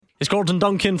It's Gordon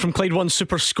Duncan from Clyde One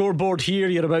Super Scoreboard here.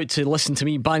 You're about to listen to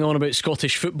me bang on about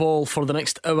Scottish football for the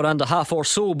next hour and a half or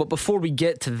so. But before we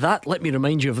get to that, let me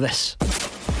remind you of this.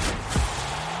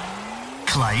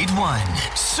 Clyde One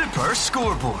Super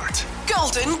Scoreboard.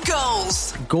 Golden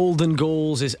Goals. Golden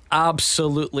Goals is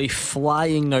absolutely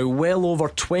flying now. Well over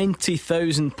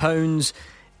 £20,000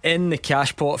 in the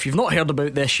cash pot. If you've not heard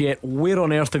about this yet, where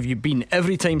on earth have you been?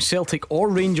 Every time Celtic or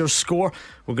Rangers score,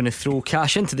 we're going to throw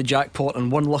cash into the jackpot,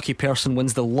 and one lucky person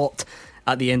wins the lot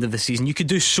at the end of the season. You could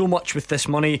do so much with this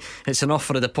money. It's enough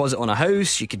for a deposit on a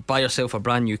house. You could buy yourself a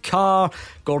brand new car.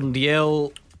 Gordon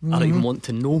DL, I don't even want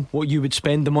to know what you would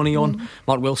spend the money on.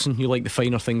 Mark Wilson, you like the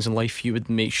finer things in life. You would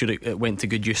make sure it went to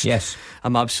good use. Yes,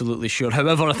 I'm absolutely sure.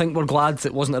 However, I think we're glad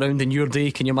it wasn't around in your day.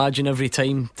 Can you imagine every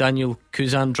time Daniel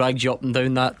Kuzan dragged you up and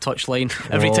down that touchline?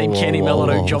 Every time Kenny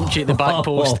Miller out jumped you at the back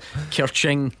post,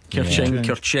 Kerching.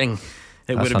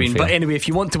 It would have been unfair. But anyway, if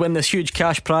you want to win this huge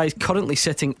cash prize, currently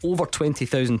sitting over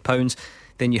 £20,000,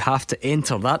 then you have to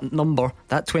enter that number.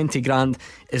 That 20 grand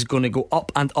is going to go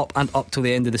up and up and up till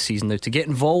the end of the season. Now, to get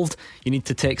involved, you need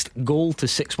to text GOAL to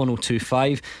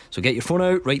 61025. So get your phone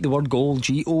out, write the word GOAL,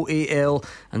 GOAL,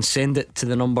 and send it to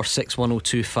the number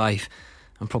 61025.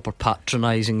 I'm proper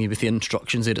patronising you with the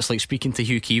instructions there. It's like speaking to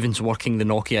Hugh Keevins working the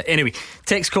Nokia. Anyway,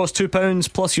 text costs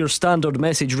 £2 plus your standard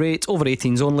message rate, over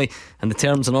 18s only, and the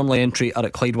terms and online entry are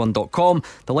at Clyde1.com.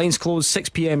 The lines close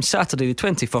 6pm Saturday the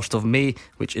 21st of May,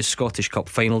 which is Scottish Cup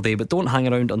final day. But don't hang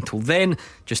around until then.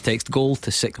 Just text GOAL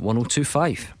to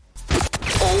 61025.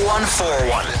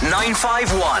 0141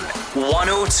 951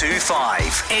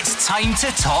 1025. It's time to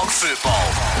talk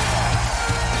football.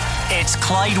 It's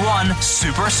Clyde One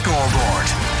Super Scoreboard.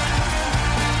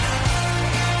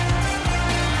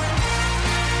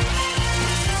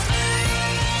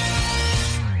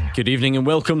 Good evening and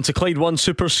welcome to Clyde One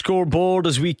Super Scoreboard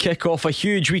as we kick off a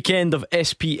huge weekend of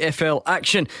SPFL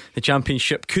action. The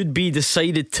championship could be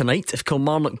decided tonight if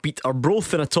Kilmarnock beat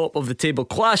Arbroath in a top of the table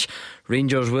clash.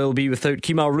 Rangers will be without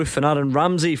Kemar Roofe and Aaron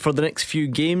Ramsey for the next few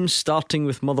games, starting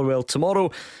with Motherwell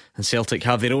tomorrow. And Celtic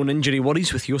have their own injury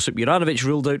worries with Josip Juranovic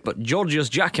ruled out, but Georgios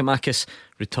Giacomakis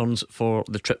returns for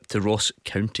the trip to Ross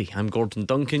County. I'm Gordon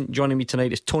Duncan. Joining me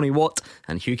tonight is Tony Watt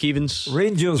and Hugh Keevins.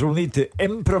 Rangers will need to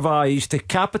improvise to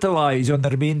capitalise on the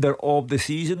remainder of the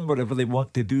season, whatever they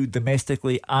want to do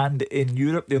domestically and in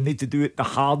Europe. They'll need to do it the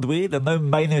hard way. They're now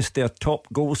minus their top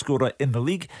goal scorer in the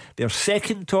league, their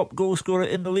second top goal scorer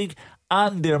in the league,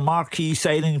 and their marquee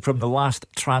signing from the last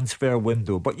transfer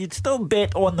window. But you'd still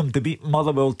bet on them to beat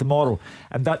Motherwell tomorrow,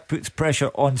 and that puts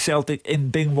pressure on Celtic in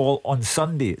Dingwall on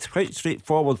Sunday. It's quite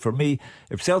straightforward for me.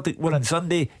 If Celtic win on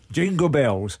Sunday, jingle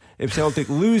bells. If Celtic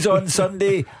lose on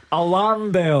Sunday,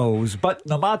 alarm bells. But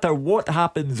no matter what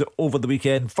happens over the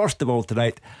weekend, first of all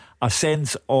tonight, a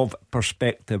sense of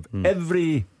perspective.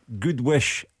 Every good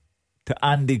wish to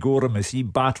Andy Gorham as he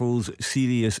battles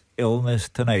serious illness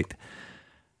tonight.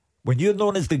 When you're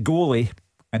known as the goalie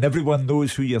and everyone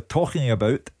knows who you're talking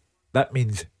about, that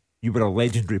means you were a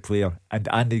legendary player, and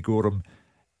Andy Gorham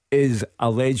is a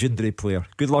legendary player.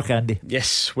 Good luck, Andy.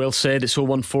 Yes, well said. It's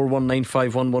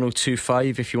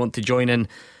 01419511025 if you want to join in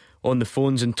on the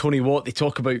phones. And Tony Watt, they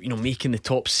talk about, making the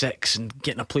top six and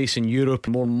getting a place in Europe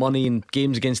and more money and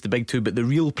games against the big two, but the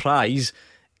real prize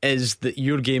is that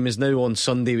your game is now on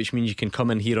Sunday, which means you can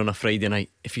come in here on a Friday night.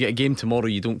 If you get a game tomorrow,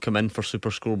 you don't come in for Super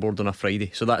Scoreboard on a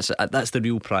Friday. So that's the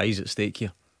real prize at stake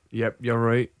here. Yep, you're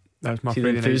right. That's my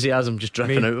Friday the enthusiasm night. just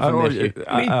dripping out of him.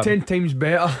 Made 10 times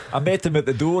better. I met him at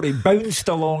the door. He bounced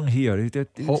along here. He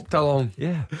hopped along.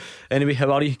 Yeah. Anyway,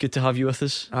 how are you? Good to have you with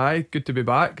us. Aye, good to be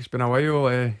back. It's been a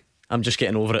while. I'm just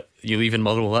getting over it. You leaving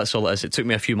Motherwell, that's all it is. It took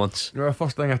me a few months. The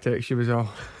first thing I text you was, I'm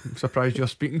surprised you're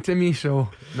speaking to me. So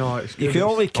no, it's good. You can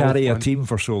only carry a team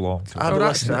for so long. So.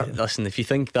 Listen, if you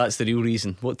think that's the real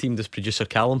reason, what team does producer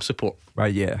Callum support?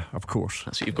 Right, yeah, of course.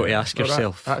 That's what you've got to ask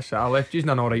yourself. That's it. I left you in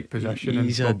an alright position, and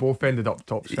we both ended up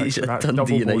top six. He's a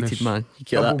Dundee United man. You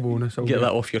get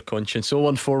that off your conscience.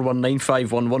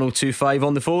 01419511025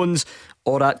 on the phones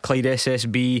or at Clyde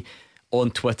SSB on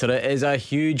Twitter. It is a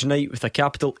huge night with a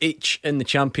capital H in the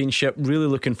Championship. Really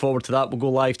looking forward to that. We'll go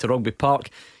live to Rugby Park.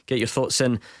 Get your thoughts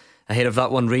in ahead of that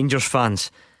one, Rangers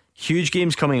fans. Huge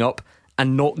games coming up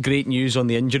and not great news on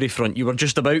the injury front. You were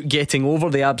just about getting over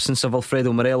the absence of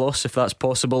Alfredo Morelos, if that's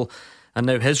possible, and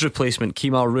now his replacement,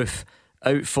 Kemar Roofe,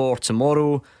 out for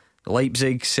tomorrow.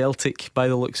 Leipzig, Celtic, by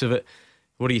the looks of it.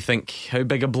 What do you think? How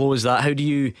big a blow is that? How do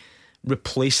you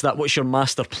replace that? What's your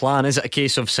master plan? Is it a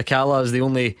case of Sakala as the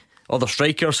only other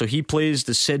striker, so he plays?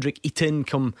 Does Cedric Itten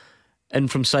come in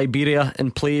from Siberia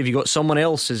and play? Have you got someone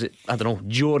else? Is it, I don't know,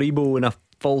 Joe Aribo in a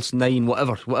false nine,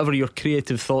 whatever your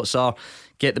creative thoughts are,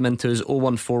 get them into us.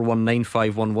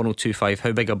 01419511025.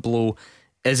 How big a blow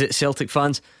is it, Celtic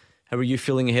fans? How are you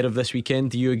feeling ahead of this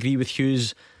weekend? Do you agree with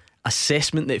Hugh's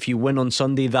assessment that if you win on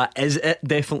Sunday, that is it,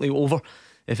 definitely over?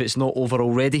 If it's not over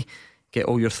already, get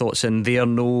all your thoughts in there.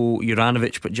 No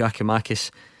Juranovic, but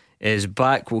Giakoumakis is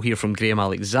back. We'll hear from Graham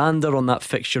Alexander on that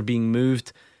fixture being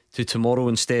moved to tomorrow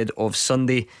instead of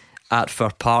Sunday at Fir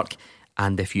Park.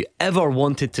 And if you ever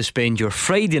wanted to spend your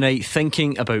Friday night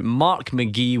thinking about Mark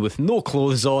McGee with no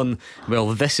clothes on,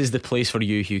 well, this is the place for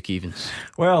you, Hugh Keevins.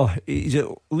 Well, he's at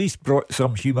least brought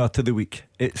some humour to the week.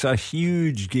 It's a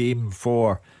huge game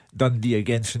for Dundee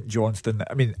against St Johnstone.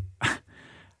 I mean,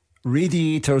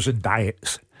 radiators and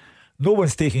diets. No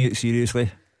one's taking it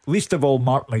seriously. Least of all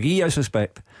Mark McGee, I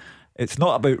suspect. It's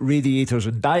not about radiators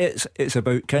and diets. It's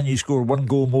about, can you score one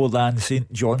goal more than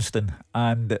St Johnstone?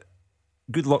 And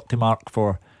good luck to Mark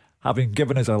for having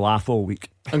given us a laugh all week.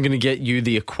 I'm going to get you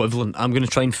the equivalent. I'm going to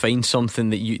try and find something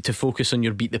that you to focus on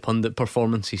your Beat the Pundit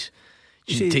performances.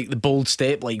 You take the bold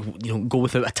step, like, you know, go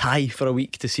without a tie for a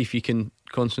week to see if you can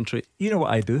concentrate. You know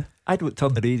what I do? I don't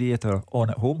turn the radiator on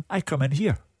at home. I come in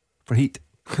here for heat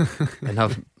and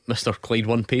have Mr. Clyde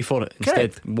One pay for it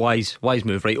instead. Wise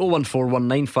move, right?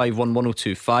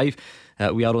 01419511025.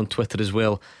 We are on Twitter as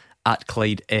well, at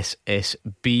Clyde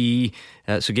SSB.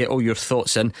 So get all your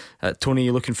thoughts in. Tony,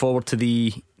 you looking forward to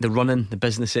the running, the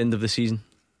business end of the season?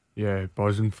 Yeah,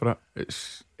 buzzing for it.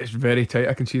 It's very tight.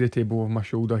 I can see the table over my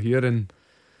shoulder here, and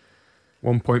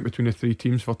 1 point between the three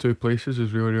teams for two places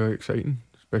is really, really exciting,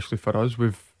 especially for us.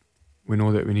 We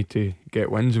know that we need to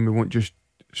get wins, and we won't just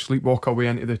sleepwalk our way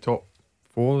into the top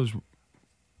four.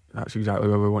 That's exactly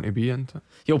where we want to be, isn't it?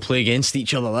 You'll play against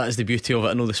each other. That is the beauty of it.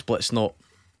 I know the split's not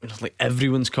like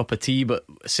everyone's cup of tea, but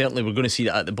certainly we're going to see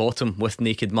that at the bottom with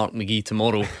naked Mark McGee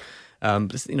tomorrow.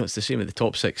 But you know, it's the same at the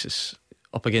top six. It's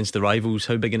up against the rivals.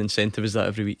 How big an incentive is that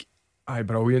every week? Aye,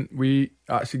 brilliant.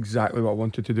 That's exactly what I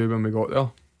wanted to do when we got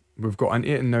there. We've got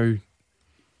into it, and now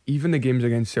even the games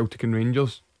against Celtic and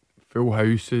Rangers, full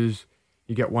houses.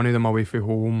 You get one of them away from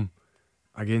home,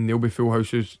 again they'll be full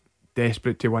houses,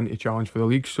 desperate to win to challenge for the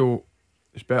league. So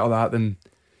it's better that than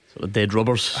sort of dead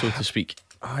rubbers, so to speak.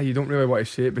 You don't really want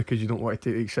to say it because you don't want to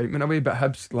take the excitement away. But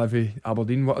Hibs, Livy,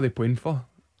 Aberdeen, what are they playing for?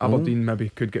 Aberdeen maybe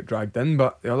could get dragged in,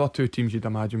 but the other two teams you'd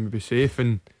imagine would be safe,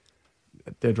 and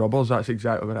dead rubbers, that's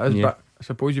exactly what it is. But I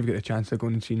suppose you've got the chance of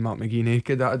going and seeing Mark McGee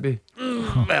naked. That'd be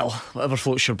well, whatever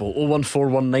floats your boat.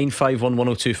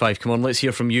 01419511025. Come on, let's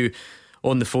hear from you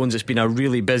on the phones. It's been a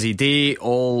really busy day. A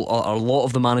lot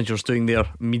of the managers doing their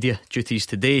media duties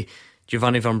today.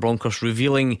 Giovanni Van Bronckhorst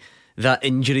revealing that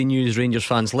injury news, Rangers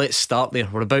fans. Let's start there.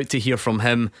 We're about to hear from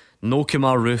him. No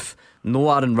Kemar Roofe,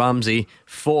 no Aaron Ramsey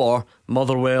for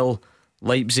Motherwell,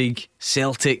 Leipzig,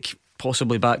 Celtic,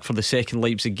 possibly back for the second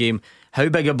Leipzig game. How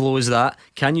big a blow is that?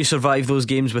 Can you survive those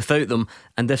games without them?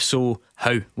 And if so,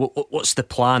 how? What's the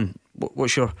plan?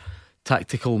 What's your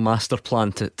tactical master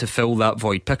plan to fill that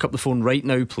void? Pick up the phone right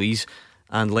now, please,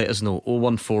 and let us know.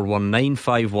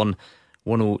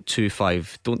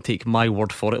 01419511025. Don't take my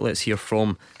word for it. Let's hear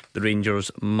from the Rangers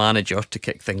manager to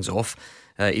kick things off.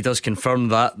 He does confirm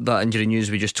that injury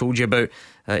news we just told you about.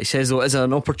 He says, though, it is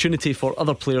an opportunity for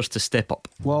other players to step up.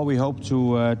 Well, we hope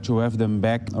to have them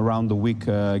back around the week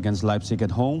against Leipzig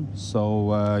at home. So,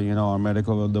 our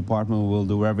medical department will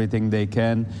do everything they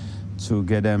can to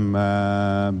get them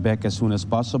back as soon as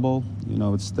possible.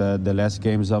 It's the last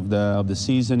games of the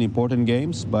season, important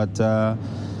games, but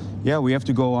we have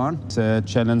to go on. It's a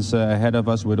challenge ahead of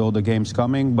us with all the games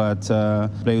coming, but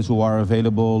players who are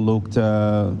available looked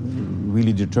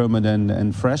really determined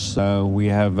and fresh. We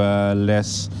have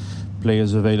less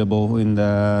players available in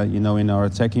our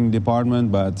attacking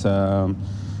department, but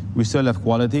we still have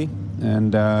quality.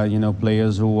 And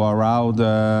players who are out,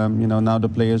 now the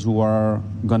players who are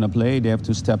gonna play, they have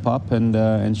to step up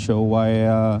and show why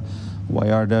are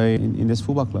they in this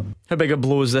football club. How big a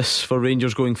blow is this for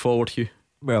Rangers going forward, Hugh?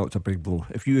 Well, it's a big blow.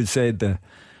 If you had said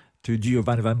to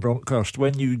Giovanni Van Bronckhorst,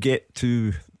 when you get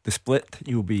to the split,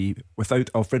 you'll be without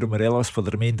Alfredo Morelos for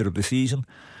the remainder of the season.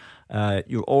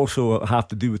 You'll also have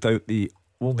to do without the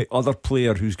only other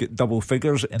player who's got double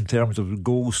figures in terms of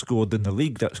goals scored in the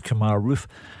league. That's Kemar Roofe.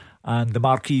 And the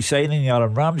marquee signing,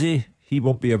 Aaron Ramsey, he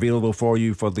won't be available for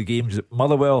you for the games at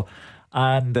Motherwell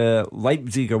and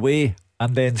Leipzig away,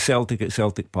 and then Celtic at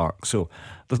Celtic Park. So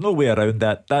there's no way around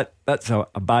that. That's a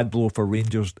bad blow for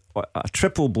Rangers, a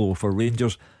triple blow for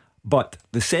Rangers. But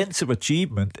the sense of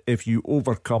achievement, if you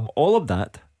overcome all of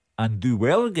that and do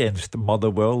well against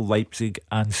Motherwell, Leipzig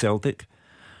and Celtic,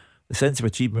 the sense of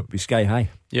achievement would be sky high.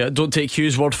 Yeah, don't take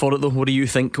Hugh's word for it though. What do you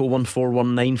think?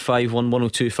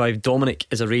 01419511025. Dominic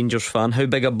is a Rangers fan. How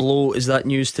big a blow is that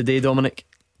news today, Dominic?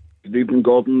 Good evening,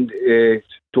 Gordon,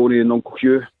 Tony and Uncle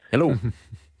Hugh. Hello.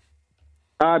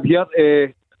 I'm here.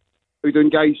 How you doing,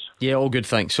 guys? Yeah, all good,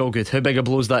 thanks. All good. How big a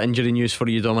blow is that injury news for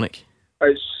you, Dominic?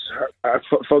 It's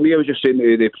for me. I was just saying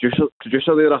to the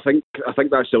producer there. I think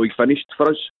that's the league finished for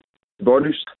us. To be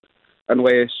honest,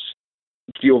 unless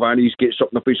Giovanni's get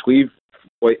something up his sleeve,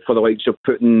 like for the likes of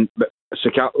putting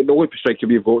Sakala. The only striker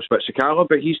we've got is Sakala,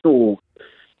 but he's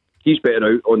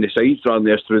better out on the sides rather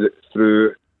than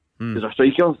through as a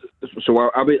striker. So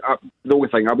the only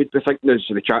thing I would be thinking is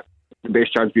the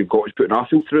best chance we've got is putting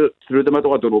Arfield through the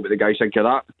middle. I don't know what the guys think of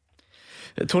that.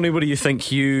 Tony, what do you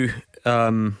think? You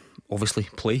obviously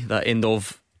play that end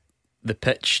of the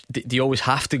pitch. Do you always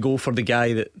have to go for the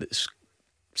guy that's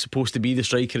supposed to be the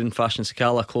striker in Fashion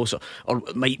Sakala closer, or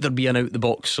might there be an out the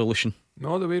box solution?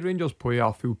 No, the way Rangers play,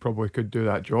 Arfield probably could do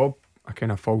that job. A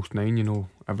kind of false nine,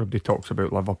 everybody talks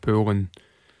about Liverpool and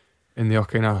their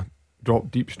kind of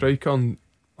drop deep striker, and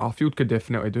Arfield could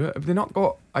definitely do it. Have they not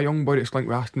got a young boy that's linked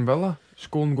with Aston Villa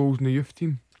scoring goals in the youth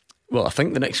team? Well, I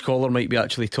think the next caller might be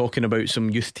actually talking about some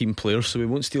youth team players, so we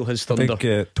won't steal his thunder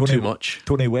too much.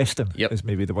 Tony Weston is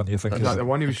maybe the one you're thinking. Is that the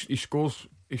one? He scores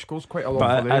quite a lot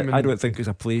but for them. I don't think there's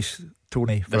a place,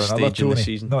 Tony, for this another stage Tony. In the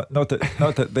season.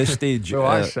 Not at this stage.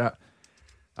 Well,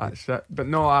 that's it. But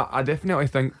no, I definitely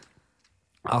think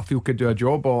Arfield could do a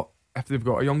job. Or if they've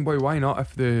got a young boy, why not?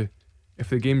 If they're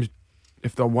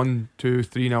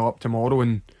 1-2-3-0 up tomorrow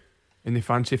and they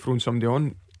fancy throwing somebody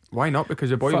on, why not?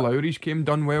 Because the boy Lowry's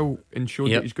done well and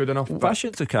showed that he's good enough.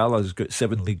 Fashion Sakala's got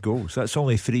 7 league goals. That's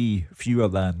only 3 fewer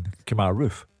than Kemar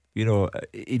Roof.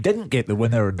 He didn't get the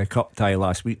winner in the cup tie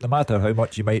last week. No matter how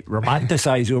much you might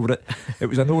romanticise over it, it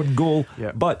was an own goal.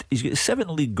 But he's got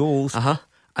 7 league goals.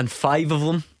 And 5 of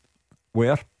them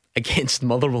where? Against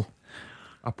Motherwell.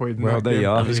 I played in well, that there game. you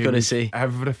are. I was going to say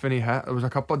everything he hit. There was a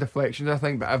couple of deflections, I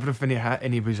think, but everything he hit,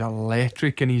 and he was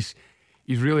electric, and he's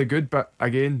really good. But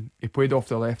again, he played off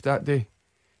the left that day.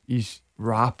 He's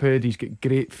rapid. He's got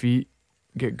great feet,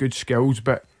 got good skills.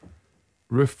 But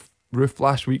Roof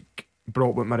last week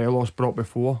brought what Morelos brought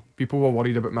before. People were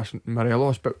worried about missing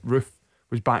Morelos, but Roof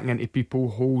was backing into people,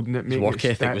 holding it, making his work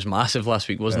it ethic was massive last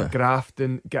week, wasn't it?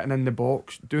 Grafting, getting in the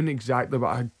box, doing exactly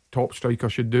what a top striker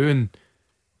should do, and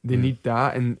they need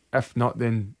that. And if not,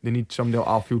 then they need somebody like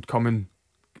Arfield coming,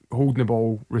 holding the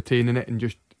ball, retaining it, and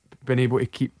just being able to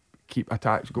keep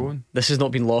attacks going. This has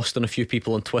not been lost on a few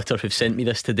people on Twitter who've sent me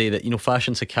this today, that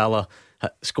Fashion Sakala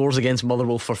scores against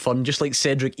Motherwell for fun, just like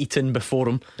Cedric Eaton before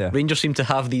him. Rangers seem to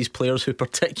have these players who,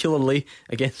 particularly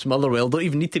against Motherwell, don't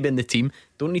even need to be in the team,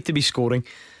 don't need to be scoring,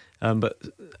 but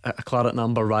a claret and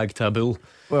amber rag to a bull,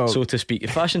 so to speak.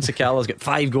 If Fashion Sakala's got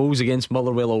 5 goals against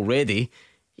Motherwell already,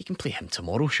 you can play him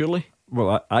tomorrow, surely.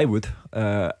 Well, I would.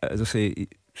 As I say,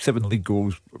 7 league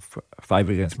goals, 5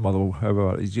 against Motherwell.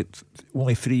 However, he's got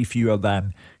only 3 fewer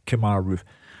than Kemar Roof.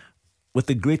 With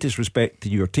the greatest respect to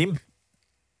your team,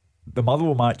 the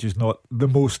Motherwell match is not the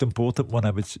most important one, I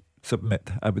would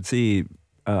submit. I would say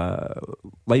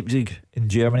Leipzig in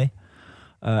Germany,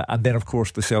 and then of course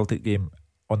the Celtic game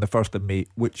on the 1st of May,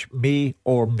 which may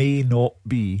or may not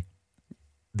be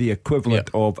the equivalent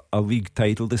of a league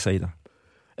title decider.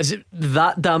 Is it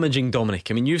that damaging, Dominic?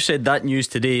 I mean, you've said that news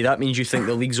today. That means you think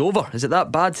the league's over. Is it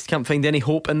that bad? Can't find any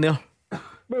hope in there?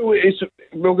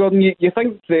 Well, Gordon, you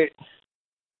think that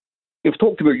you've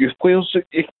talked about youth players.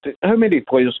 How many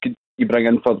players could you bring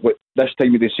in for this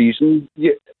time of the season?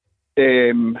 If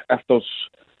there's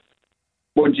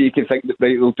ones you can think that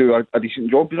they'll do a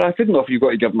decent job, I don't know if you've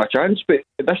got to give them a chance. But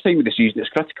at this time of the season, it's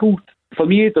critical. For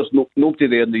me, there's nobody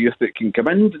there in the youth that can come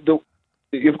in.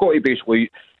 You've got to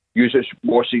basically use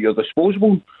what's at your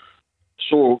disposal.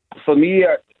 So for me,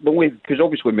 because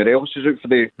obviously Morelos is out for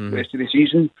the rest of the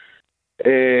season,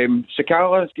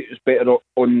 Sakala is better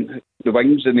on the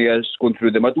wings than he is going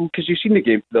through the middle, because you've seen the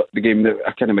game that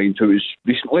I kind of mind who was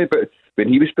recently, but when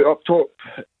he was put up top,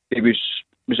 was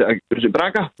it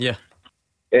Braga? Yeah.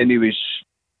 And he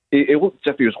looked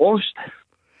as if he was lost.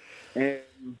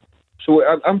 So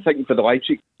I'm thinking for the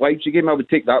Leipzig game, I would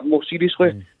take that more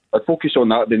seriously. I'd focus on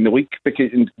that than the league,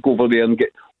 and go over there and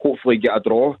hopefully get a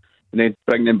draw and then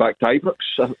bring them back to Ibrox.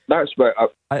 That's what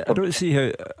I don't see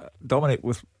how, Dominic,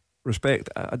 with respect,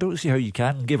 I don't see how you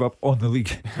can give up on the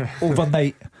league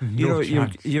overnight.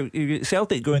 You get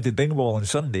Celtic going to Dingwall on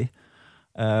Sunday.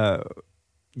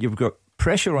 You've got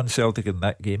pressure on Celtic in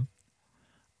that game,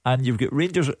 and you've got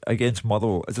Rangers against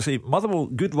Motherwell. As I say, Motherwell,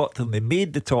 good luck to them. They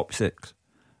made the top 6,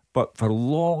 but for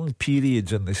long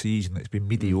periods in the season it's been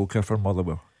mediocre for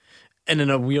Motherwell. And in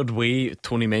a weird way,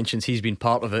 Tony mentions he's been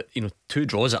part of it. 2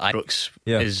 draws at Ibrox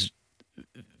is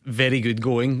very good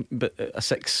going, but a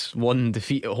 6-1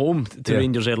 defeat at home to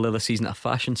Rangers earlier this season at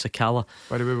Fashion Sakala.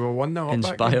 By the way, we were 1-0 up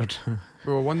inspired. that game.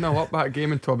 We were 1-0 up that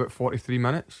game until about 43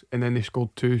 minutes, and then they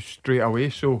scored 2 straight away.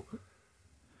 So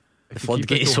the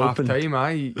floodgates open.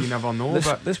 Half-time, you never know.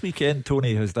 This weekend,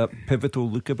 Tony has that pivotal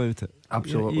look about it.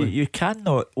 Absolutely. You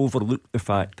cannot overlook the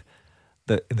fact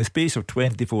that in the space of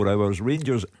 24 hours,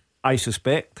 Rangers, I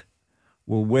suspect,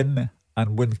 will win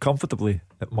and win comfortably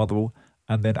at Motherwell.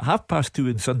 And then at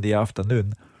 2:30 on Sunday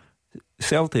afternoon,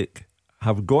 Celtic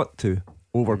have got to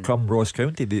overcome Ross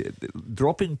County. The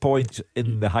dropping points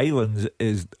in the Highlands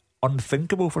is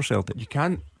unthinkable for Celtic. You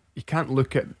can't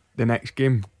look at the next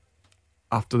game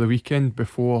after the weekend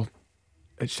before.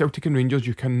 It's Celtic and Rangers.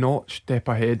 You cannot step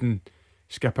ahead and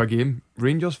skip a game.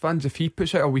 Rangers fans, if he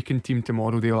puts out a weakened team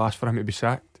tomorrow, they'll ask for him to be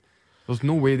sacked. There's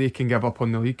no way they can give up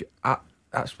on the league.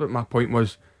 That's what my point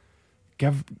was.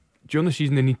 During the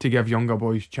season, they need to give younger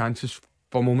boys chances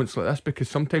for moments like this, because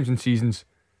sometimes in seasons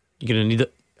you're going to need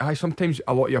it. Sometimes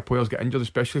a lot of your players get injured,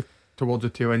 especially towards the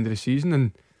tail end of the season,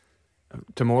 and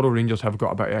tomorrow Rangers have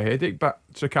got a bit of a headache. But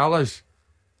Sakala's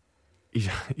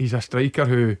he's a striker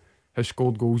who has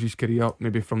scored goals his career,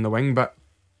 maybe from the wing, but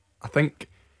I think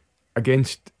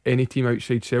against any team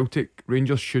outside Celtic,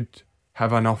 Rangers should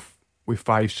have enough with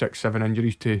 5, 6, 7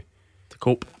 injuries to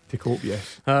cope.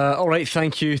 Yes. Alright,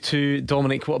 thank you to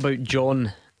Dominic. What about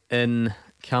John in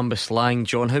Cambuslang?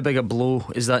 John, how big a blow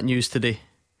is that news today?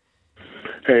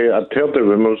 I'd heard the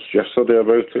rumours yesterday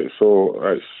about it, so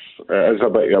it is a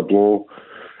bit of a blow.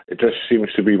 It just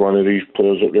seems to be one of these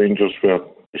players at Rangers where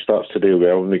he starts to do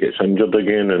well and he gets injured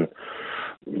again, and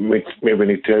maybe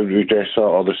need to redress that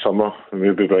or the summer and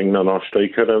maybe bring another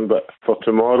striker in. But for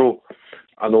tomorrow,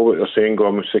 I know what you're saying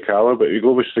going with Sakala, but if you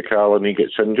go with Sakala and he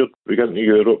gets injured, we get into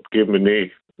Europe, give him no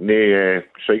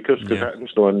strikers, because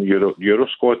that's not in Euro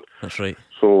squad. That's right.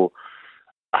 So,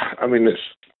 I mean, it's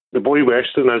the boy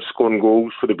Weston is scoring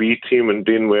goals for the B team and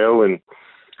doing well, and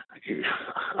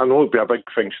I know it'd be a big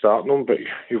thing starting him, but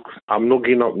I'm not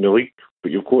getting up in the league,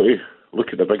 but you've got to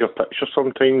look at the bigger picture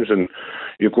sometimes, and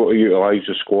you've got to utilise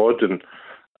the squad. And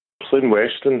playing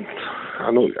Weston, I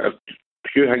know a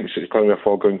few thinks it's going to be a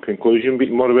foregone conclusion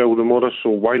beating Motherwell tomorrow, so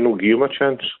why not give him a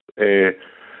chance?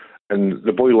 And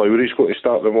the boy Lowry's got to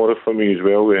start tomorrow for me as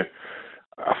well.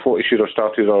 I thought he should have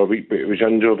started all week, but he was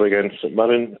injured against St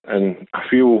Mirren, and I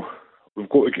feel we've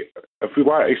got to if we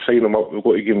want to sign him up, we've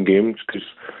got to give him games, because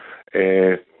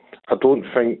I don't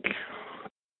think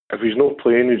if he's not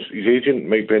playing, his agent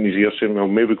might be in his ear saying, well,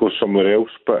 maybe go somewhere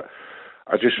else. But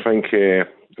I just think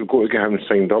we've got to get him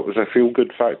signed up. There's a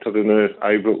feel-good factor in the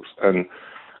Ibrox, and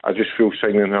I just feel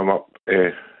signing him up,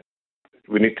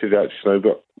 we need to do that just now.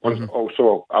 But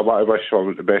also, I want to wish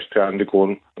him the best to Andy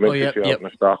Gordon. No,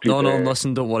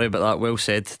 listen, don't worry about that. Well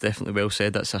said, definitely well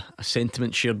said. That's a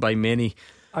sentiment shared by many,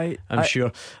 I'm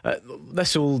sure.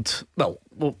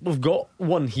 We've got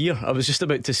one here. I was just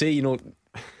about to say,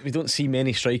 we don't see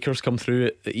many strikers come through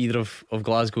at either of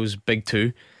Glasgow's big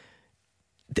two.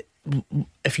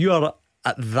 If you are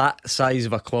at that size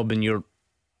of a club and you're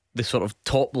the sort of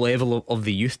top level of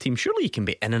the youth team, surely you can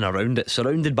be in and around it,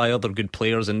 surrounded by other good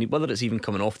players, and whether it's even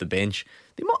coming off the bench,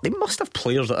 they must have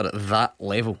players that are at that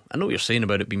level. I know what you're saying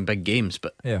about it being big games,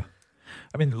 but yeah,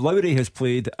 I mean, Lowry has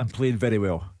played and played very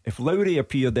well. If Lowry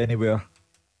appeared anywhere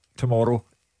tomorrow,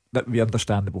 that would be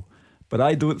understandable. But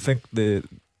I don't think the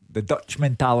Dutch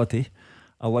mentality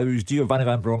allows Giovanni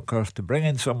van Bronckhorst to bring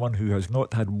in someone who has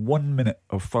not had 1 minute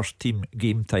of first team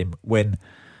game time, when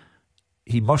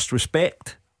he must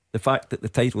respect the fact that the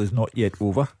title is not yet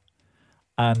over.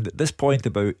 And at this point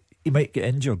about he might get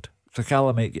injured,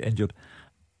 Sakala might get injured,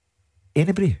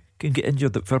 anybody can get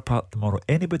injured at Fir Park tomorrow,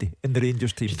 anybody in the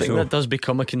Rangers team. Do you think that does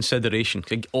become a consideration?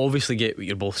 I obviously get what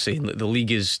you're both saying, that the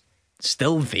league is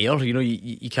still there,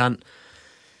 you can't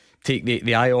take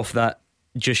the eye off that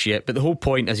just yet, but the whole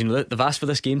point is, they've asked for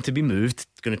this game to be moved,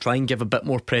 going to try and give a bit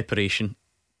more preparation.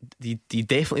 Do you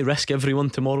definitely risk everyone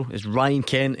tomorrow? Is Ryan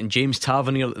Kent and James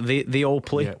Tavernier, they all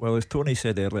play? Yeah, well, as Tony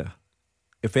said earlier,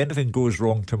 if anything goes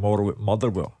wrong tomorrow at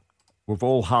Motherwell, we've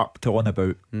all harped on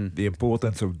about the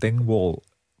importance of Dingwall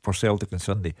for Celtic on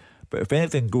Sunday, but if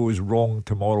anything goes wrong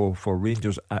tomorrow for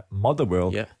Rangers at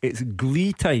Motherwell, it's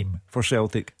glee time for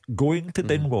Celtic going to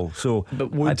Dingwall. So,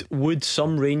 but would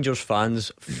some Rangers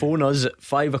fans phone us at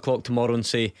 5 o'clock tomorrow and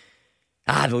say,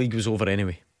 the league was over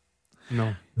anyway?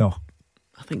 No.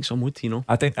 I think some would,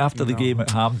 I think after the game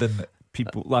at Hampden,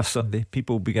 last Sunday,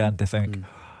 people began to think,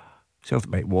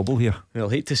 Celtic might wobble here. Well,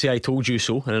 hate to say I told you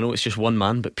so, and I know it's just one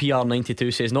man, but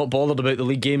PR92 says not bothered about the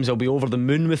league games. I'll be over the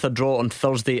moon with a draw on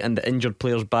Thursday and the injured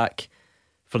players back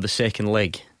for the second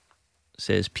leg,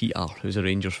 says PR, who's a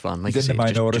Rangers fan. Like I say,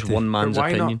 just one man's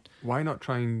opinion. Why not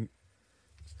try and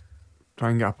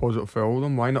get a positive for all of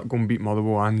them? Why not go and beat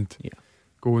Motherwell and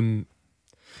go and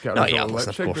get a result at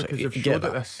Leipzig? Because they've showed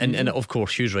it this season. And of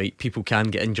course, Hugh's right, people can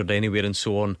get injured anywhere and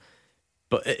so on,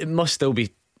 but it must still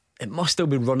be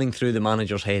running through the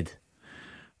manager's head.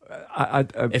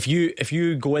 If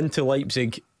you go into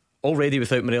Leipzig already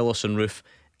without Morelos and Roof,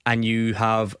 and you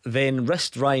have then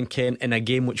risked Ryan Kent in a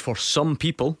game which for some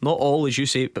people, not all as you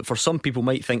say, but for some people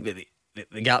might think that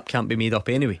the gap can't be made up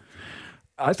anyway.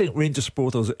 I think Rangers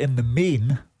supporters in the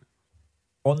main,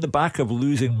 on the back of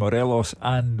losing Morelos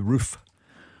and Roof,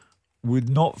 would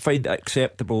not find it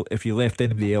acceptable if you left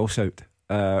anybody else out.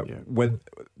 When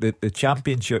the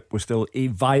championship was still a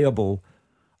viable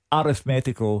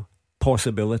arithmetical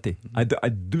possibility. I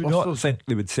do not think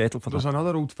they would settle for that. There's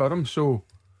another Old Firm, so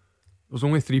there's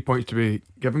only 3 points to be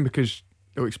given because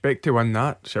they'll expect to win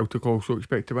that. Celtic also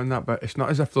expect to win that, but it's not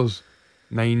as if there's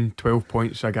 9-12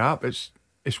 points a gap.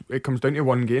 It comes down to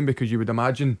one game, because you would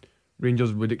imagine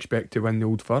Rangers would expect to win the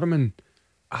Old Firm, and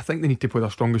I think they need to play their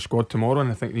strongest squad tomorrow,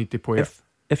 and I think they need to play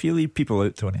if you leave people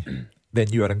out, Tony, then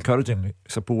you are encouraging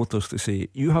supporters to say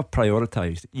you have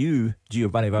prioritised, you,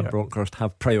 Giovanni Van Bronckhorst,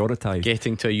 have prioritised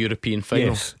getting to a European final.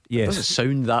 Yes. It doesn't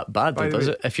sound that bad though, does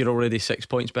it, if you're already 6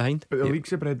 points behind? But the league's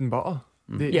the bread and butter.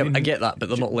 I get that, but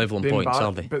they're not level on points,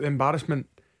 are they? But the embarrassment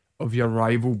of your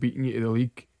rival beating you to the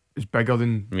league is bigger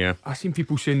than... I've seen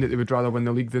people saying that they would rather win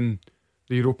the league than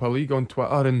the Europa League on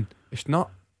Twitter, and it's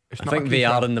not. I think they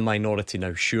are in the minority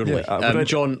now, surely.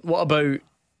 John, what about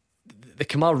the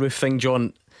Kemar Roof thing,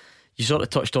 John? You sort of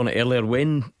touched on it earlier.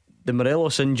 When the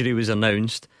Morelos injury was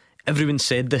announced, everyone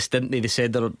said this, didn't they? They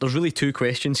said there's really two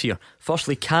questions here.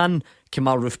 Firstly, can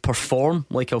Kemar Roof perform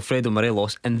like Alfredo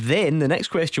Morelos? And then the next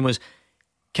question was,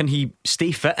 can he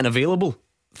stay fit and available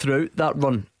throughout that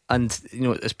run? And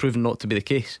it's proven not to be the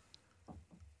case.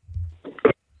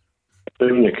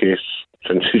 Been the case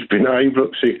since he's been at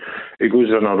Ibrox. He goes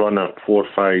on a run of 4,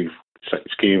 5,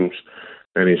 6 games,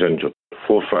 and he's injured.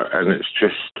 4, 5, and it's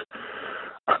just,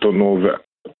 I don't know, that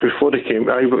before he came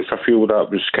to Ibrox, I feel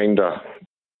that was kind of,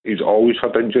 he's always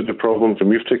had injury problems, and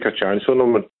we've taken a chance on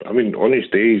him. I mean, on his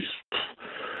days,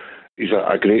 he's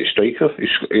a great striker.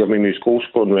 His goal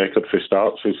scoring record for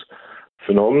starts is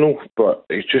phenomenal, but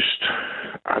it's just,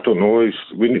 I don't know,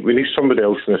 we need somebody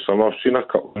else in the summer. I've seen a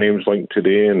couple of names linked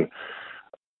today, and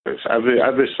it's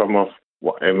every summer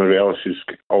Morelos is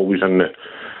always in the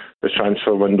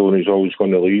transfer window, and he's always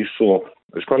going to leave. So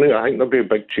I think there'll be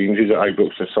big changes at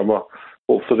Ibrox in the summer.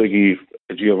 Hopefully they give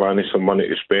Giovanni some money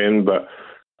to spend, but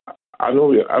I know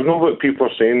what people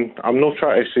are saying. I'm not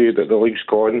trying to say that the league's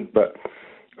gone, but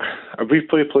if we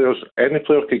play players, any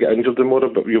player could get injured tomorrow,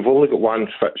 but you've only got one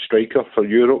fit striker for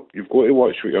Europe. You've got to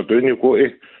watch what you're doing. You've got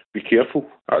to be careful.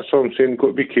 That's all I'm saying. You've got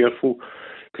to be careful,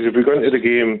 because if we go into the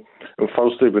game on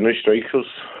Thursday with no strikers,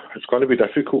 it's going to be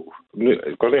difficult.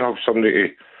 It's going to have somebody to...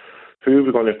 Who are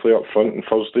we going to play up front on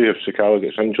Thursday if Sakala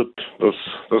gets injured?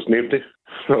 There's nobody.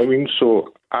 You know what I mean?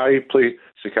 So I play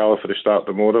Sakala for the start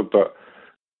tomorrow, but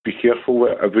be careful.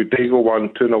 If we do go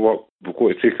 1-2 up, we've got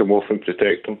to take him off and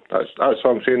protect him. That's what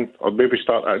I'm saying. Or maybe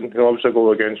start that. He loves to go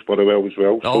against Motherwell as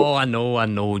well. So. Oh, I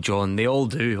know, John. They all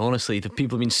do, honestly. The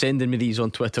people have been sending me these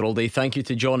on Twitter all day. Thank you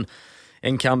to John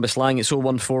in Cambuslang. It's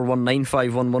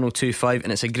 01419511025,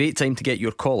 and it's a great time to get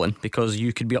your call in, because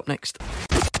you could be up next.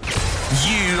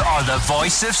 You are the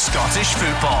voice of Scottish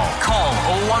football. Call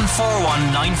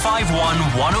 0141 951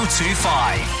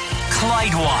 1025.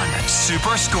 Clyde One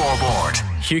Super Scoreboard.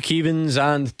 Hugh Keevins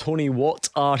and Tony Watt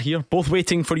are here, both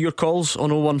waiting for your calls on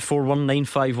 0141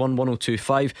 951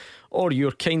 1025, or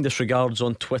your kindest regards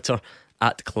on Twitter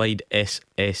at Clyde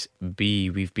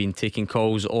SSB. We've been taking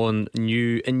calls on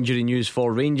new injury news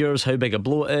for Rangers, how big a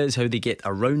blow it is, how they get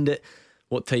around it,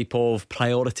 what type of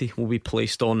priority will be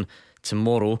placed on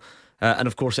tomorrow. And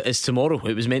of course it is tomorrow.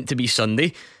 It was meant to be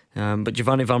Sunday, but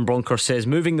Giovanni Van Bronckhorst says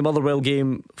moving the Motherwell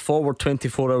game forward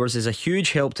 24 hours is a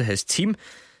huge help to his team.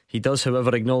 He does,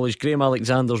 however, acknowledge Graham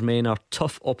Alexander's men are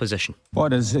tough opposition.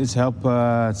 Well, it's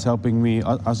helping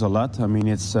us a lot. I mean,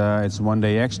 it's 1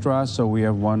 day extra, so we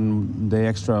have 1 day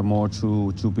extra more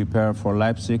to prepare for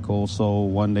Leipzig. Also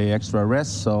 1 day extra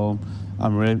rest. So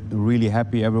I'm really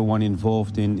happy everyone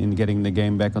involved in getting the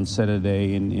game back on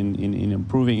Saturday in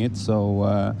improving it.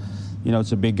 So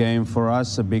it's a big game for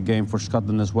us, a big game for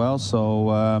Scotland as well. So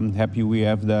happy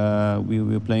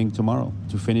we're playing tomorrow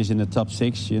to finish in the top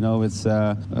 6. It's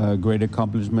a great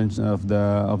accomplishment of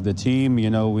the team. We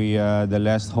the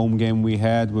last home game we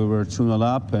had, we were 2-0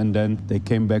 up, and then they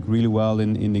came back really well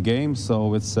in the game.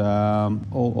 So it's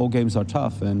all games are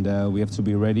tough, and we have to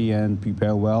be ready and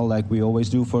prepare well, like we always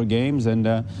do for games,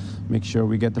 and make sure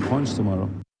we get the points tomorrow.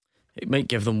 It might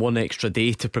give them one extra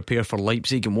day to prepare for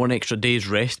Leipzig and one extra day's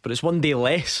rest, but it's one day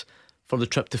less for the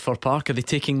trip to Fir Park. Are they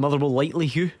taking Motherwell lightly,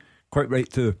 Hugh? Quite right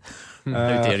too.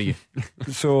 How dare you?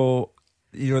 So,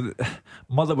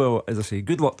 Motherwell, as I say,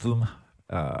 good luck to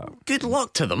them. Good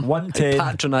luck to them. 110,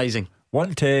 patronising.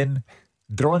 110,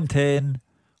 drawn 10,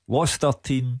 lost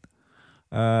 13.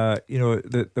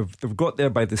 They've got there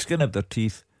by the skin of their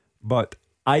teeth, but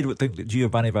I don't think that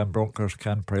Giovanni Van Bronckhorst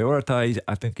can prioritise.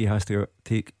 I think he has to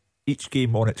take each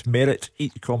game on its merits,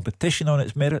 each competition on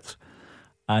its merits,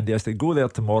 and he has to go there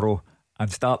tomorrow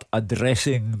and start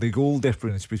addressing the goal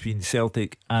difference between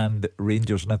Celtic and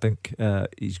Rangers. And I think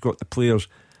he's got the players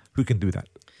who can do that.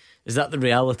 Is that the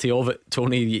reality of it,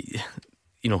 Tony?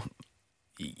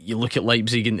 You look at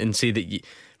Leipzig and say that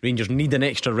Rangers need an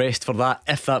extra rest for that,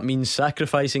 if that means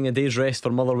sacrificing a day's rest for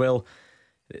Motherwell,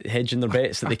 hedging their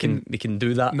bets that they can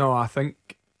do that. No, I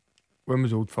think when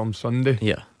was Old Firm? Sunday?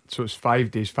 Yeah. So it's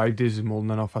 5 days. 5 days is more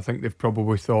than enough. I think they've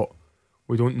probably thought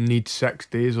we don't need 6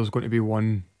 days. There's going to be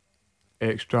one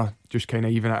extra, just kind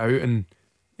of even it out, and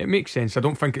it makes sense. I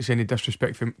don't think it's any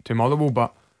disrespect to Motherwell,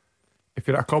 but if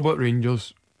you're at a club like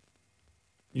Rangers,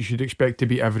 you should expect to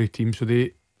beat every team. So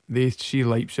they see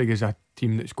Leipzig as a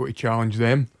team that's going to challenge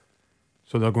them,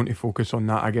 so they're going to focus on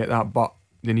that. I get that, but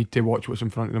they need to watch what's in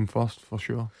front of them first, for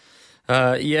sure.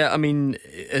 Yeah, I mean,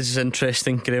 it's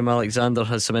interesting. Graham Alexander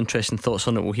has some interesting thoughts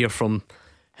on it. We'll hear from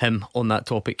him on that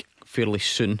topic fairly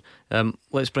soon.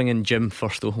 Let's bring in Jim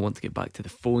first, though. I want to get back to the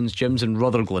phones. Jim's in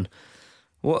Rutherglen.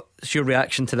 What's your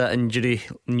reaction to that injury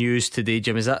news today,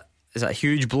 Jim? Is that a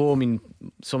huge blow? I mean,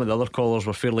 some of the other callers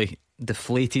were fairly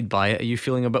deflated by it. Are you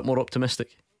feeling a bit more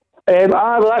optimistic?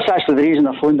 Well, that's actually the reason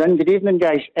I phoned in. Good evening,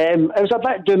 guys. It was a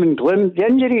bit doom and gloom. The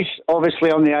injuries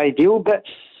obviously aren't the ideal, but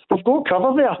we've got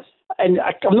cover there. And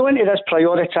I'm not into this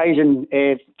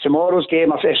prioritising tomorrow's game,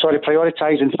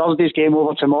 prioritising Thursday's game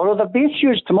over tomorrow. They're both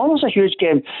huge. Tomorrow's a huge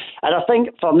game. And I think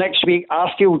for next week,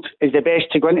 Arfield is the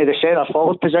best to go into the centre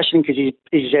forward position, because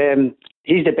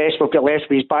he's the best we've got left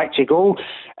with his back to goal,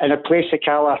 and replace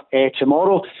Sakala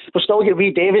tomorrow. We've still got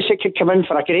Ree Davis that could come in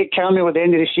for a great cameo at the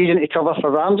end of the season to cover for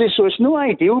Ramsey. So it's no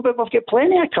ideal, but we've got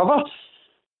plenty of cover.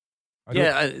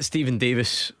 Yeah, Stephen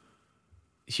Davis,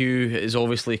 Hugh, is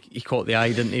obviously, he caught the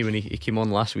eye, didn't he, when he came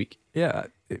on last week? Yeah,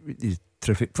 he's a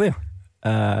terrific player,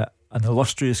 an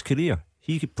illustrious career.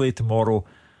 He could play tomorrow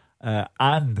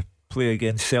and play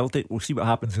against Celtic. We'll see what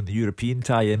happens in the European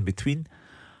tie in between.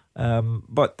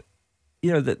 But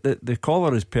the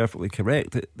caller is perfectly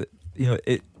correct.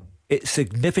 It's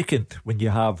significant when you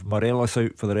have Morelos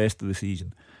out for the rest of the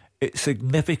season. It's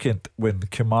significant when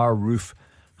Kemar Roofe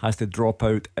has to drop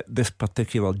out at this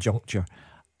particular juncture.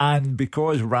 And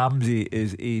because Ramsey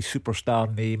is a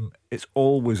superstar name, it's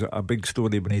always a big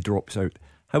story when he drops out.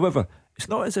 However, it's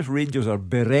not as if Rangers are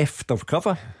bereft of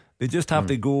cover. They just have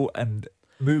to go and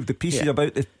move the pieces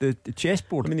about the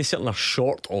chessboard. I mean, they certainly are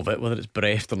short of it, whether it's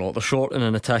bereft or not. They're short in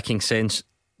an attacking sense.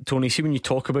 Tony, see, when you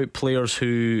talk about players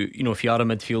who, if you are a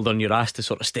midfielder and you're asked to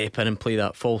sort of step in and play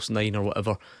that false nine or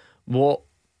whatever, what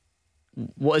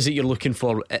is it you're looking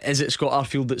for? Is it Scott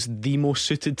Arfield that's the most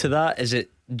suited to that? Is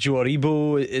it Joe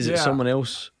Aribo? Is it someone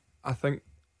else? I think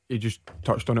you just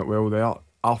touched on it well there.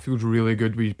 Arfield's really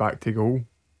good with his back to goal.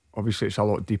 Obviously it's a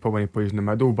lot deeper when he plays in the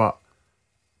middle, but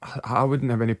I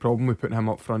wouldn't have any problem with putting him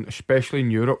up front, especially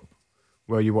in Europe,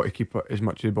 where you want to keep as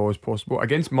much of the ball as possible.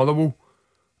 Against Motherwell,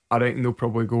 I reckon they'll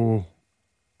probably go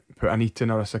put an Eaton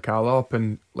or a Sakala up,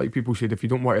 and like people said, if you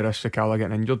don't want to risk Sakala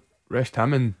getting injured, rest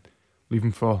him and leave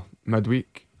him for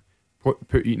midweek.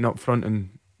 Put Eaton up front.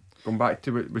 And going back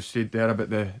to what was said there about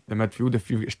the midfield,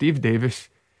 if you've got Steve Davis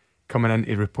coming in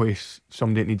to replace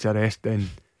somebody that needs a rest, then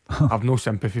I've no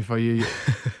sympathy for you.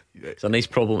 It's a nice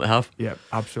problem to have. Yeah,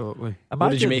 absolutely. What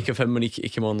did you make of him when he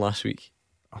came on last week?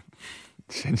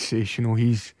 Sensational.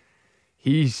 He's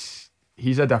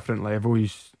a different level.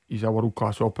 He's a world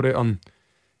class operator, and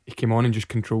he came on and just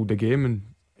controlled the game, and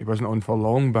he wasn't on for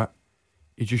long, but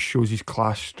he just shows his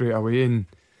class straight away. And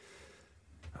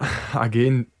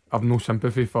again, I've no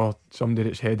sympathy for somebody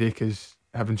that's headache is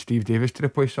having Steve Davis to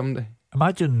replace somebody.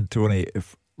 Imagine, Tony,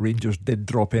 if Rangers did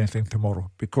drop anything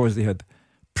tomorrow because they had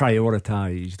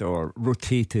prioritised or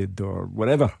rotated or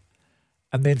whatever,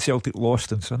 and then Celtic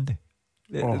lost on Sunday.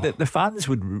 The fans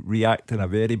would react in a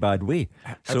very bad way.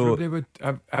 So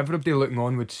everybody looking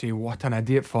on would say, what an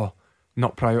idiot for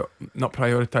not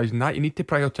prioritising that. You need to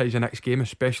prioritise the next game,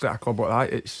 especially at a club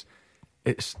like that.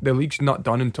 It's the league's not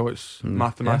done until it's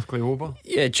mathematically over.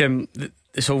 Yeah, Jim,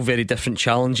 it's all very different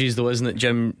challenges though, isn't it,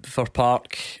 Jim? For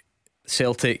Park,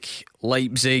 Celtic,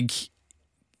 Leipzig,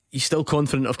 you still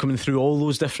confident of coming through all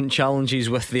those different challenges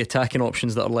with the attacking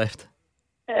options that are left?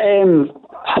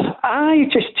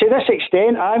 Just to this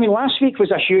extent. I mean, last week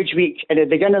was a huge week. At the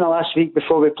beginning of last week,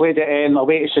 before we played it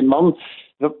away to St Mirren,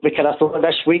 we kind of thought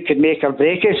this week could make or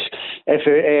break us if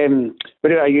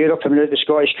we're out of Europe and we're out of the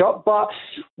Scottish Cup. But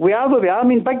we are where we are. I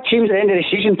mean, big teams at the end of the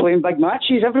season playing big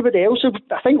matches. Everybody else,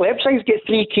 I think Leipzig's get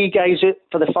 3 key guys out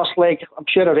for the first leg. I'm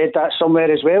sure I read that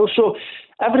somewhere as well. So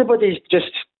everybody's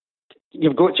just,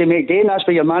 you've got to make day, and that's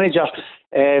where your manager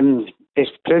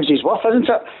proves his worth, isn't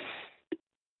it?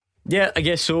 Yeah, I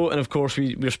guess so. And of course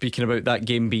we were speaking about that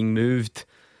game being moved,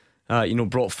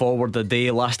 brought forward a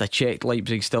day. Last I checked,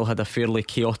 Leipzig still had a fairly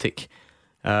chaotic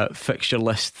fixture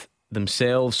list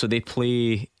themselves, so they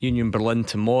play Union Berlin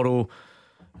tomorrow,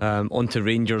 on to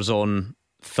Rangers on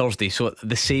Thursday, so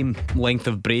the same length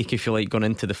of break, if you like, going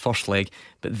into the first leg.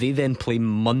 But they then play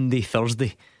Monday,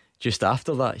 Thursday just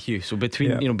after that, Hugh. So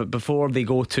between but before they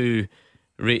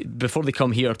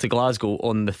come here to Glasgow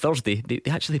on the Thursday, they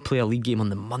actually play a league game on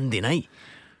the Monday night.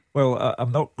 Well,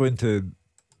 I'm not going to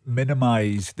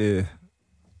minimise the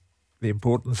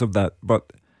importance of that,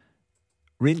 but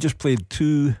Rangers played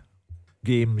 2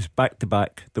 games back to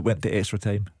back that went to extra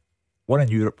time. One in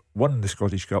Europe, one in the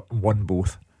Scottish Cup, and won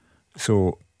both.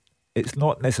 So it's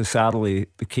not necessarily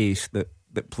the case that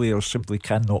players simply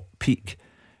cannot peak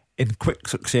in quick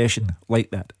succession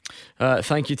like that.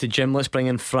 Thank you to Jim. Let's bring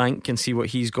in Frank and see what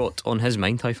he's got on his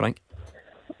mind. Hi, Frank.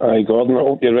 Hi, Gordon. I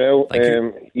hope you're well. Thank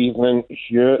you. Evening,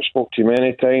 Hugh. Spoke to you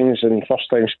many times, and first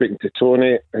time speaking to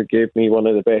Tony, who gave me one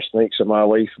of the best nights of my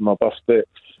life on my birthday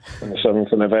on the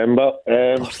 7th of November.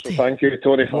 So thank you,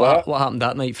 Tony, for that. What happened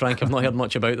that night, Frank? I've not heard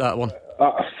much about that one.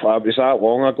 It was that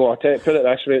long ago. Put it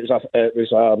this way, it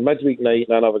was a midweek night,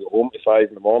 and then I would go home to 5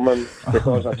 in the morning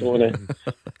because of Tony.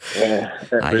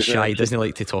 Shy doesn't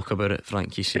like to talk about it,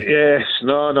 Frank, you see. Yes,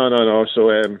 no. So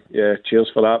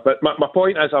cheers for that. But my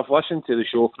point is, I've listened to the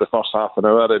show for the first half an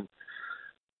hour, and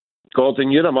Gordon,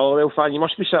 you're a Motherwell fan. You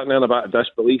must be sitting there in a bit of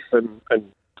disbelief, and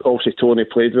obviously Tony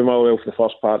played with Motherwell for the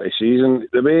first part of the season.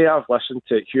 The way I've listened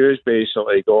to it, Hugh's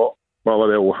basically got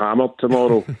Motherwell hammered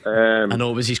tomorrow. I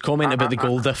know it was his comment about the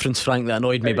goal difference, Frank, that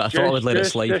annoyed me, but I thought I would let it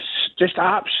slide. Just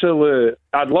absolute.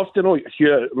 I'd love to know,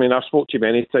 Hugh. I mean, I've spoke to you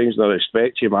many times and I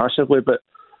respect you massively, but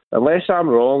unless I'm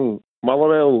wrong,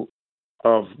 Motherwell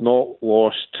have not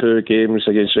lost 2 games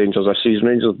against Rangers this season.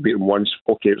 Rangers beat them once.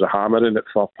 Okay, it was a hammering at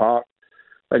Fir Park.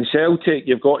 And Celtic,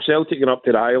 you've got Celtic going up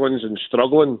to the Islands and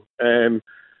struggling.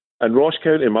 And Ross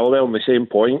County and Motherwell on the same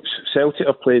points. Celtic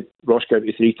have played Ross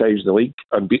County 3 times in the league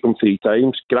and beat them 3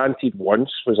 times. Granted, once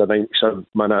was a 97th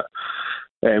minute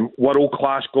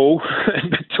world-class goal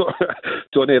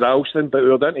Tony Ralston, but we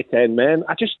were down to 10 men.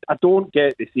 I don't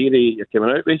get the theory you're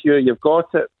coming out with, Hugh. You've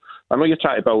got it. I know you're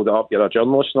trying to build it up, you're a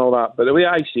journalist and all that, but the way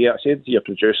I see it, I said to your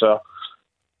producer,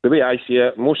 the way I see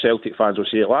it, most Celtic fans will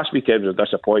see it, last weekend was a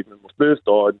disappointment. We've moved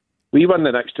on. We won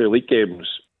the next 2 league games.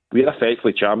 We're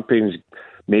effectively champions,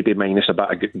 maybe minus a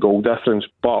bit of goal difference,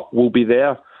 but we'll be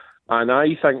there. And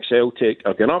I think Celtic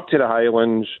are going up to the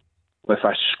Highlands with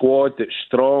a squad that's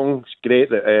strong. It's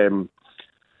great that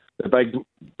the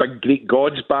big Greek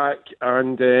god's back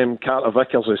and Carter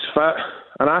Vickers is fit.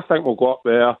 And I think we'll go up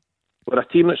there with a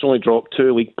team that's only dropped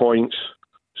 2 league points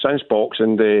since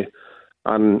Boxing Day.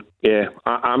 And yeah,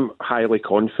 I'm highly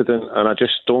confident, and I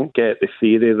just don't get the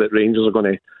theory that Rangers are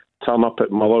going to turn up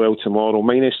at Motherwell tomorrow,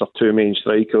 minus their 2 main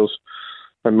strikers,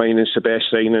 and minus the best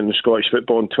signing in Scottish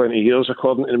football in 20 years,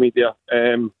 according to the media.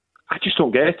 I just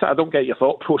don't get it. I don't get your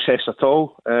thought process at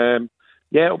all.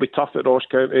 Yeah, it'll be tough at Ross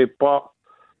County, but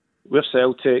we're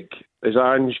Celtic.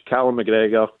 Ange, Callum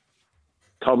McGregor,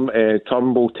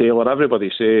 Turnbull, Taylor,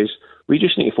 everybody says we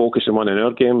just need to focus on winning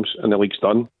our games, and the league's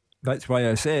done. That's why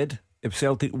I said if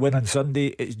Celtic win on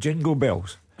Sunday, it's jingle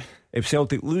bells. If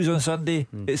Celtic lose on Sunday,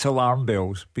 it's alarm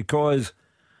bells. Because,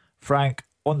 Frank,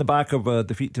 on the back of a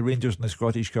defeat to Rangers in the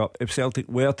Scottish Cup, if Celtic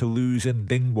were to lose in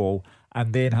Dingwall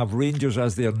and then have Rangers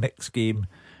as their next game,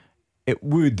 it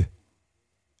would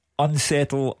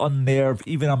unsettle, unnerve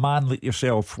even a man like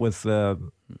yourself with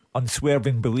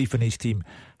unswerving belief in his team.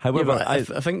 However, I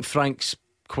think Frank's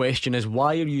question is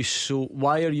why are you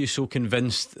so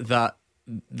convinced that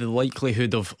the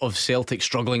likelihood of Celtic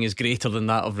struggling is greater than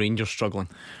that of Rangers struggling?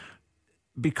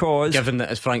 Because given that,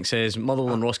 as Frank says,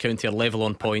 Motherwell and Ross County are level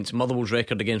on points, Motherwell's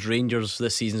record against Rangers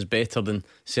this season is better than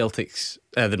Celtic's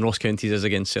than Ross County's is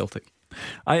against Celtic.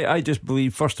 I just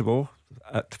believe, first of all,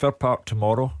 at Fir Park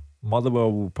tomorrow,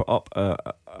 Motherwell will put up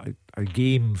a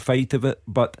game fight of it.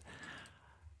 But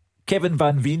Kevin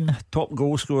Van Veen, top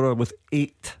goal scorer with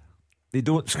 8. They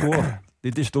don't score.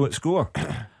 They just don't score.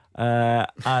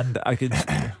 And I can.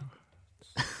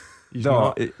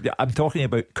 I'm talking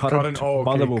about current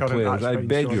Motherwell players. I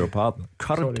beg your pardon.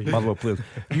 Current Motherwell players.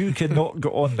 You cannot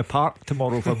go on the park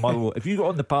tomorrow for Motherwell. If you go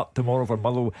on the park tomorrow for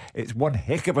Motherwell, it's one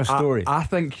heck of a story. I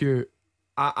think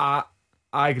I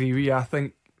agree with you. I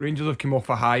think Rangers have come off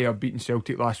a higher, beating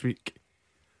Celtic last week.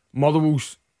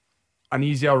 Motherwell's an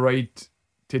easier ride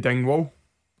to Dingwall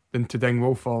than to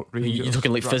Dingwall for Rangers. You're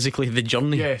talking like physically the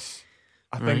journey? Yes.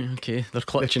 I think okay, they're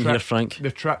clutching here, Frank.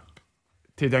 The trip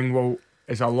to Dingwall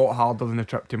is a lot harder than the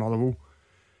trip to Motherwell,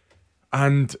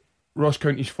 and Ross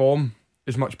County's form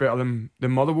is much better than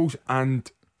Motherwell's, and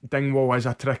Dingwall is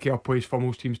a trickier place for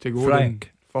most teams to go than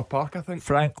Fir Park, I think.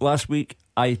 Frank, last week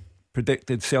I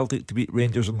predicted Celtic to beat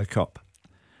Rangers in the Cup,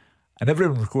 and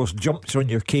everyone of course jumps on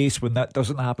your case when that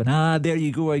doesn't happen. There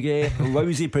you go again,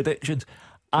 lousy predictions.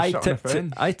 I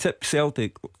tipped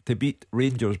Celtic to beat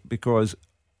Rangers because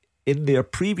in their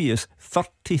previous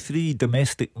 33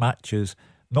 domestic matches,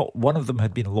 not one of them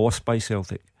had been lost by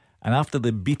Celtic. And after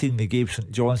the beating they gave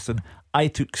St Johnstone, I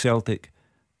took Celtic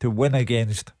to win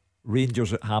against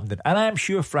Rangers at Hampden. And I'm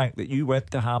sure, Frank, that you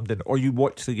went to Hampden or you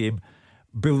watched the game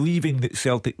believing that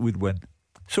Celtic would win.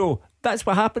 So that's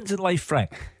what happens in life,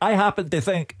 Frank. I happen to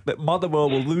think that Motherwell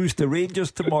will lose to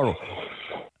Rangers tomorrow.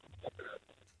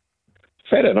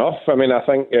 Fair enough.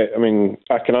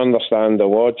 I can understand the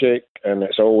logic, and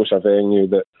it's always a venue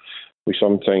that we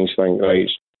sometimes think, right,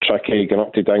 it's tricky going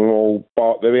up to Dingwall.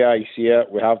 But the way I see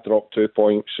it, we have dropped 2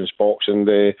 points since Boxing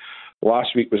Day.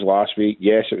 Last week was last week.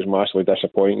 Yes, it was massively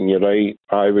disappointing. You're right.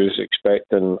 I was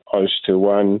expecting us to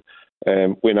win.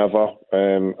 We never,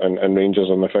 and Rangers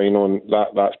in the final, and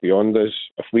that's beyond us.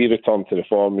 If we return to the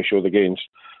form we showed against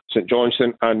St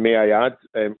Johnstone, and may I add,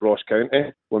 Ross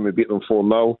County, when we beat them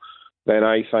 4-0, then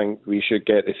I think we should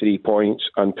get the 3 points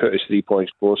and put us 3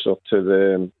 points closer to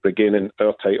the regaining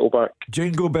our title back.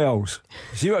 Jingle bells.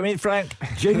 See what I mean, Frank?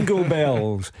 Jingle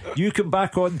bells. You come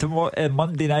back on tomorrow,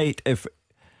 Monday night, if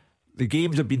the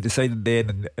games have been decided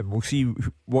then, and we'll see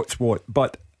what's what.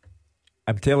 But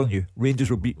I'm telling you,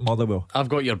 Rangers will beat Motherwell. I've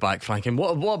got your back, Frank. And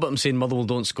what about him saying Motherwell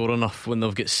don't score enough when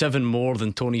they've got 7 more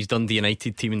than Tony's Dundee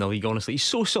United team in the league? Honestly, he's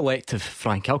so selective,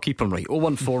 Frank. I'll keep him right.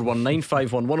 0141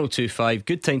 951 1025.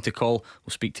 Good time to call.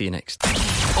 We'll speak to you next.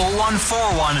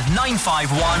 0141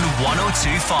 951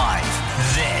 1025.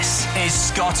 This is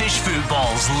Scottish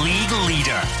football's league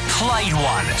leader, Clyde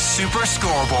One Super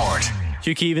Scoreboard.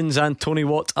 Hugh Keevins and Tony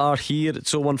Watt are here.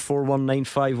 It's 0141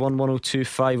 951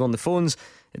 1025 on the phones.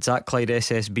 It's at Clyde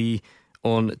SSB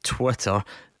on Twitter.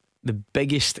 The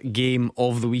biggest game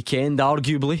of the weekend,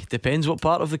 arguably. Depends what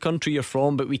part of the country you're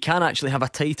from, but we can actually have a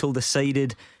title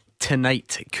decided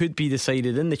tonight. It could be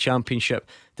decided in the Championship,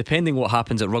 depending what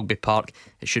happens at Rugby Park.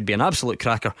 It should be an absolute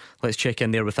cracker. Let's check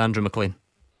in there with Andrew McLean.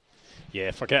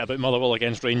 Yeah, forget about Motherwell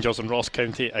against Rangers and Ross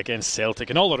County against Celtic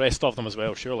and all the rest of them as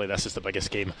well. Surely this is the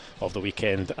biggest game of the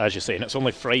weekend, as you say, and it's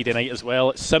only Friday night as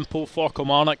well. It's simple for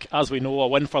Kilmarnock, as we know, a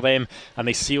win for them, and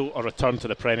they seal a return to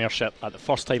the Premiership at the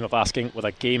first time of asking, with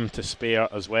a game to spare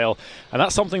as well. And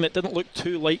that's something that didn't look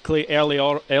too likely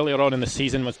earlier on in the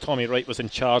season when Tommy Wright was in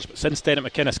charge, but since Derek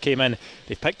McInnes came in,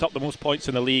 they've picked up the most points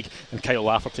in the league, and Kyle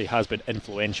Lafferty has been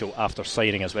influential after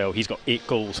signing as well. He's got 8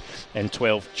 goals in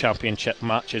 12 Championship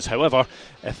matches. However,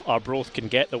 if Arbroath can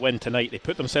get the win tonight, they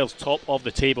put themselves top of the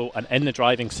table and in the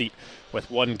driving seat with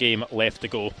 1 game left to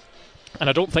go. And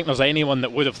I don't think there's anyone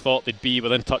that would have thought they'd be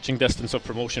within touching distance of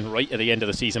promotion right at the end of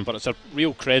the season, but it's a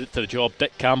real credit to the job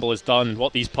Dick Campbell has done,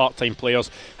 what these part-time players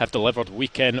have delivered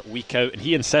week in, week out, and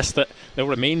he insists that they'll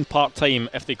remain part-time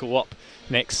if they go up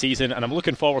next season. And I'm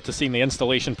looking forward to seeing the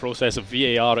installation process of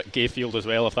VAR at Gayfield as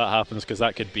well, if that happens, because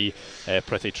that could be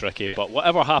pretty tricky. But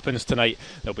whatever happens tonight,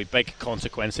 there'll be big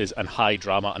consequences and high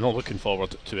drama, and I'm looking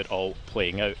forward to it all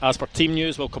playing out. As for team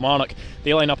news, well, Kilmarnock,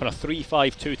 they line up in a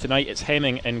 3-5-2 tonight. It's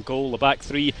Hemming in goal, the back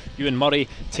 3, Ewan Murray,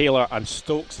 Taylor and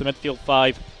Stokes, the midfield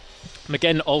 5,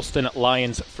 McGinn, Alston,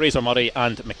 Lyons, Fraser Murray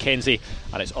and Mackenzie,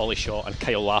 and it's Ollie Shaw and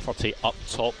Kyle Lafferty up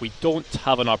top. We don't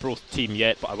have an Arbroath team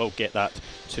yet, but I will get that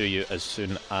to you as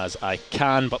soon as I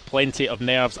can. But plenty of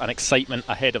nerves and excitement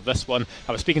ahead of this one.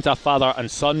 I was speaking to a father and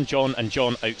son, John and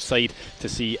John, outside to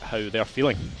see how they're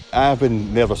feeling. I've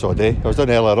been nervous all day. I was done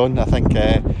earlier on, I think,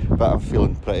 but I'm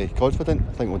feeling pretty confident.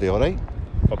 I think we'll do alright.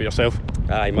 What about yourself?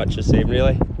 Aye, much the same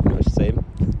really. Much the same.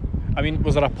 I mean,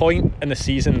 was there a point in the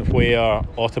season where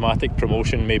automatic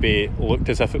promotion maybe looked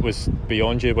as if it was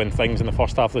beyond you when things in the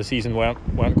first half of the season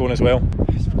weren't going as well?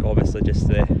 It's obviously just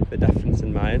the difference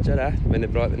in manager. When they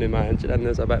brought the new manager in,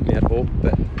 there's a bit more hope,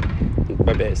 but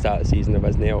maybe at the start of the season there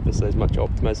wasn't obviously as much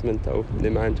optimism until the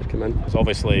new manager came in. There's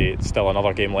obviously still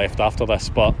another game left after this,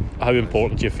 but how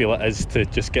important do you feel it is to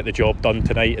just get the job done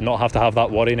tonight and not have to have that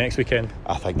worry next weekend?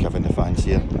 I think having the fans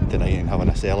here tonight and having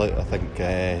a sellout, I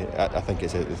think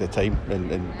it's the time and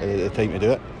the time to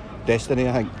do it. Destiny,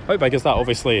 I think. How big is that?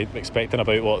 Obviously expecting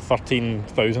about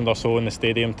 13,000 or so in the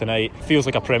stadium tonight. Feels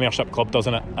like a Premiership club,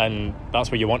 doesn't it? And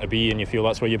that's where you want to be and you feel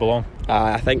that's where you belong.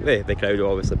 I think the crowd will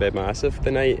obviously be massive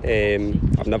tonight.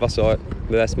 I've never saw it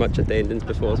with this much attendance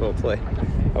before, so hopefully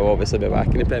I'll obviously be back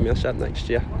in the Premiership next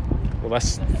year. Will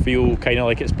this feel kind of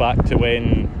like it's back to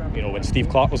when Steve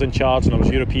Clarke was in charge and there was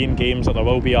European games, that there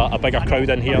will be a bigger crowd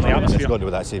in here in the atmosphere? It's going to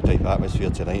be that same type of atmosphere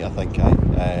tonight, I think,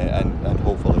 and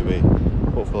hopefully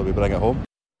we bring it home.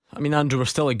 I mean, Andrew, we're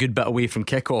still a good bit away from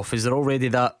kick-off. Is there already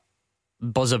that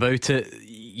buzz about it?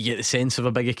 You get the sense of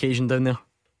a big occasion down there?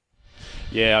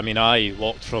 Yeah, I mean, I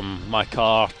walked from my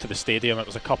car to the stadium. It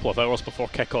was a couple of hours before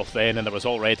kick-off then, and there was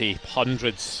already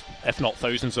hundreds, if not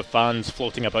thousands, of fans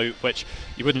floating about, which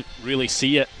you wouldn't really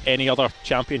see at any other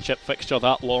championship fixture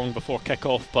that long before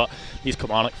kick-off. But these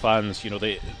Kilmarnock fans,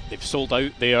 they've sold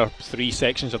out their 3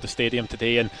 sections of the stadium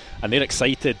today, and they're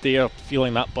excited. They're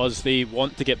feeling that buzz. They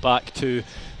want to get back to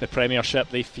the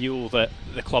Premiership. They feel that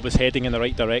the club is heading in the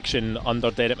right direction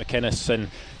under Derek McInnes, and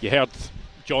you heard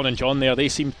John and John there, they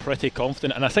seemed pretty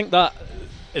confident, and I think that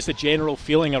is the general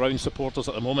feeling around supporters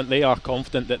at the moment. They are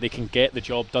confident that they can get the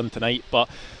job done tonight, but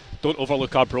don't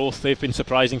overlook Arbroath. They've been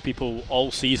surprising people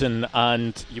all season,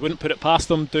 and you wouldn't put it past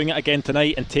them doing it again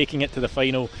tonight and taking it to the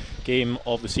final game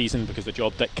of the season, because the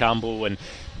job Dick Campbell and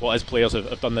what his players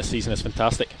have done this season is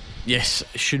fantastic. Yes,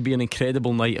 it should be an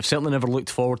incredible night. I've certainly never looked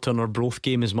forward to an Arbroath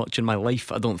game as much in my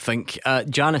life, I don't think.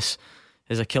 Janice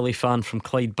is a Killie fan from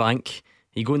Clydebank.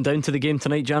 Are you going down to the game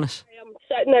tonight, Janice? I'm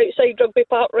sitting outside Rugby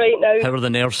Park right now. How are the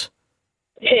nerves?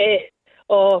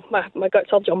 My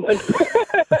guts are jumping.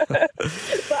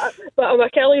 but I'm a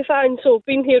Kelly fan, so I've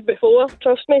been here before,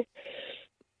 trust me.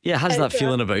 Yeah, how's that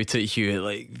feeling about it, Hugh?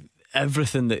 Like,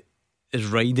 everything that is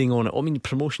riding on it. I mean,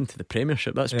 promotion to the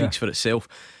Premiership, that speaks for itself.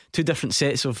 2 different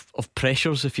sets of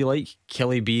pressures, if you like.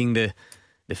 Killie being the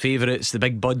favourites, the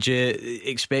big budget,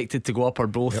 expected to go up,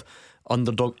 Arbroath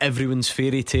underdog, everyone's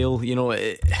fairy tale.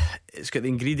 It's got the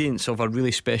ingredients of a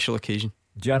really special occasion.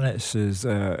 Janet's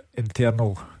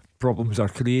internal problems are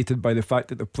created by the fact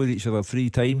that they've played each other 3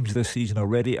 times this season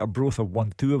already. Arbroath have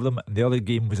won 2 of them, and the other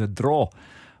game was a draw.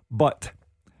 But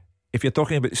if you're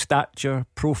talking about stature,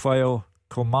 profile,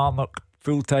 Kilmarnock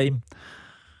full time,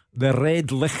 the Red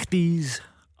Lichties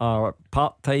are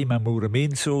part time and will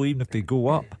remain so even if they go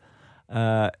up.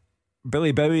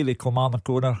 Billy Bowie, the Kilmarnock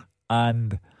owner,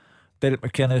 and Derek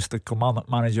McInnes, the Kilmarnock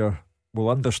manager, will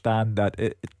understand that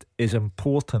it is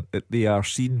important that they are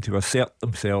seen to assert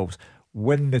themselves,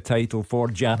 win the title for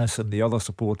Janice and the other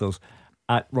supporters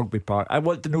at Rugby Park. I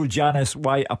want to know, Janice,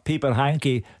 why a paper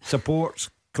hanky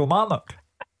supports Kilmarnock.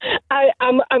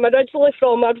 I'm originally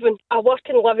from Irvine. I work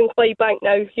and live in Clydebank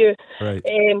now, Hugh. Right.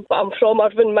 But I'm from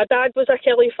Irvine. My dad was a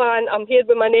Killie fan. I'm here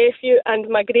with my nephew and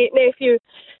my great nephew,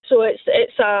 so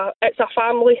it's a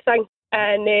family thing.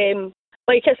 And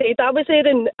like I said, I was there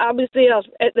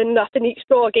at the Northern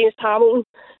Draw against Hamilton,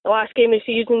 the last game of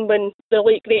the season when the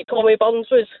late great Tommy Burns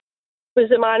was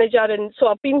the manager, and so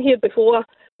I've been here before.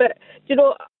 But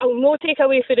I'll not take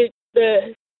away for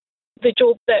the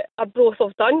job that Arbroath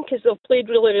have done, because they've played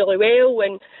really, really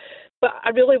well, but I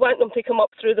really want them to come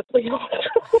up through the playoffs.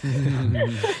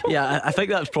 Yeah, I think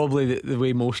that's probably the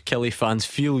way most Killie fans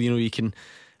feel. You can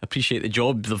appreciate the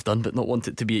job they've done but not want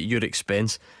it to be at your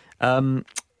expense. How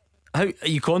are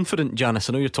you confident, Janice?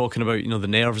 I know you're talking about the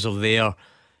nerves are there.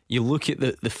 You look at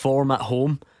the form at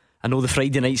home. I know the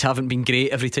Friday nights haven't been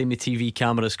great every time the TV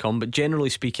cameras come, but generally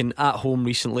speaking, at home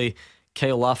recently,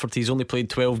 Kyle Lafferty's only played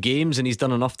 12 games and he's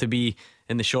done enough to be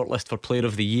in the shortlist for Player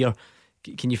of the Year.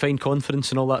 Can you find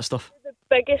confidence in all that stuff? The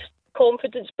biggest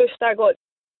confidence boost I got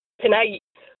tonight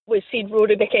was seeing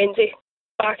Rory McKenzie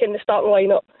back in the starting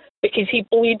lineup, because he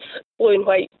bleeds blue and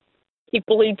white. He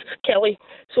bleeds Killie,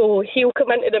 so he'll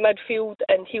come into the midfield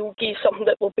and he'll give something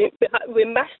that we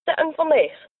missed at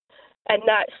Inverness, and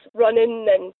that's running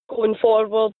and going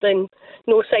forward and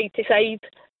no side to side.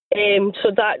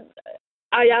 So that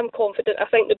I am confident. I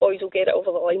think the boys will get it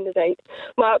over the line tonight.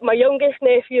 My youngest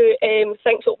nephew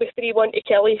thinks it'll be 3-1 to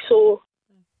Killie, so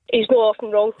he's not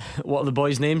often wrong. What are the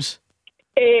boys' names?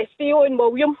 Theo and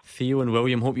William. Theo and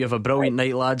William, hope you have a brilliant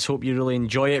night, lads. Hope you really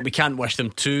enjoy it. We can't wish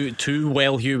them too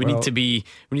well, Hugh. We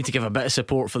need to give a bit of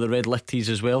support for the Red Lichties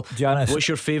as well. Janice, what's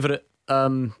your favourite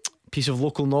piece of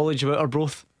local knowledge about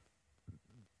Arbroath?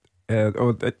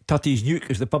 Tutty's Nuke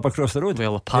is the pub across the road.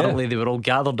 Well, apparently they were all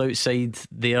gathered outside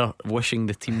there wishing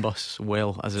the team bus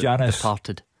well as it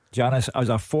departed. Janice, as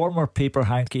a former paper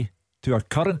hanky to a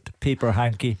current paper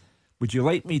hanky, would you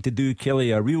like me to do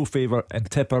Kelly a real favour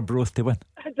and tip Arbroath to win?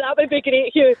 That would be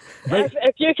great, Hugh. Right.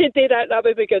 If you could do that, that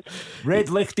would be good. Red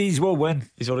Lichties will win.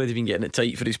 He's already been getting it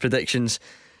tight for his predictions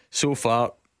so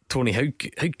far. Tony, how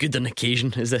good an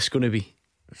occasion is this going to be?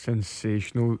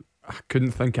 Sensational. I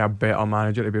couldn't think of a better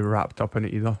manager to be wrapped up in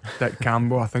it either. Dick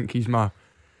Campbell, I think he's my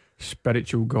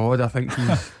spiritual god. I think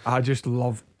I just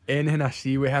love anything I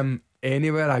see with him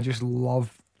anywhere. I just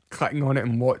love clicking on it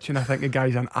and watching. I think the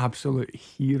guy's an absolute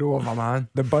hero of a man.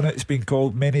 The Bunnet's been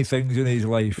called many things in his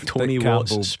life. Tony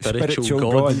Watts,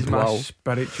 spiritual god. He's my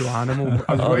spiritual animal.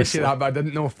 I was going to say that, but I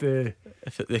didn't know if the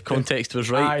context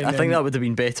was right. I think that would have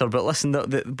been better, but listen,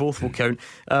 both will count.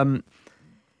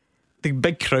 The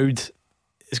big crowd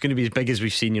is going to be as big as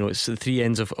we've seen. You know, it's the three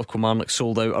ends of Kilmarnock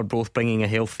sold out, are both bringing a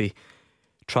healthy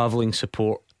travelling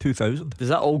support. 2,000. Does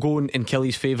that all go in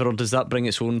Kelly's favour, or does that bring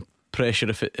its own pressure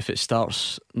if it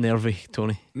starts nervy,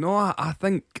 Tony? No, I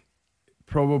think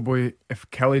probably if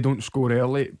Kelly don't score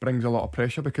early, it brings a lot of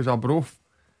pressure, because Arbroath,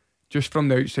 just from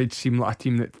the outside, seem like a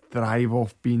team that thrive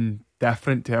off being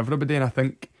different to everybody, and I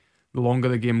think the longer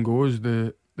the game goes,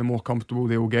 the more comfortable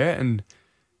they'll get. And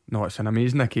no, it's an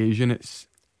amazing occasion. It's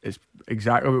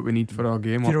exactly what we need for our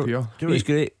game up here. Do you know what's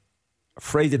great?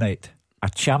 Friday night, a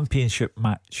championship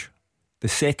match, the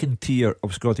second tier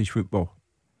of Scottish football.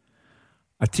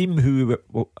 A team who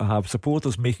will have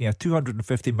supporters making a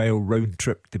 250-mile round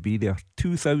trip to be there.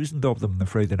 2,000 of them on the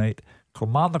Friday night.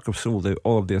 Kilmarnock have sold out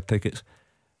all of their tickets.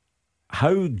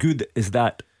 How good is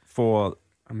that for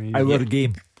our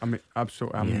game? I mean,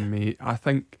 absolutely. I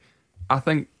think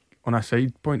on a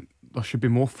side point, there should be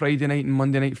more Friday night and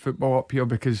Monday night football up here,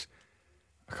 because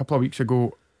a couple of weeks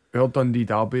ago our Dundee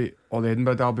derby or the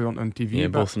Edinburgh derby weren't on TV. Yeah,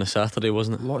 both on a Saturday,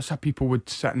 wasn't it? Lots of people would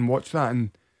sit and watch that. And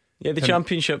yeah, the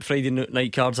Championship Friday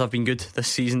night cards have been good this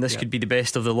season. This could be the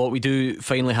best of the lot. We do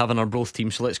finally have an Arbroath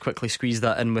team, so let's quickly squeeze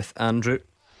that in with Andrew.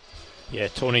 Yeah,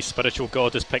 Tony's spiritual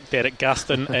god has picked Derek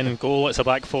Gaston in goal. It's a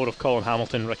back four of Colin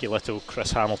Hamilton, Ricky Little,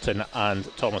 Chris Hamilton and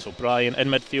Thomas O'Brien. In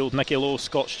midfield, Nicky Lowe,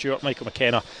 Scott Stewart, Michael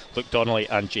McKenna, Luke Donnelly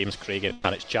and James Craigan.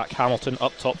 And it's Jack Hamilton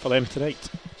up top for them tonight.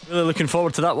 Really looking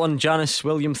forward to that one. Janice,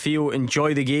 William, Theo,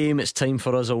 enjoy the game. It's time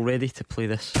for us already to play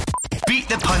this. Beat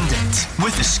the Pundit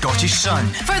with the Scottish Sun.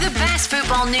 For the best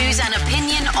football news and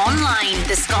opinion online,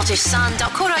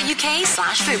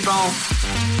 thescottishsun.co.uk/football.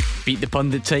 Beat the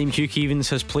Pundit time. Hugh Keevins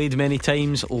has played many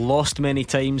times, lost many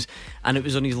times, and it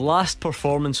was on his last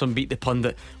performance on Beat the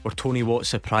Pundit where Tony Watt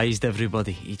surprised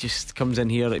everybody. He just comes in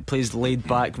here, it plays laid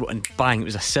back, and bang, it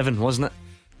was a 7, wasn't it?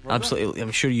 Absolutely.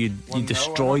 I'm sure you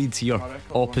destroyed your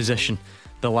opposition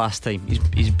the last time.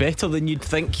 He's better than you'd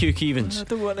think, Hugh Keevins. I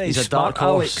don't want He's a dark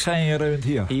horse hanging around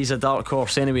here. He's a dark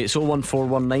horse. Anyway, it's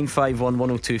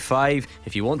 01419511025.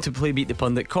 If you want to play Beat the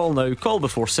Pundit, call now, call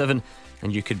before 7,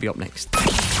 and you could be up next.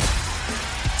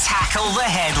 Tackle the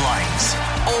headlines.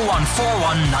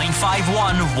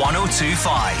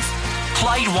 01419511025.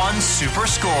 Clyde One Super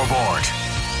Scoreboard.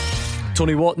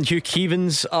 Tony Watt and Hugh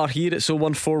Keevins are here. It's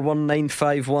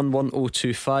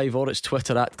 01419511025, or it's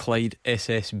Twitter at Clyde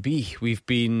SSB. We've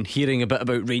been hearing a bit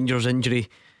about Rangers' injury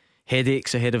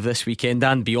headaches ahead of this weekend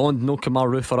and beyond. No Kemar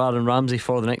Roofe or Aaron Ramsey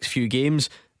for the next few games,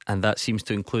 and that seems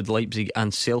to include Leipzig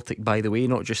and Celtic, by the way,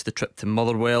 not just the trip to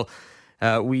Motherwell.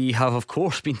 We have, of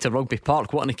course, been to Rugby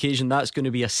Park. What an occasion that's going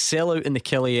to be. A sellout in the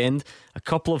Kelly end. A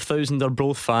couple of thousand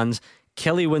Arbroath fans.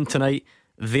 Kelly win tonight,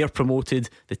 they're promoted,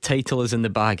 the title is in the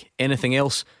bag. Anything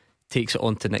else takes it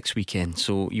on to next weekend,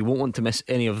 so you won't want to miss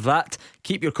any of that.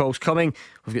 Keep your calls coming.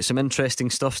 We've got some interesting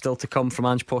stuff still to come from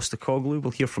Ange Postecoglou. We'll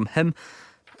hear from him,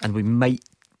 and we might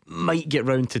get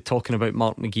round to talking about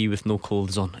Mark McGee with no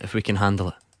clothes on, if we can handle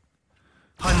it.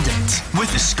 Pundit with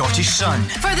the Scottish Sun.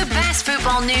 For the best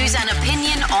football news and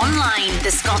opinion online,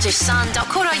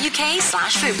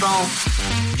 thescottishsun.co.uk/football.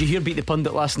 Did you hear Beat the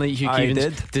Pundit last night, Hugh Keevins? I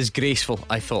did. Disgraceful,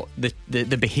 I thought.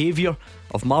 The behaviour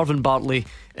of Marvin Bartley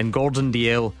and Gordon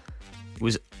Dalziel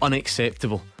was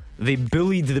unacceptable. They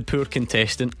bullied the poor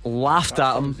contestant, laughed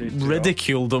at him,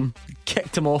 ridiculed him,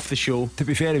 kicked him off the show. To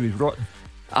be fair, he was rotten.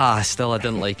 Still I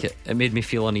didn't like it. It made me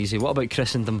feel uneasy. What about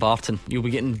Chris and Dumbarton? You'll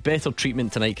be getting better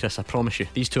treatment tonight, Chris, I promise you.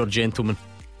 These two are gentlemen.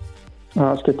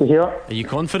 That's good to hear. Are you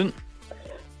confident?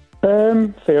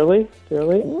 Fairly.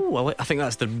 Oh, well, I think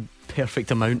that's the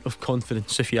perfect amount of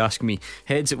confidence, if you ask me.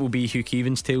 Heads, it will be Hugh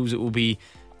Keevins. Tails, it will be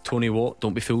Tony Watt.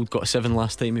 Don't be fooled, got a 7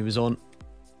 last time he was on.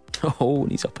 Oh,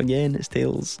 and he's up again. It's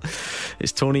Tails.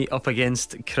 It's Tony up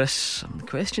against Chris. The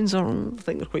questions are, I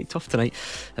think they're quite tough tonight.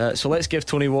 So let's give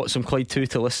Tony Watt some Clyde 2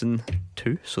 to listen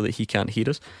to, so that he can't hear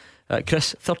us.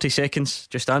 Chris, 30 seconds.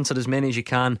 Just answer as many as you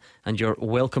can, and you're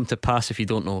welcome to pass if you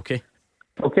don't know, okay?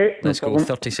 Okay. Let's go.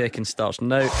 30 seconds starts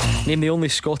now. Name the only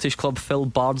Scottish club Phil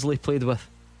Bardsley played with.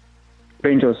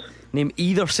 Rangers. Name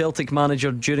either Celtic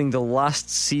manager during the last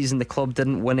season the club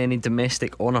didn't win any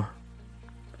domestic honour.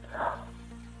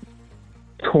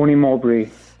 Tony Mowbray.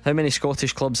 How many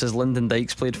Scottish clubs has Lyndon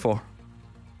Dykes played for?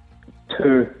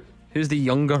 2. Who's the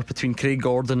younger between Craig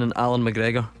Gordon and Alan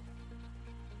McGregor?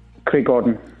 Craig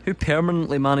Gordon. Who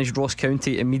permanently managed Ross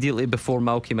County immediately before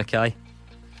Malky Mackay?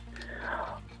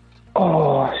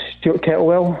 Oh, Stuart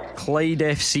Kettlewell. Clyde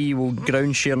FC will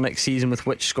ground share next season with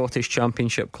which Scottish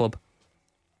Championship club?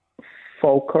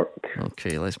 Falkirk.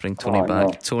 Okay, let's bring Tony back.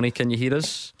 No. Tony, can you hear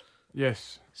us?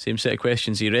 Yes. Same set of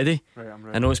questions. Are you ready? Right, I'm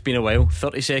ready. I know it's been a while.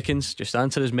 30 seconds. Just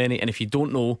answer as many, and if you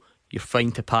don't know, you're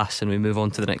fine to pass, and we move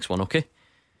on to the next one, okay?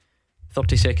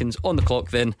 30 seconds on the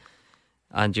clock then,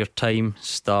 and your time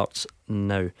starts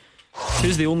now.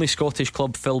 Who's the only Scottish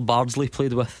club Phil Bardsley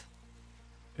played with?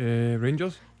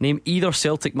 Rangers. Name either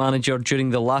Celtic manager during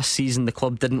the last season the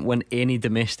club didn't win any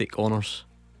domestic honours.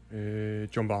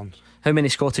 John Barnes. How many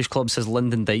Scottish clubs has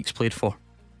Lyndon Dykes played for?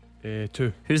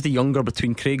 2. Who's the younger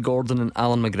between Craig Gordon and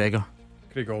Alan McGregor?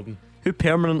 Craig Gordon. Who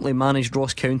permanently managed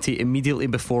Ross County immediately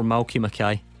before Malky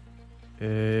Mackay?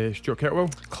 Stuart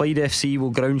Kettlewell. Clyde FC will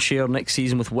ground share next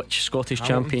season with which Scottish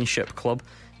Hamilton. Championship club?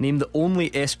 Name the only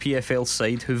SPFL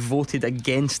side who voted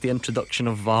against the introduction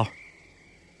of VAR.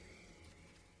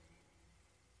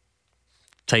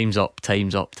 Time's up.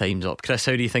 Chris,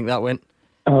 how do you think that went?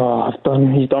 Oh,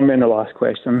 he's done me in the last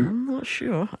question. I'm not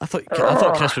sure. I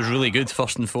thought Chris was really good,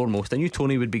 first and foremost. I knew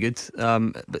Tony would be good,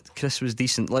 but Chris was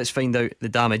decent. Let's find out the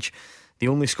damage. The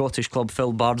only Scottish club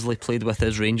Phil Bardsley played with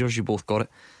is Rangers. You both got it.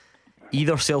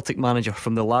 Either Celtic manager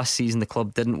from the last season the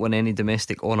club didn't win any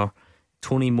domestic honour.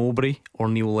 Tony Mowbray or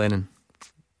Neil Lennon?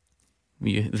 Were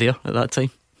you there at that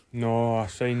time? No, I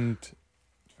signed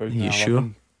 2011. Are you sure?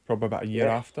 Probably about a year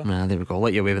after. There we go. I'll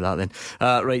let you away with that then.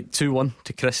 Right, 2-1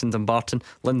 to Chris and Dumbarton.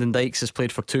 Lyndon Dykes has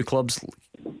played for 2 clubs,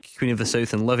 Queen of the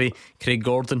South and Livy. Craig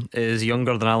Gordon is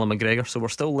younger than Alan McGregor, so we're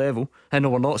still level. No,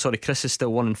 we're not. Sorry, Chris is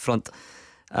still 1 in front.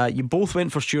 You both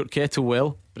went for Stuart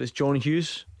Kettlewell, but it's John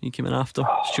Hughes you came in after.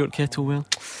 Stuart Kettlewell.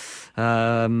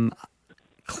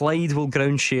 Clyde will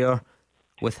ground share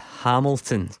with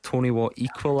Hamilton. Tony Watt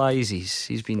equalises.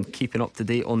 He's been keeping up to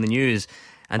date on the news,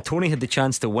 and Tony had the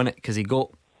chance to win it because he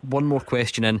got one more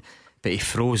question in, but he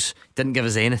froze, didn't give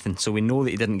us anything, so we know that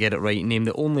he didn't get it right. Name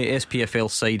the only SPFL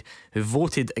side who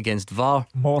voted against VAR.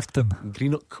 Morton.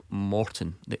 Greenock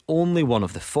Morton. The only one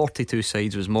of the 42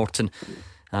 sides was Morton,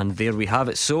 and there we have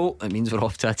it. So it means we're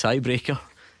off to a tiebreaker.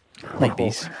 Like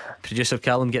these. Producer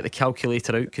Callum, get the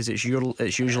calculator out, because it's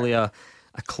usually a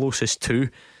closest to.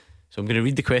 So I'm going to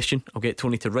read the question, I'll get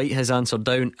Tony to write his answer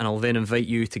down, and I'll then invite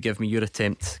you to give me your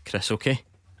attempt, Chris, okay?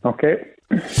 Okay.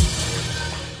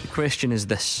 The question is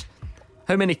this: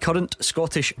 how many current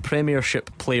Scottish Premiership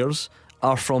players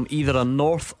are from either a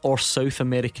North or South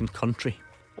American country?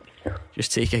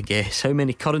 Just take a guess. How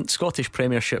many current Scottish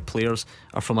Premiership players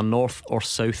are from a North or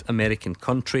South American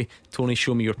country? Tony,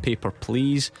 show me your paper,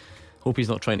 please. Hope he's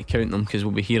not trying to count them, because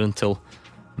we'll be here until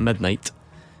midnight.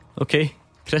 Okay,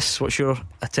 Chris, what's your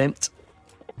attempt?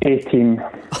 18.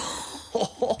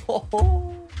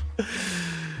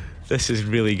 This is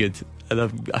really good,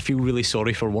 and I feel really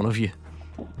sorry for one of you.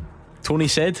 Tony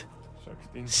said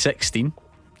 16.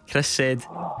 Chris said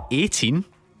 18.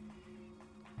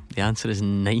 The answer is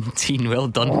 19. Well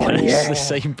done, Chris. Yeah. The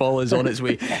sign ball is on its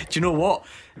way. Do you know what?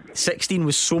 16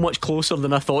 was so much closer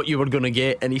than I thought you were going to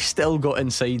get, and he still got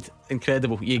inside.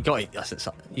 Incredible. You got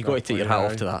to take your hat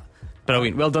off to that.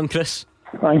 Brilliant. Well done, Chris.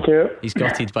 Thank you. He's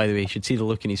gutted, by the way. You should see the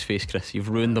look in his face, Chris. You've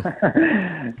ruined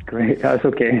them. Great, that's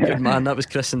okay. Good man. That was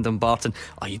Chris and Dumbarton.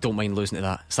 Oh, you don't mind losing to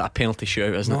that. It's that a penalty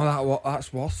shootout, isn't it? No,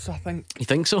 that's worse, I think. You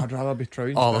think so? I'd rather be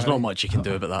trying. Oh, there's not much you can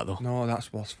do about that, though. No,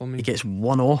 that's worse for me. He gets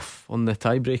 1 off on the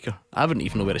tiebreaker. I wouldn't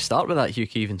even know where to start with that, Hugh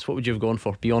Keevins. What would you have gone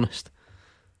for? Be honest.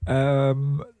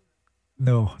 No,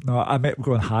 I might have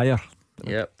gone higher.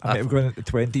 Yep. I might have gone into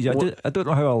 20s. I don't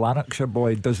know how a Lanarkshire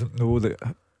boy doesn't know that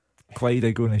Clyde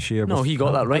are going to share. No, he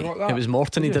got that right. It was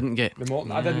Morton he didn't get. The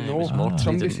Morton, I didn't know. It was Morton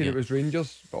Somebody he said didn't it was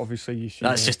Rangers, but obviously you see.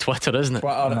 That's just Twitter, isn't it?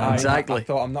 Twitter, exactly. I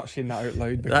thought, I'm not saying that out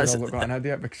loud because I've got an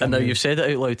idiot. And now you've said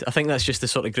it out loud. I think that's just the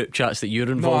sort of group chats that you're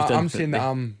involved in. I'm saying that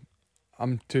I'm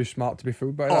I'm too smart to be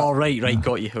fooled by that. Oh, right,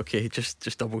 got you. Okay,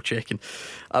 just double checking.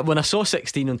 When I saw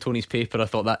 16 on Tony's paper, I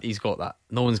thought that he's got that.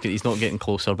 He's not getting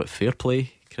closer, but fair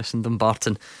play, Chris and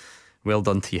Dumbarton. Well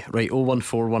done to you. Right,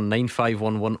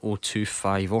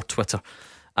 01419511025 or Twitter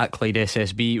at Clyde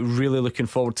SSB. Really looking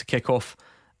forward to kick off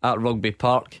at Rugby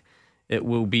Park. It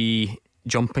will be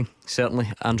jumping,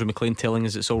 certainly. Andrew McLean telling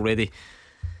us it's already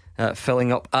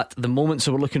filling up at the moment,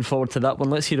 so we're looking forward to that one.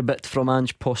 Let's hear a bit from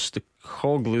Ange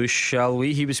Postecoglou, shall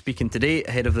we? He was speaking today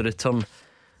ahead of the return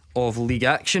of league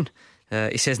action.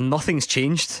 He says nothing's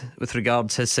changed with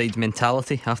regards his side's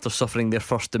mentality after suffering their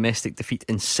first domestic defeat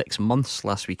in 6 months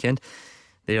last weekend.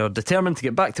 They are determined to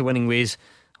get back to winning ways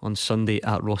on Sunday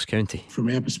at Ross County. From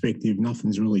our perspective,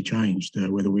 nothing's really changed.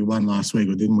 Whether we won last week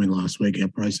or didn't win last week, our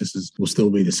processes will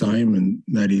still be the same, and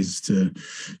that is to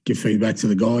give feedback to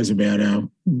the guys about our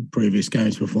previous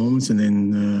game's performance and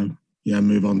then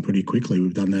move on pretty quickly.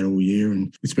 We've done that all year,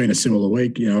 and it's been a similar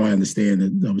week. I understand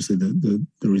that obviously the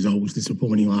result was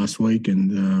disappointing last week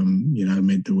and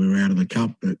meant that we were out of the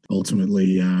cup, but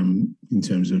ultimately in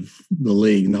terms of the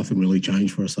league, nothing really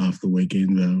changed for us after the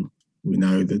weekend. We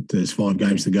know that there's 5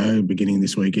 games to go beginning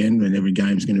this weekend, and every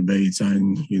game's going to be its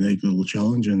own unique little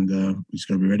challenge, and we've just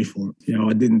got to be ready for it.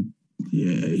 I didn't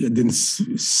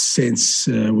sense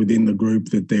within the group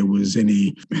that there was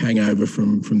any hangover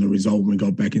from the result when we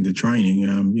got back into training.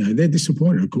 They're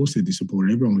disappointed. Of course they're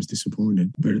disappointed. Everyone was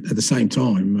disappointed. But at the same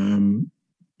time,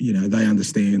 they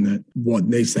understand that what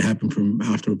needs to happen from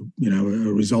after a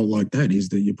result like that is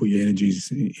that you put your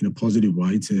energies in a positive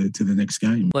way to the next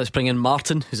game. Let's bring in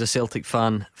Martin, who's a Celtic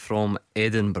fan from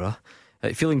Edinburgh.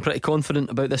 Feeling pretty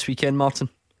confident about this weekend, Martin?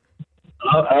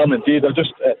 I am indeed. I was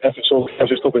just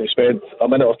hoping to spend a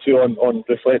minute or two on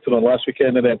reflecting on last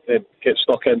weekend and then get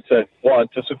stuck into what I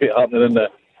anticipate happening in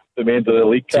the remainder of the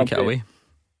league campaign. Take it away.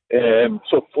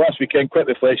 So last weekend, quick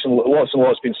reflection. Lots and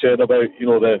lots been said about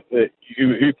who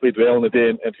played well in the day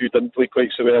and who didn't play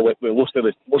quite so well. With most of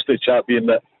the chat being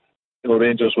that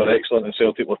Rangers were excellent and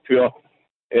Celtic were poor.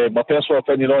 My personal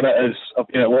opinion on it is I've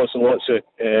been at lots and lots of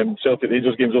Celtic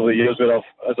Rangers games over the years where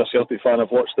as a Celtic fan,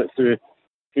 I've watched it through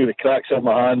the cracks of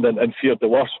my hand and feared the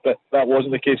worst. But that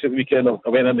wasn't the case at the weekend. I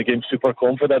went in the game super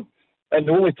confident, and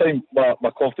the only time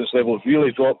my confidence levels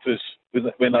really dropped was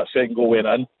when that second goal went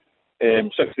in.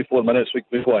 64 minutes we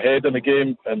go ahead in the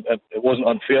game, and it wasn't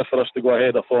unfair for us to go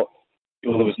ahead. I thought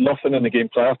there was nothing in the game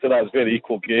prior to that. It was a very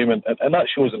equal game, and that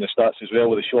shows in the stats as well,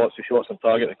 with the shots on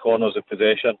target, the corners, the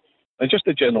possession, and just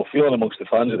the general feeling amongst the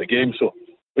fans of the game. So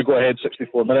we go ahead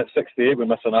 64 minutes, 68 we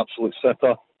miss an absolute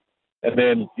sitter, and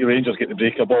then your Rangers get the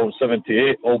break of the ball in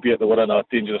 78, albeit they were in a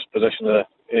dangerous position of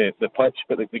the pitch,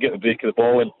 but they get the break of the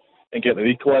ball and get the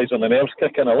equaliser, and the nerves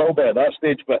kick in a little bit at that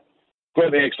stage. But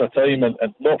going the extra time and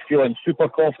not feeling super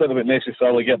confident about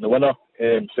necessarily getting the winner.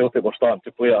 Celtic were starting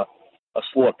to play at a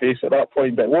slower pace at that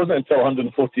point, but it wasn't until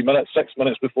 140 minutes, 6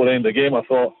 minutes before the end of the game, I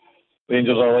thought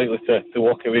Rangers are likely to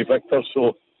walk away victors.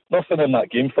 So nothing in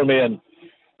that game for me. And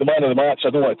the man of the match, I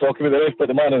don't want to talk about the ref, but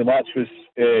the man of the match was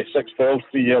 6 fouls,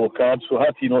 3 yellow cards. So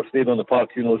had he not stayed on the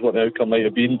park, who knows what the outcome might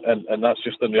have been. And that's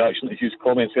just in reaction to Hugh's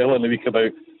comments earlier in the week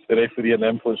about the referee and the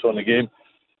influence on the game.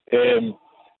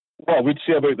 What I would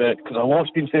say about that, because a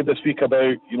lot's been said this week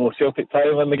about Celtic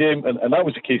tiring in the game, and that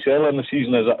was the case earlier in the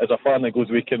season. As a fan that goes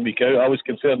week in, week out, I was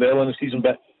concerned earlier in the season,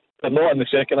 but not in the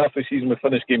second half of the season. We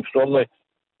finished games strongly,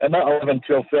 and that 11,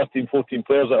 12, 13, 14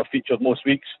 players that have featured most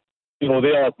weeks, their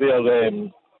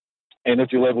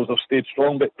energy levels have stayed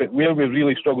strong. But where we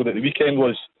really struggled at the weekend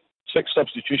was 6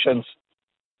 substitutions.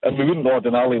 And we wouldn't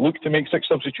ordinarily look to make 6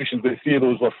 substitutions, but 3 of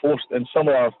those were forced, and some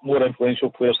of our more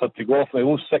influential players had to go off. Now,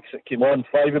 those 6 that came on,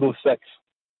 5 of those 6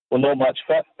 were not match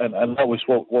fit, and that was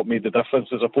what made the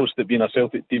difference, as opposed to being a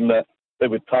Celtic team that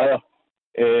would tire.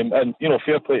 And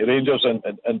fair play to Rangers, and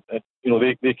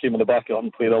they came in the back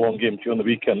and played a long game during the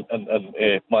week and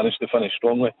managed to finish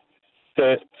strongly.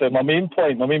 To my main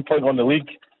point on the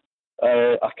league,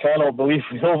 I cannot believe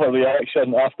the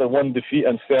overreaction after one defeat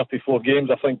in 34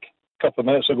 games. I think a couple of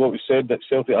minutes ago it was said that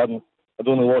Celtic had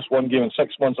only lost 1 game in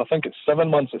 6 months. I think it's 7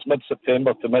 months. It's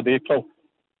mid-September to mid-April.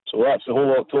 So that's the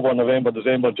whole October, November,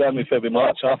 December, January, February,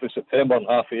 March, half of September and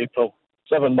half of April.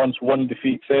 7 months, 1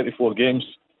 defeat, 34 games.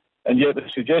 And yet the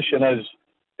suggestion is,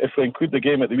 if we include the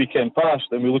game at the weekend past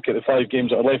and we look at the 5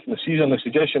 games that are left in the season, the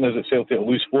suggestion is that Celtic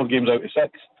will lose 4 games out of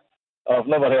 6. I've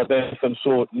never heard anything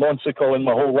so nonsensical in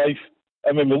my whole life.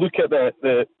 And when we look at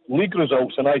the league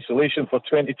results in isolation for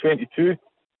 2022,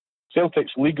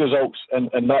 Celtic's league results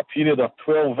in that period are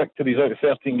 12 victories out of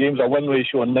 13 games, a win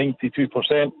ratio of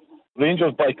 92%.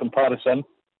 Rangers, by comparison,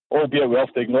 albeit we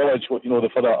have to acknowledge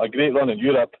they've had a great run in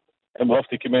Europe, and we have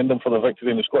to commend them for their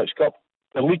victory in the Scottish Cup.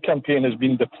 the league campaign has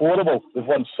been deplorable. They've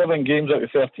won 7 games out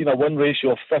of 13, a win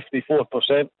ratio of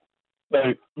 54%.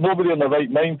 Now, nobody in their right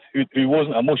mind who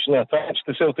wasn't emotionally attached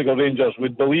to Celtic or Rangers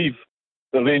would believe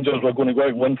the Rangers were going to go out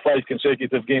and win 5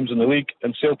 consecutive games in the league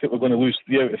and Celtic were going to lose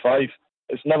 3 out of 5.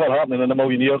 It's never happening in a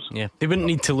million years. Yeah, they wouldn't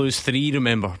need to lose 3,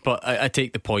 remember. But I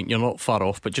take the point, you're not far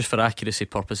off. But just for accuracy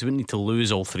purpose, they wouldn't need to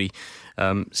lose all 3,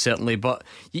 certainly. But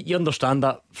you understand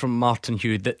that from Martin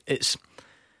Hugh, that it's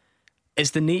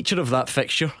the nature of that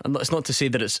fixture. And it's not to say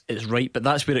that it's right, but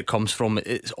that's where it comes from.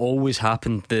 It's always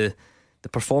happened. The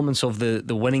performance of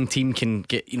the winning team can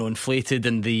get inflated,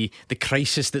 and the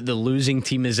crisis that the losing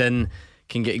team is in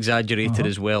can get exaggerated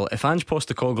as well. If Ange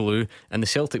Postecoglou and the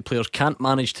Celtic players can't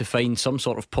manage to find some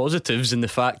sort of positives in the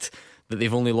fact that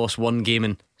they've only lost 1 game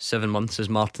in 7 months, as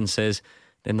Martin says,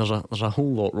 then there's a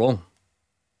whole lot wrong.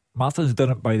 Martin's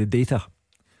done it by the data,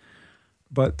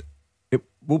 but it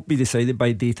won't be decided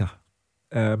by data.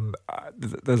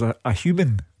 There's a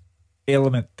human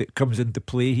element that comes into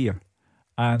play here,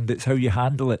 and it's how you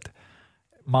handle it.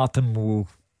 Martin will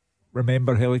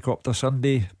remember Helicopter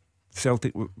Sunday.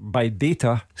 Celtic, by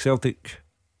data, Celtic,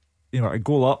 a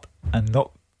goal up and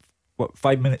not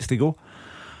 5 minutes to go.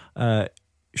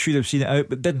 Should have seen it out,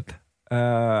 but didn't.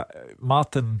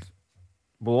 Martin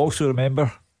will also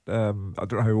remember. I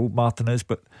don't know how old Martin is,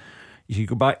 but you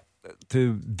could go back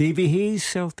to Davy Hayes'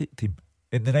 Celtic team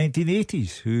in the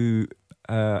 1980s, who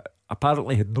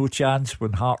apparently had no chance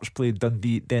when Hearts played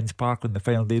Dundee at Dens Park on the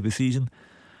final day of the season.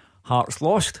 Hearts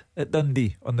lost at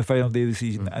Dundee on the final day of the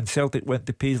season, and Celtic went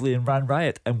to Paisley and ran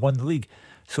riot and won the league.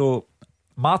 So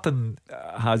Martin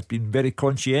has been very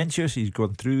conscientious. He's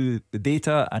gone through the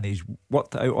data and he's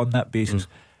worked out on that basis.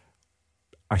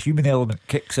 A human element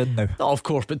kicks in now. Of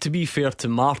course, but to be fair to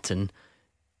Martin,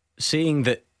 saying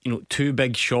that 2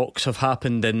 big shocks have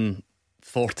happened in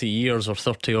 40 years or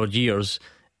 30 odd years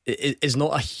is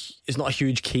not a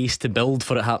huge case to build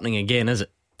for it happening again, is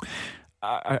it?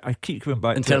 I keep coming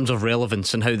back in terms of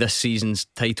relevance and how this season's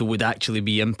title would actually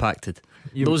be impacted.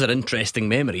 Those are interesting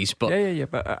memories, but yeah.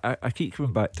 But I keep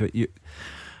coming back to it.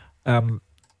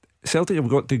 Celtic have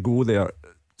got to go there.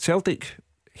 Celtic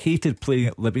hated playing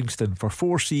at Livingston for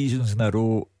 4 seasons in a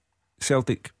row.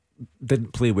 Celtic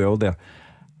didn't play well there.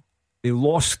 They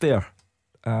lost there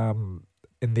in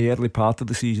the early part of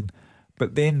the season,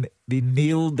 but then they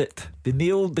nailed it. They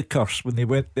nailed the curse when they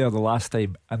went there the last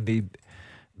time, and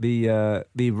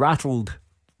they rattled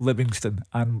Livingston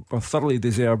and were thoroughly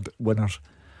deserved winners.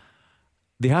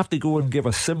 They have to go and give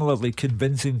a similarly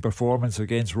convincing performance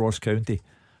against Ross County,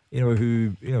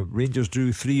 who Rangers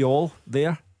drew 3-3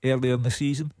 there earlier in the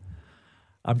season.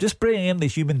 I'm just bringing in the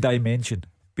human dimension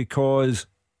because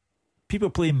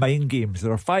people play mind games.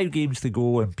 There are 5 games to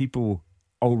go, and people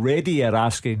already are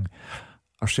asking,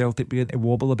 are Celtic beginning to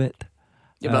wobble a bit?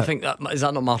 Yeah, but I think is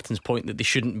that not Martin's point, that they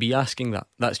shouldn't be asking that?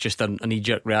 That's just an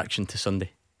knee-jerk reaction to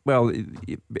Sunday. Well,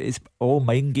 it's all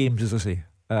mind games, as I say.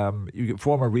 You get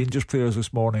former Rangers players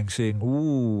this morning saying,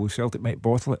 "Oh, Celtic might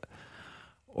bottle it,"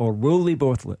 or will they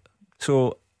bottle it?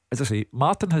 So, as I say,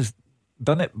 Martin has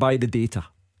done it by the data,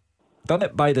 done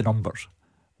it by the numbers,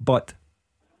 but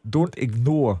don't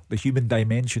ignore the human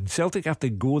dimension. Celtic have to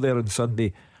go there on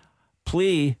Sunday,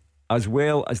 play as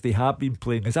well as they have been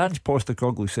playing. As Ange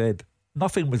Postecoglou said,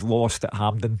 nothing was lost at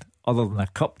Hampden other than a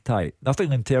cup tie.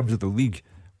 Nothing in terms of the league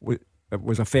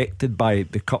was affected by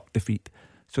the cup defeat.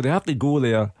 So they have to go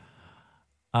there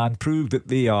and prove that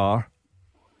they are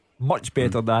much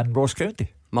better than Ross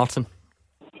County. Martin?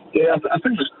 Yeah, I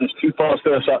think there's 2 parts to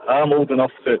this. I'm old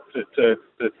enough to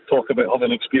talk about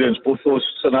having experienced both those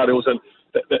scenarios, and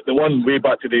the one way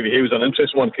back to Davy Hay was an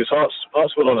interesting one because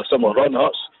Hearts were on a similar run.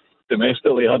 Hearts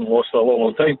domestically hadn't lost for a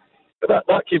long time. But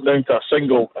that came down to a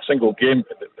single game.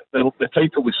 The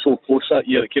title was so close that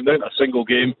year. It came down to a single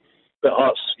game that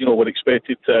Hearts, were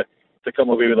expected to come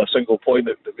away with a single point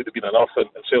that would have been enough, and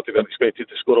Celtic weren't expected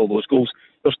to score all those goals.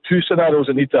 There's 2 scenarios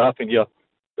that need to happen here.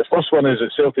 The first one is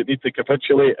that Celtic need to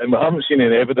capitulate, and we haven't seen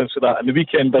any evidence of that. And the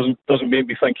weekend doesn't make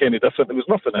me think any different. There was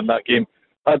nothing in that game.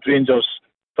 Had Rangers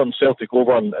turned Celtic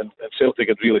over and Celtic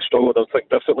had really struggled, I'd think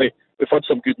differently. We've had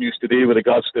some good news today with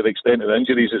regards to the extent of the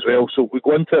injuries as well. So we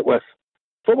go into it with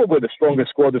probably the strongest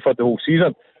squad we've had the whole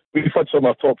season. We've had some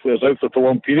of our top players out for a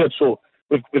long period, so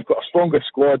we've got a stronger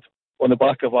squad on the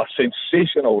back of a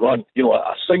sensational run.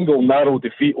 A single narrow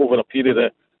defeat over a period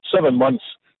of 7 months,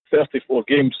 34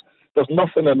 games. There's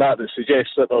nothing in that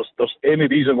suggests that there's any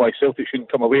reason why Celtic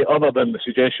shouldn't come away other than the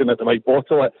suggestion that they might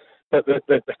bottle it. But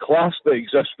the class that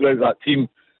exists throughout that team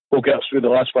will get us through the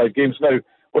last 5 games. Now,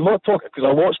 we're not talking, because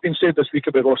a lot's been said this week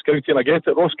about Ross County, and I get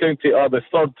it. Ross County are the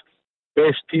 3rd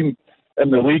best team in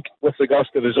the league with regards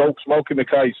to results. Malcolm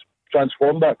Mackay's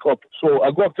transformed that club. So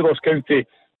I go up to Ross County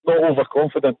not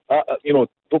overconfident.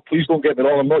 Please don't get me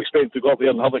wrong. I'm not expecting to go up there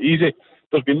and have it easy.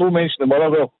 There's been no mention of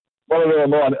Motherwell. Motherwell are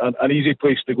not an easy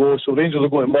place to go. So Rangers are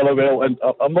going to Motherwell, and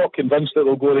I'm not convinced that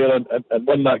they'll go there and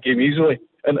win that game easily.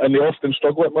 And they often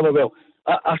struggle at Motherwell.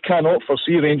 I cannot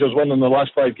foresee Rangers winning the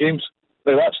last 5 games.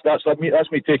 Now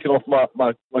that's me taking off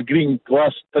my green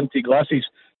tinted glasses.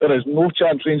 There is no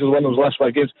chance Rangers win those last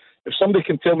 5 games. If somebody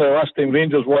can tell me the last time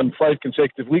Rangers won 5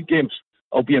 consecutive league games,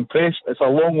 I'll be impressed. It's a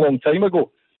long, long time ago.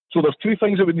 So there's 2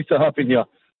 things that would need to happen here.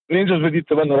 Rangers would need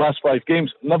to win the last 5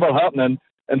 games, never happening,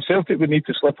 and Celtic would need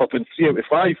to slip up in 3 out of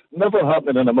 5, never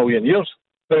happening in a million years.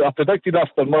 Now, I predicted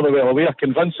after Motherwell away, a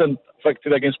convincing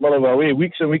victory against Motherwell away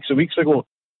weeks and weeks and weeks ago,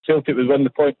 Celtic would win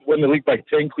the league by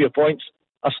 10 clear points.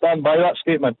 I stand by that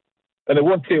statement, and it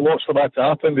won't take lots for that to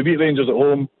happen. We beat Rangers at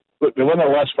home, but we win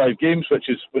our last 5 games, which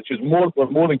is we're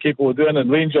more than capable of doing. And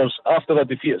Rangers, after a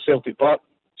defeat at Celtic Park,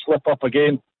 slip up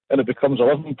again, and it becomes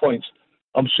 11 points.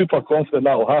 I'm super confident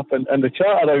that will happen. And the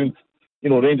chat around,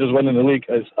 Rangers winning the league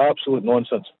is absolute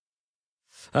nonsense.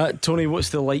 Tony, what's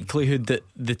the likelihood that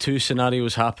the 2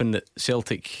 scenarios happen, that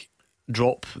Celtic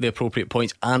drop the appropriate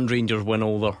points and Rangers win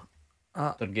all their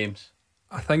games?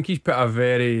 I think he's put a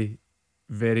very,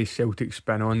 very Celtic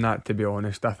spin on that, to be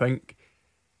honest. I think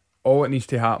all that needs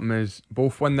to happen is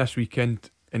both win this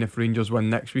weekend, and if Rangers win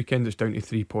next weekend, it's down to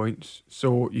 3 points.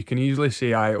 So you can easily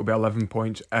say it'll be 11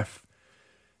 points if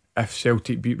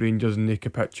Celtic beat Rangers and they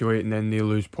capitulate and then they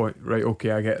lose point. Right,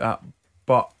 okay, I get that,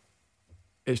 but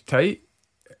it's tight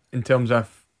in terms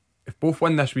of if both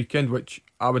win this weekend, which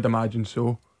I would imagine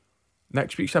so.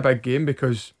 Next week's a big game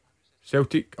because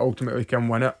Celtic ultimately can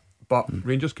win it, but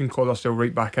Rangers can claw themselves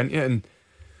right back into it. And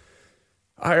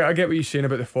I get what you're saying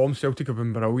about the form. Celtic have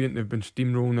been brilliant. They've been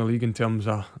steamrolling the league in terms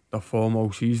of their form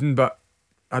all season, but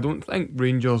I don't think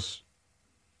Rangers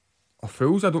are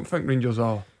fools. I don't think Rangers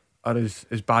are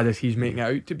as bad as he's making it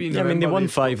out to be. Yeah, I mean, they won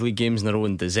 5 league games in a row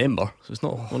in December, so it's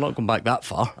not. We're not going back that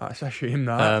far. That's a shame.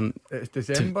 That it's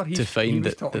December to find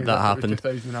that happened.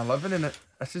 2011, and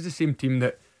this is the same team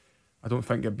that I don't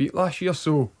think got beat last year.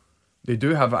 So they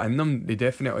do have it in them. They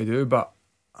definitely do. But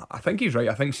I think he's right.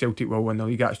 I think Celtic will win the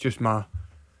league. That's just my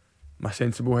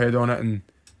sensible head on it.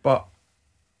 But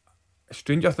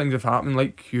stranger things have happened,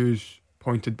 like Hughes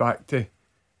pointed back to.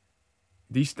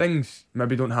 These things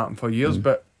maybe don't happen for years,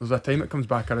 but there's a time it comes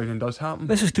back around and does happen.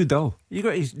 This is too dull. You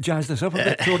got to jazz this up a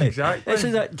bit, Tony. Exactly. This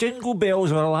is a jingle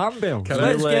bells or alarm bells.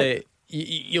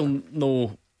 You'll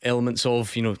know elements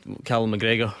of, Callum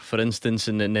McGregor, for instance,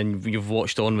 and then you've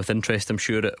watched on with interest, I'm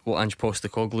sure, at what Ange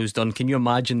Postecoglou's done. Can you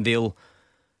imagine them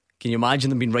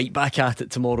being right back at it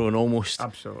tomorrow and almost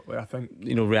absolutely? I think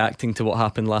reacting to what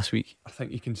happened last week. I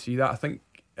think you can see that. I think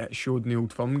it showed in the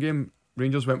Old Firm game.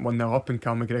 Rangers went 1-0 up and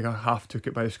Cal McGregor half took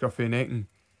it by the scruff of the neck and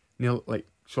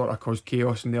sort of caused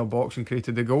chaos in their box and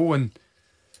created the goal. And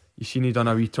you seen he done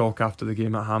a wee talk after the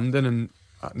game at Hampden, and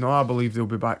I believe they'll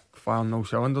be back firing all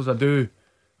cylinders. I do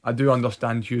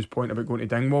understand Hughes' point about going to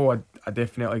Dingwall. I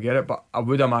definitely get it, but I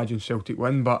would imagine Celtic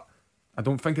win, but I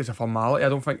don't think it's a formality. I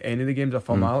don't think any of the games are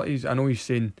formalities. I know he's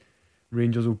saying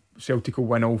Celtic will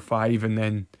win all 5 and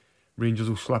then Rangers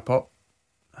will slip up.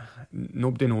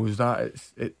 Nobody knows that.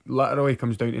 It literally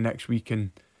comes down to next week,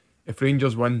 and if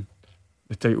Rangers win,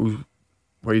 the title's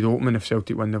wide open. If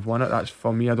Celtic win, they've won it. That's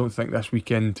for me. I don't think this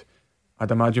weekend,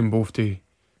 I'd imagine both to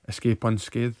escape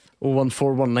unscathed.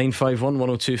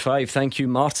 01419511025. Thank you,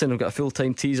 Martin. We've got a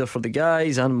full-time teaser for the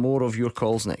guys and more of your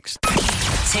calls next.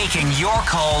 Taking your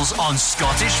calls on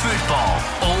Scottish football.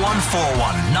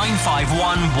 0141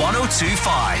 951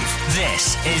 1025.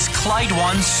 This is Clyde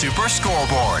One Super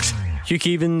Scoreboard. Hugh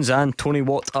Keevins and Tony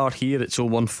Watt are here. It's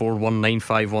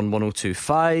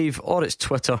 01419511025, or it's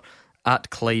Twitter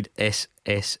at Clyde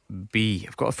SSB.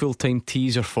 I've got a full-time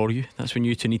teaser for you. That's when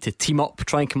you two need to team up,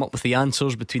 try and come up with the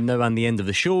answers between now and the end of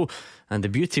the show. And the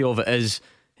beauty of it is,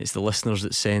 it's the listeners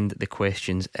that send the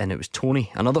questions in. It was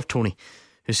Tony, another Tony,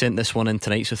 who sent this one in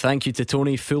tonight. So thank you to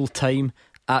Tony. Fulltime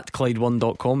at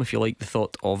Clyde1.com if you like the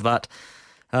thought of that.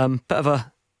 Bit of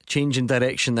a change in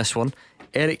direction, this one.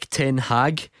 Eric Ten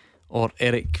Hag, or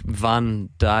Eric Van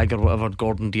Dag, or whatever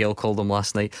Gordon DL called him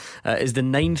last night, is the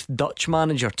 9th Dutch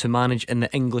manager to manage in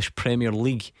the English Premier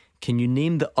League. Can you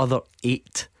name the other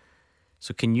 8?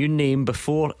 So can you name,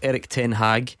 before Eric Ten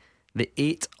Hag, the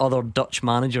 8 other Dutch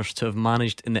managers to have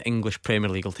managed in the English Premier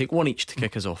League? I'll take one each to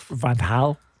kick us off. Van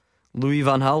Gaal. Louis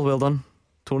Van Gaal, well done.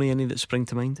 Tony, any that spring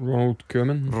to mind? Ronald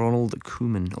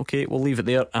Koeman. Okay, we'll leave it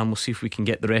there and we'll see if we can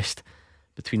get the rest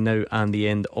between now and the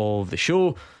end of the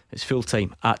show. It's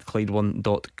fulltime at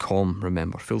Clyde1.com.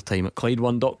 Remember, fulltime at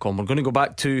Clyde1.com. We're going to go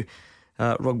back to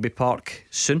Rugby Park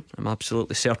soon. I'm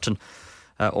absolutely certain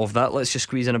of that. Let's just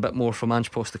squeeze in a bit more from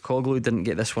Ange Postecoglou. Didn't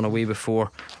get this one away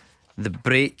before the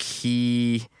break.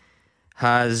 He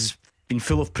has been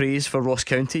full of praise for Ross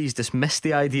County. He's dismissed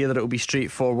the idea that it will be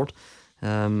straightforward,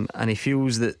 and he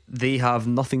feels that they have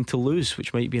nothing to lose,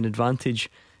 which might be an advantage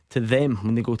to them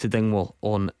when they go to Dingwall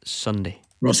on Sunday.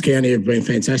 Ross County have been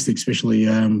fantastic, especially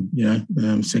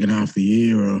second half of the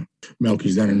year.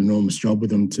 Melky's done an enormous job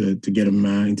with them to get them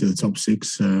into the top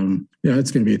six.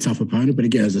 It's going to be a tough opponent, but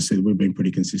again, as I said, we've been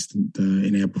pretty consistent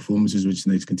in our performances. We just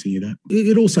need to continue that.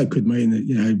 It also could mean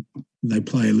that they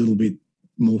play a little bit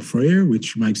more freer,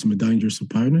 which makes them a dangerous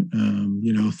opponent.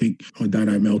 I think I don't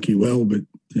know Melky well, but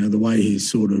the way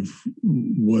he's sort of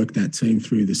worked that team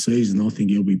through the season, I think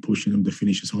he'll be pushing them to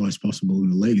finish as high as possible in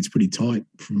the league. It's pretty tight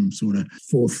from sort of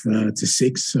fourth to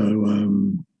sixth. So,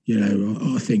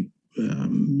 I think,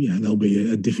 they'll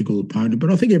be a difficult opponent.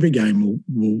 But I think every game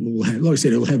will have, like I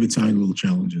said, it'll have its own little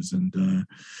challenges. And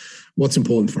what's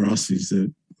important for us is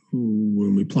that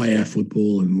when we play our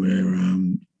football and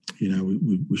we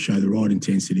show the right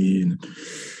intensity and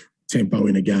tempo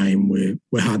in a game, we're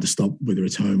hard to stop, whether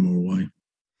it's home or away.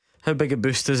 How big a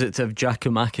boost is it to have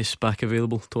Giakoumakis back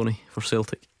available, Tony, for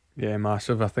Celtic? Yeah,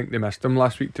 massive. I think they missed him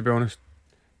last week, to be honest.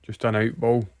 Just an out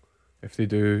ball if they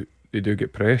do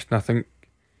get pressed. And I think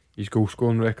his goal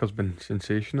scoring record's been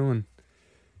sensational, and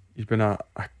he's been a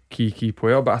key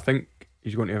player. But I think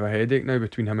he's going to have a headache now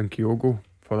between him and Kyogo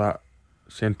for that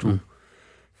central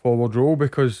forward role,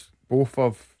 because both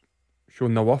have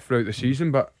shown their worth throughout the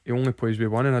season, but he only plays with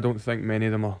one, and I don't think many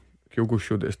of them are. Kyogo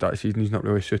showed at the start of the season he's not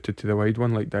really suited to the wide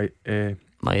one like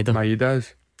Maeda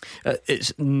is.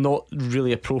 It's not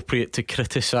really appropriate to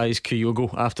criticise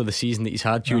Kyogo after the season that he's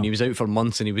had, and he was out for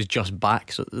months and he was just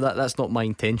back, so that's not my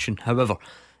intention. However,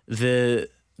 the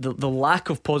lack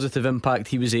of positive impact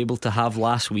he was able to have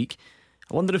last week,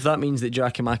 I wonder if that means that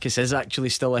Giakoumakis is actually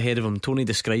still ahead of him. Tony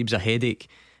describes a headache.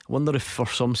 I wonder if for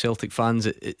some Celtic fans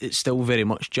it's still very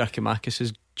much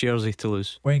Giakoumakis' jersey to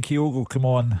lose. When Kyogo came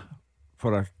on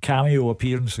for a cameo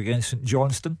appearance against St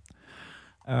Johnstone,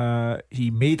 he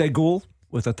made a goal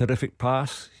with a terrific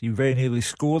pass. He very nearly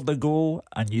scored the goal,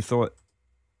 and you thought,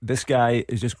 this guy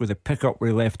is just going to pick up where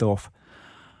he left off.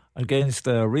 Against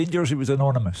Rangers, he was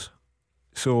anonymous.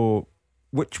 So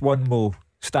which one will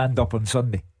stand up on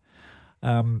Sunday?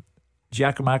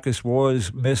 Giakoumakis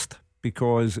was missed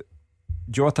because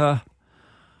Jota,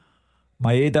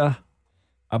 Maeda,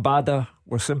 Abada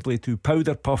were simply too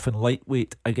powder puff and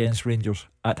lightweight against Rangers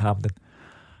at Hampden.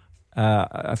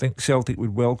 I think Celtic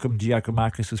would welcome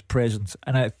Giakoumakis' presence,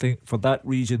 and I think for that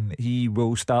reason he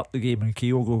will start the game, and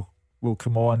Kyogo will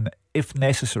come on, if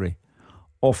necessary,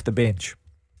 off the bench.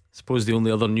 I suppose the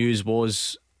only other news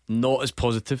was not as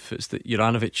positive. It's that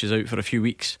Juranovic is out for a few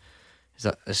weeks. Is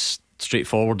that as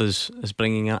straightforward as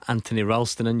bringing Anthony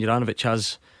Ralston in? Juranovic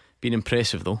has been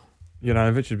impressive though.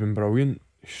 Juranovic has been brilliant.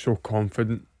 He's so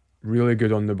confident, really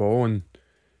good on the ball, and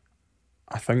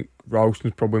I think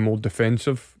Ralston's probably more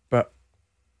defensive, but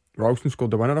Ralston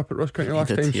scored the winner up at Ross County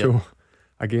last time, so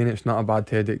again, it's not a bad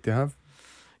headache to have.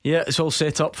 Yeah, it's all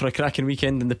set up for a cracking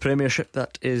weekend in the Premiership,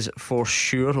 that is for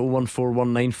sure.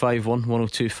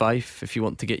 01419511025 if you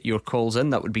want to get your calls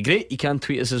in, that would be great. You can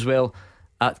tweet us as well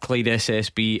at Clyde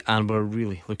SSB, and we're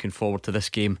really looking forward to this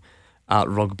game at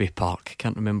Rugby Park.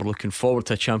 Can't remember looking forward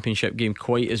to a Championship game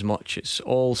quite as much. It's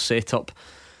all set up.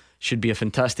 Should be a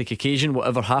fantastic occasion,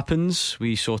 whatever happens.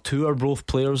 We saw two Arbroath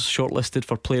players shortlisted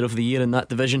for Player of the Year in that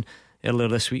division earlier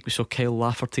this week. We saw Kyle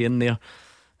Lafferty in there,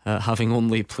 having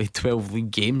only played 12 league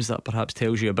games. That perhaps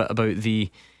tells you a bit about the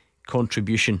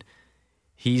contribution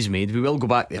he's made. We will go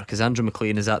back there because Andrew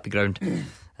McLean is at the ground,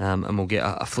 and we'll get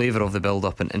a flavour of the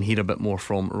build-up and hear a bit more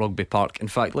from Rugby Park. In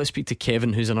fact, let's speak to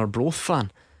Kevin, who's an Arbroath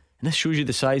fan. And this shows you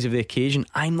the size of the occasion.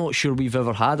 I'm not sure we've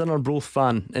ever had an Arbroath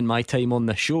fan in my time on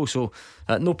this show, so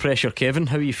no pressure, Kevin.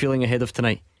 How are you feeling ahead of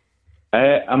tonight?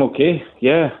 I'm okay,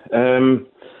 yeah.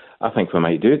 I think we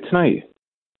might do it tonight.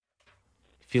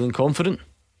 Feeling confident?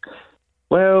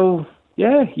 Well,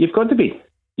 yeah, you've got to be.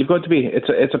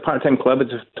 It's a part-time club.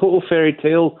 It's a total fairy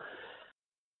tale.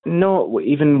 Not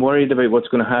even worried about what's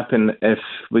going to happen if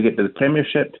we get to the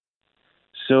Premiership.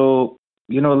 So,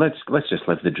 let's just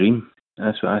live the dream.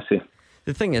 That's what I say.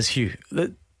 The thing is, Hugh,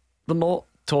 that they're not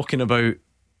talking about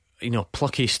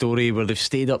plucky story where they've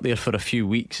stayed up there for a few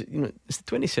weeks. It's the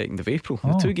 22nd of April.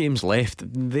 The 2 games left.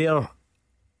 They're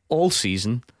all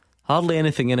season, hardly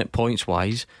anything in it points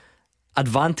wise.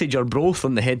 Advantage Arbroath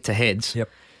on the head-to-heads. Yep.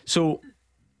 So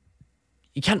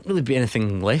you can't really be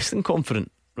anything less than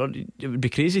confident. It would be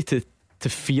crazy to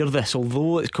fear this,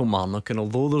 although it's Kilmarnock and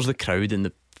although there's the crowd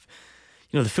and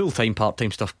the full-time,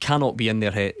 part-time stuff cannot be in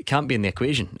their head, can't be in the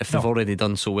equation if they've already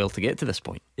done so well to get to this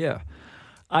point. Yeah,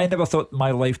 I never thought in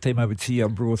my lifetime I would see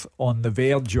Arbroath on the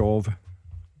verge of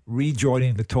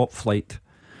rejoining the top flight.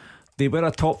 They were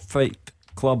a top flight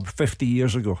club 50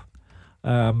 years ago,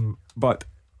 but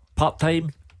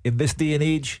part-time in this day and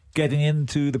age, getting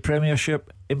into the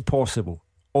Premiership, impossible,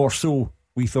 or so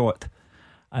we thought.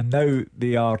 And now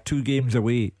they are 2 games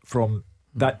away from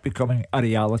that becoming a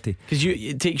reality. Because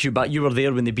it takes you back. You were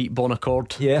there when they beat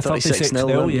Bonaccord. Yeah,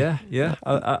 36-0. Yeah.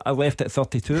 Mm. I left at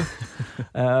 32.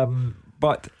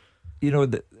 But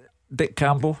Dick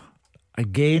Campbell,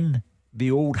 again, the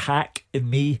old hack in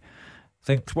me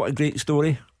thinks, what a great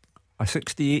story. A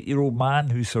 68-year-old man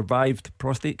who survived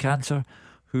prostate cancer,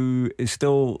 who is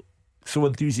still so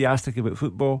enthusiastic about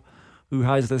football, who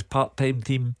has this part-time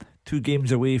team 2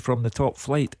 games away from the top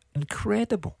flight.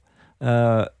 Incredible.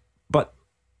 But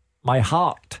my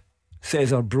heart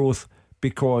says Arbroath,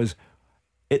 because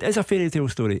it is a fairy tale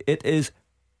story. It is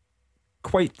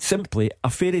quite simply a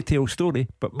fairy tale story,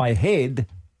 but my head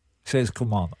says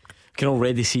Kilmarnock. I can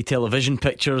already see television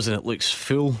pictures and it looks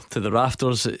full to the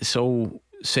rafters. It's all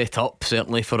set up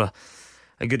certainly for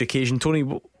a good occasion.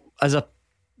 Tony, as a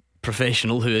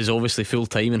professional who is obviously full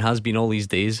time and has been all these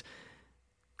days,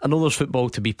 I know there's football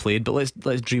to be played, but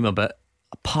let's dream a bit.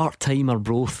 A part-time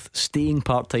Arbroath staying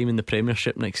part-time in the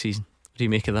Premiership next season. What do you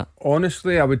make of that?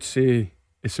 Honestly, I would say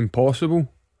it's impossible.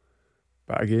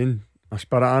 But again, my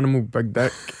spirit animal, Big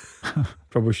Dick,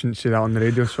 probably shouldn't say that on the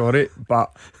radio, sorry,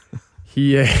 but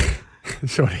he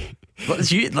sorry.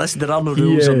 Listen, there are no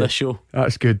rules on this show.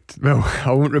 That's good. Well,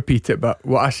 I won't repeat it, but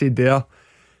what I said there,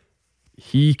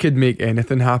 he could make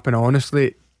anything happen.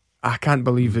 Honestly, I can't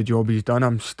believe the job he's done.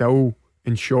 I'm still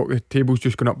in shock. The table's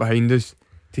just gone up behind us.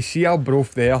 To see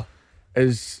Arbroath there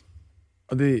is,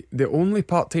 are they the only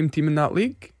part-time team in that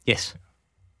league? Yes.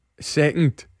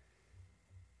 Second,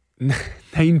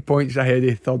 9 points ahead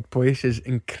of third place is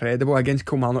incredible against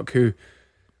Kilmarnock, who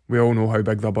we all know how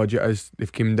big their budget is.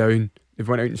 They've come down. They've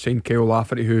went out and signed Kyle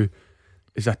Lafferty, who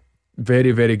is a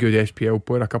very, very good SPL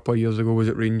player. A couple of years ago was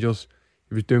at Rangers.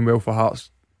 He was doing well for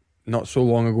Hearts not so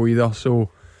long ago either. So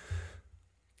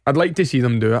I'd like to see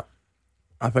them do it.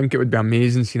 I think it would be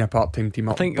amazing seeing a part-time team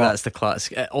up. I think that's the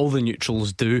class. All the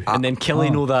neutrals do, and then Kelly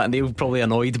know that, and they're probably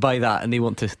annoyed by that, and they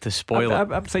want to spoil it.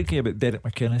 I'm thinking about Derek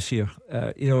McInnes here.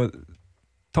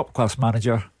 Top class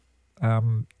manager,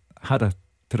 had a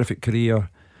terrific career,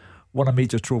 won a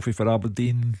major trophy for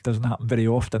Aberdeen. Doesn't happen very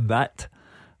often. That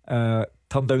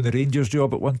turned down the Rangers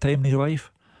job at one time in his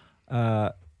life.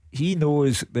 He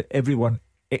knows that everyone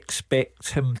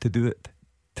expects him to do it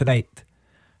tonight.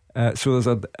 So there's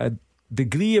a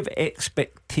degree of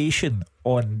expectation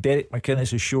on Derek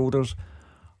McInnes' shoulders,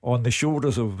 on the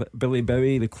shoulders of Billy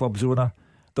Bowie, the club's owner.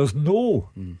 There's no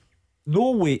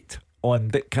weight on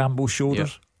Dick Campbell's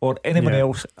shoulders or anyone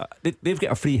else. They've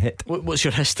got a free hit. What's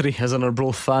your history as an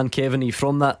Arbroath fan, Kevin? Are you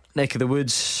from that neck of the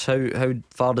woods? How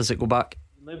far does it go back?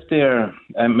 Lived there.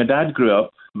 My dad grew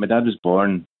up. My dad was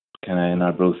born kind of in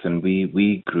Arbroath, and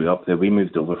we grew up there. We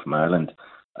moved over from Ireland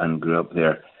and grew up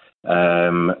there.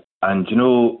 And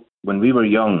when we were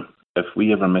young, if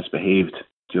we ever misbehaved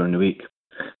during the week,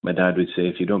 my dad would say,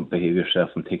 if you don't behave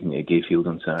yourself, I'm taking you to Gayfield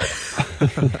on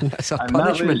Saturday. That's a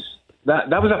punishment.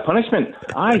 That was a punishment.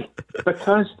 Aye,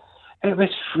 because it was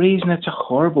freezing. It's a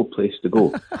horrible place to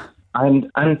go.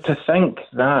 and to think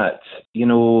that,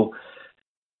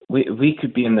 we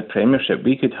could be in the Premiership.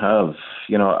 We could have,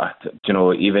 even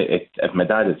if my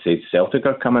dad had said Celtic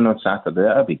are coming on Saturday,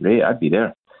 that'd be great. I'd be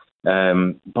there.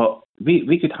 But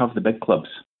we could have the big clubs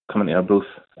coming to Arbroath,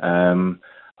 and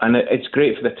it's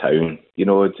great for the town.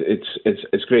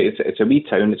 It's great. It's a wee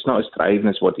town. It's not as thriving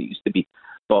as what it used to be,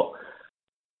 but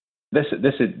this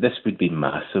would be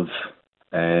massive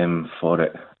for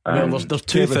it. Well, there's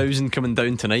 2,000 coming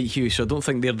down tonight, Hugh, so I don't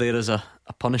think they're there as a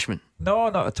punishment. No,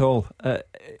 not at all.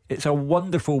 It's a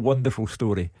wonderful, wonderful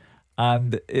story,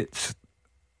 and it's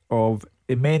of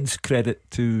immense credit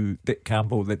to Dick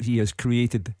Campbell that he has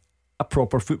created a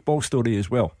proper football story as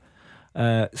well.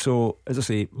 So, as I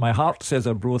say, my heart says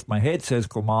Arbroath, my head says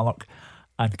Kilmarnock.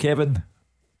 And Kevin,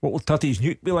 what will Tutty's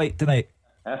Nuke be like tonight?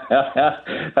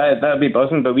 That'd be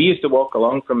buzzing. But we used to walk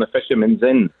along from the Fisherman's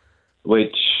Inn,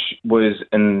 which was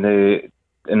in the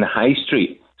high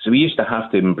street. So we used to have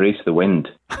to embrace the wind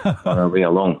on our way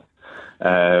along,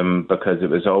 because it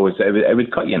was always it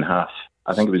would cut you in half.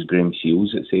 I think it was Graham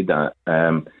Shields that said that.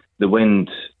 The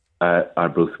wind at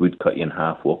Arbroath would cut you in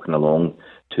half walking along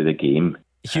to the game.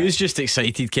 Hugh's just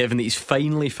excited, Kevin, that he's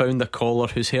finally found a caller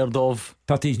who's heard of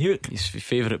Tutty's Nuke, his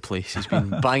favourite place. He's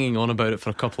been banging on about it for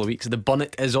a couple of weeks. The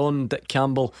bonnet is on. Dick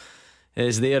Campbell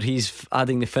is there. He's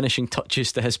adding the finishing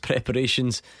touches to his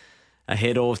preparations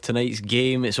ahead of tonight's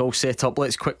game. It's all set up.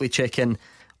 Let's quickly check in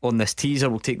on this teaser.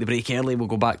 We'll take the break early. We'll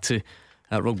go back to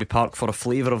Rugby Park for a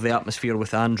flavour of the atmosphere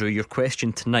with Andrew. Your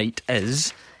question tonight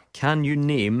is, can you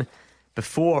name,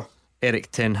 before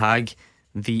Erik ten Hag,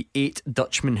 the 8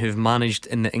 Dutchmen who've managed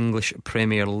in the English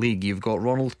Premier League? You've got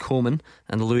Ronald Koeman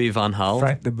and Louis van Gaal.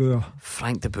 Frank de Boer.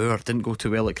 Frank de Boer didn't go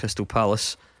too well at Crystal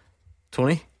Palace.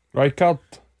 Tony? Rijkaard?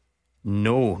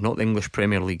 No, not the English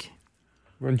Premier League.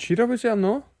 When Shearer was there,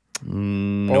 no?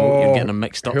 No, you're getting them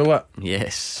mixed up. Hullet?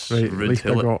 Yes, Right, Ruud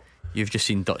Hullet. You've just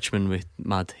seen Dutchmen with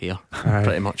mad hair. Aye.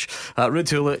 Pretty much. Ruud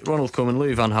Hullet, Ronald Koeman,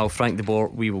 Louis van Gaal, Frank de Boer.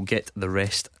 We will get the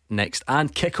rest next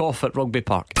and kick off at Rugby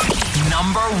Park.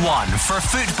 Number 1 for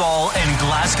football in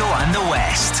Glasgow and the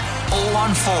West.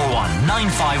 0141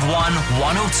 951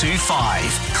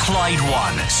 1025. Clyde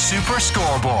One Super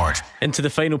Scoreboard. Into the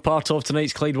final part of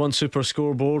tonight's Clyde One Super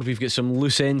Scoreboard. We've got some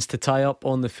loose ends to tie up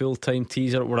on the full-time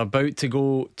teaser. We're about to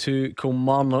go to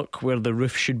Kilmarnock, where the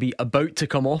roof should be about to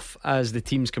come off as the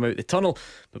teams come out the tunnel.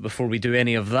 But before we do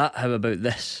any of that, how about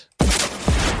this?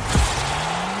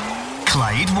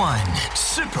 Clyde One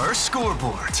Super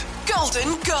Scoreboard.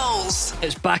 Golden Goals.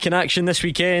 It's back in action this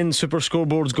weekend. Super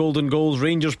Scoreboard's Golden Goals.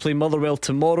 Rangers play Motherwell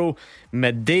tomorrow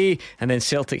midday, and then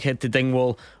Celtic head to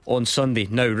Dingwall on Sunday.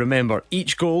 Now remember,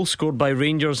 each goal scored by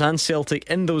Rangers and Celtic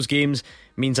in those games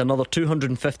means another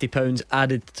 £250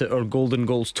 added to our Golden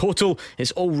Goals total.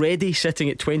 It's already sitting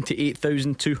at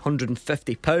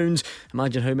 £28,250.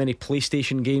 Imagine how many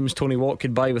PlayStation games Tony Watt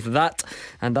could buy with that,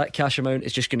 and that cash amount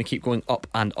is just going to keep going up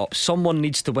and up. Someone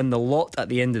needs to win the lot at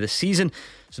the end of the season,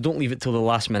 so don't leave it till the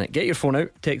last minute. Get your phone out,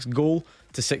 text GOAL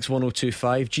to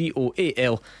 61025,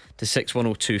 GOAL to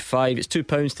 61025. It's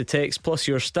 £2 to text plus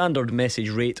your standard message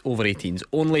rate over 18s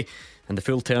only, and the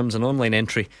full terms and online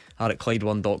entry are at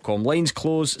Clyde1.com. Lines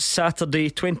close Saturday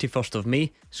 21st of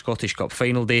May, Scottish Cup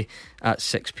final day at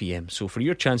 6pm. So for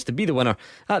your chance to be the winner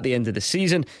at the end of the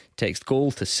season, text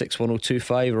GOAL to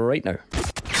 61025 right now.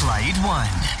 Clyde One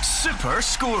Super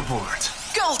Scoreboard.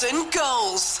 Golden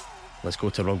Goals. Let's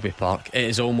go to Rugby Park. It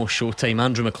is almost showtime.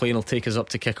 Andrew McLean will take us up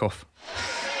to kick off.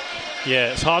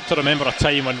 Yeah, it's hard to remember a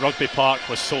time when Rugby Park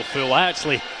was so full. I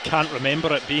actually can't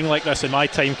remember it being like this in my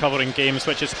time covering games,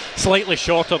 which is slightly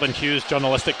shorter than Hugh's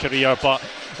journalistic career, but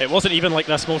it wasn't even like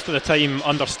this most of the time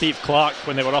under Steve Clarke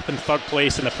when they were up in third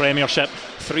place in the Premiership.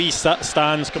 3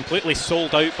 stands completely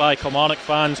sold out by Kilmarnock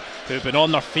fans who've been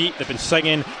on their feet, they've been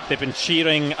singing, they've been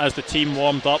cheering as the team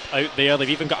warmed up out there. They've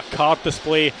even got a card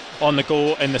display on the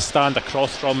go in the stand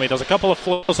across from me. There's a couple of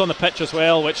floors on the pitch as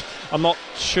well, which I'm not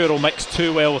sure will mix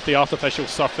too well with the artificial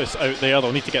surface out there.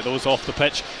 They'll need to get those off the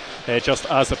pitch just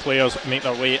as the players make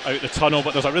their way out the tunnel.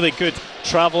 But there's a really good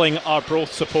travelling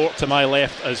Arbroath support to my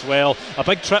left as well. A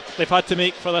big trip they've had to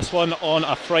make for this one on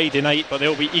a Friday night, but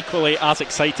they'll be equally as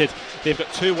excited. They've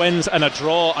got 2 wins and a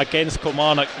draw against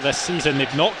Kilmarnock this season.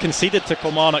 They've not conceded to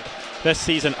Kilmarnock this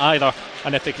season either,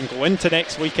 and if they can go into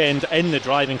next weekend in the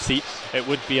driving seat, it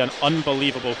would be an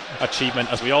unbelievable achievement.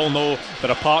 As we all know, they're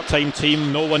a part-time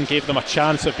team. No one gave them a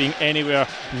chance of being anywhere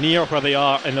near where they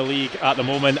are in the league at the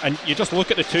moment. And you just look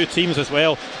at the 2 teams as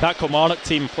well. That Kilmarnock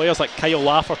team, players like Kyle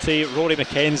Lafferty, Rory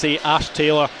McKenzie, Ash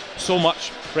Taylor, so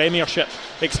much Premiership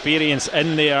experience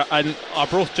in there, and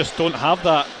Arbroath just don't have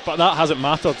that. But that hasn't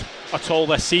mattered at all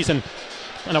this season.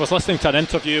 And I was listening to an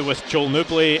interview with Joel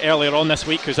Newbley earlier on this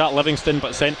week, who's at Livingston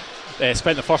but spent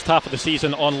the first half of the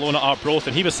season on loan at Arbroath,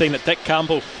 and he was saying that Dick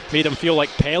Campbell made him feel like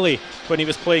Pelé when he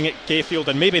was playing at Gayfield,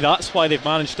 and maybe that's why they've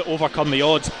managed to overcome the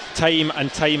odds time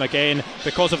and time again,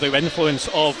 because of the influence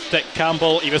of Dick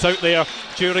Campbell. He was out there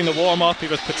during the warm-up, he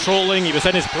was patrolling, he was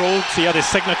in his brogues, he had his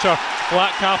signature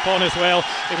black cap on as well.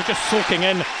 He was just soaking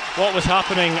in what was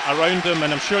happening around him,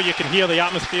 and I'm sure you can hear the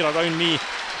atmosphere around me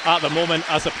at the moment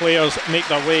as the players make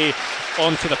their way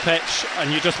onto the pitch,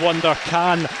 and you just wonder,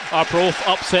 can Arbroath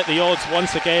upset the odds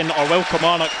once again, or will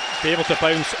Kilmarnock be able to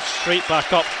bounce straight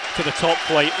back up to the top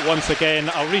flight once again?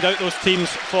 I'll read out those teams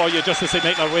for you just as they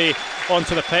make their way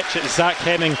onto the pitch. It's Zach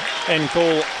Hemming in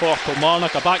goal for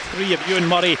Kilmarnock, a back 3 of Ewan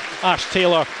Murray, Ash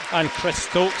Taylor and Chris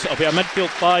Stokes. It'll be a midfield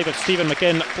 5 of Stephen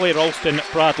McGinn, Blair Alston,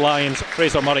 Brad Lyons,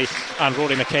 Fraser Murray and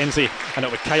Rory McKenzie, and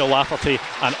it'll be Kyle Lafferty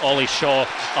and Ollie Shaw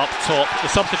up top. The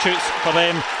substitutes for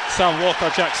them: Sam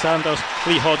Walker, Jack Sanders,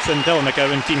 Lee Hodson, Dylan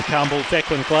McGowan, Dean Campbell,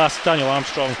 Declan Glass, Daniel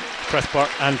Armstrong, Chris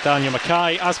Burke and Daniel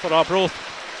Mackay. As for Arbroath,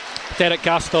 Derek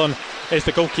Gaston is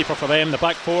the goalkeeper for them. The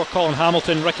back 4: Colin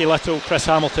Hamilton, Ricky Little, Chris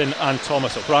Hamilton and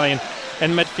Thomas O'Brien.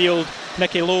 In midfield,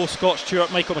 Nicky Lowe, Scott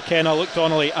Stewart, Michael McKenna, Luke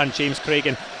Donnelly and James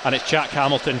Craigan, and it's Jack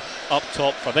Hamilton up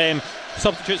top for them.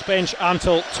 Substitutes bench: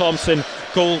 Antle, Thompson,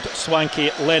 Gold,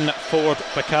 Swanky, Lynn, Ford,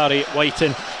 Bakari,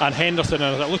 Whiten and Henderson.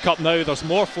 And as I look up now, there's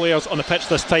more players on the pitch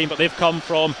this time, but they've come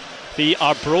from the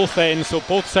Arbroath end, so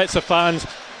both sets of fans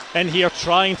in here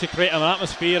trying to create an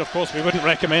atmosphere. Of course, we wouldn't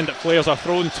recommend that players are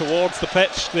thrown towards the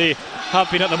pitch. They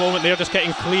have been at the moment, they're just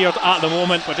getting cleared at the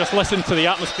moment, but just listen to the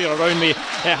atmosphere around me. It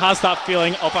has that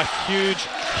feeling of a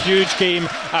huge game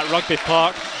at Rugby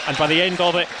Park, and by the end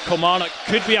of it, Kilmarnock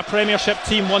could be a Premiership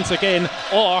team once again,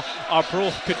 or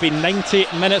Arbroath could be 90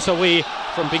 minutes away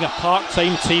from being a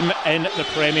part-time team in the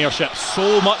Premiership.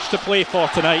 So much to play for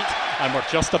tonight, and we're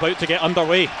just about to get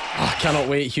underway. I cannot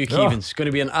wait. Hugh Keevins, it's going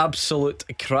to be an absolute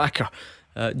cracker.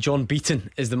 John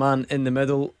Beaton is the man in the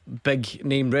middle, big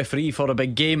name referee for a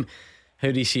big game. How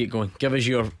do you see it going? Give us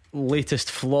your latest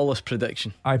flawless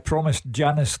prediction. I promised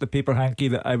Janice, the paper hanky,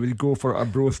 that I would go for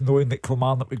Arbroath knowing that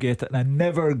Kilmarnock would get it, and I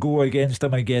never go against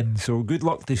him again. So good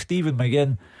luck to Stephen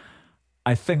McGinn.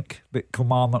 I think that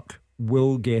Kilmarnock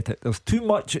will get it. There's too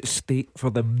much at stake for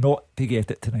them not to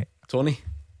get it tonight. Tony?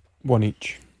 1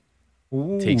 each.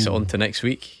 Ooh. Takes it on to next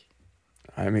week.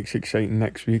 It makes it exciting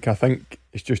next week. I think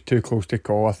it's just too close to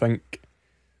call. I think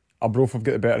Arbroath have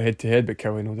got the better head to head, but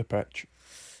Kelly know the pitch.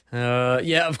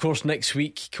 Yeah, of course, next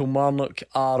week Kilmarnock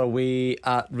are away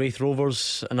at Wraith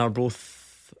Rovers and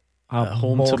Arbroath at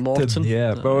home to Morton.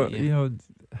 Yeah, but you know,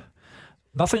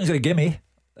 nothing's a gimme.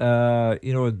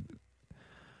 You know,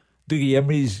 Dougie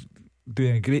Emery's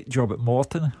doing a great job at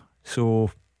Morton,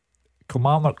 so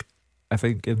Kilmarnock, I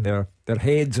think, in their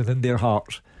heads and in their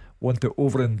hearts, want it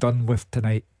over and done with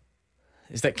tonight.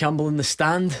 Is that Campbell in the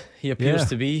stand? He appears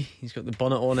to be. He's got the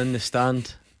bonnet on in the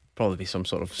stand. Probably be some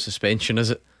sort of suspension, is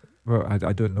it? Well, I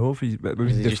don't know if he's.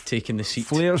 Is he just taking the seat?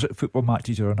 Flares at football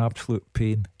matches are an absolute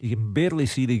pain. You can barely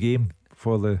see the game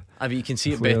for the. But you can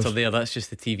see it better there. That's just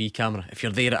the TV camera. If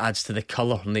you're there, it adds to the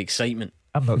colour and the excitement.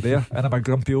 I'm not there, and I'm a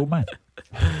grumpy old man.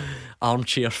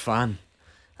 Armchair fan.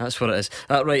 That's what it is.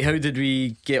 Right, how did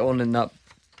we get on in that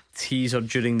teaser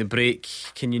during the break?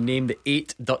 Can you name the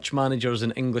 8 Dutch managers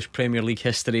in English Premier League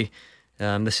history?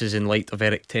 This is in light of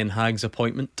Eric Ten Hag's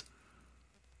appointment.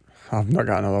 I've not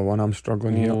got another one. I'm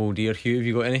struggling here. Oh dear, Hugh, have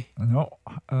you got any? No.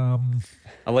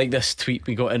 I like this tweet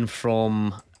we got in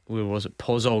from, where was it,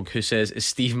 Pozog, who says, is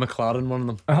Steve McLaren one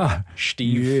of them?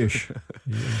 Steve.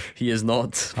 Yes. He is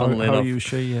not, funnily how enough. you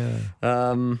say,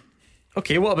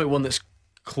 okay, what about one that's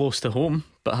close to home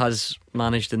but has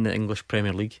managed in the English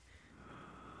Premier League?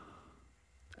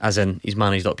 As in, he's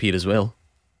managed up here as well.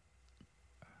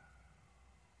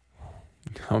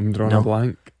 I'm drawing a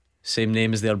blank. Same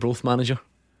name as the Arbroath manager.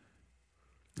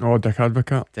 Oh, Dick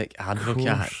Advocat. Dick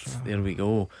Advocat. There we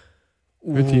go.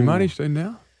 Who did he manage down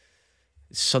there?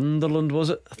 Sunderland, was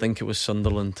it? I think it was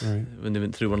Sunderland, right, when they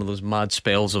went through one of those mad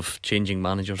spells of changing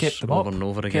managers over and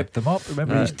over again. Kept them up.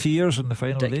 Remember his tears on the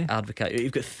final Dick day? Advocat.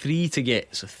 You've got 3 to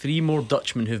get, so 3 more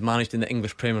Dutchmen who've managed in the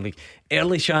English Premier League.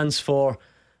 Early chance for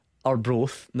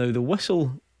Arbroath. Now the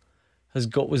whistle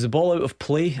was the ball out of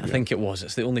play? I think it was.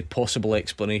 It's the only possible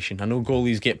explanation. I know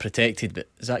goalies get protected, but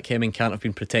Zach Hemming can't have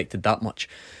been protected that much.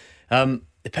 The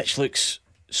pitch looks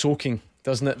soaking,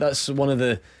 doesn't it? That's one of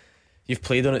the, you've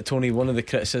played on it, Tony, one of the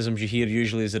criticisms you hear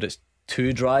usually is that it's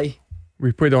too dry.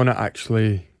 We played on it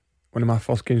actually one of my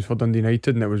first games for Dundee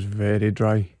United, and it was very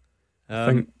dry.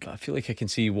 I feel like I can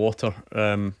see water,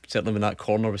 certainly when that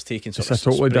corner was taken. It's a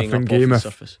totally different game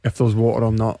if there's water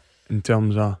or not, in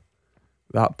terms of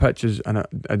that pitch is an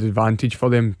advantage for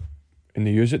them, and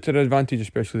they use it to their advantage,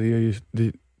 especially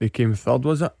they came third,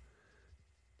 was it?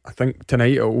 I think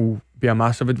tonight it will be a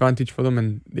massive advantage for them,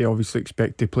 and they obviously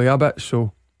expect to play a bit,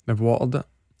 so they've watered it.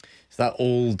 It's that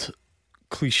old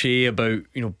cliche about,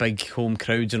 you know, big home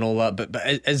crowds and all that, but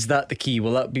is that the key?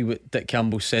 Will that be what Dick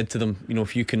Campbell said to them? You know,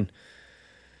 if you can,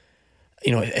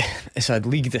 you know, it's a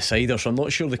league decider, so I'm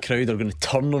not sure the crowd are going to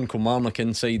turn on Kilmarnock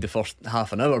inside the first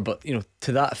half an hour, but you know,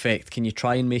 to that effect, can you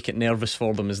try and make it nervous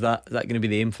for them? Is that going to be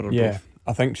the aim for Arbroath? Yeah,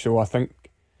 I think so. I think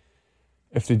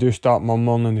if they do start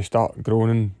murmuring and they start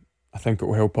groaning, I think it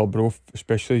will help Arbroath,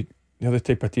 especially they're the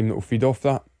type of team that will feed off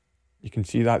that. You can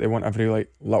see that they want every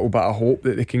little bit of hope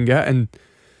that they can get, and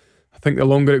I think the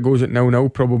longer it goes at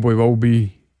 0-0 probably will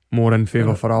be more in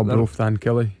favour for Arbroath than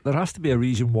Kelly. There has to be a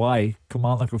reason why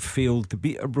Kilmarnock have failed to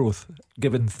beat Arbroath,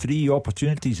 given 3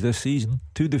 opportunities this season,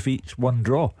 2 defeats, 1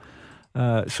 draw.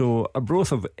 So Arbroath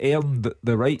have earned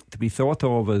the right to be thought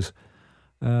of as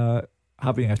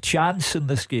having a chance in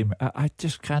this game. I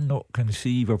just cannot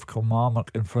conceive of Kilmarnock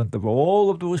in front of all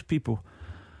of those people,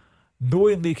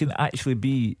 knowing they can actually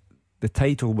be the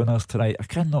title winners tonight. I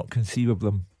cannot conceive of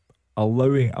them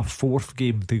allowing a 4th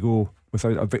game to go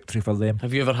without a victory for them.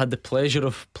 Have you ever had the pleasure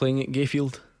of playing at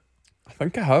Gayfield? I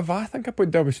think I have. I think I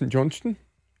played there with St Johnstone.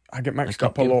 I get mixed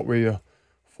up a lot with your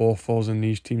 4-4s in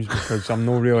these teams because I'm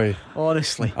not really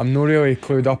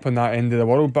clued up in that end of the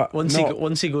world. But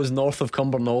once he goes north of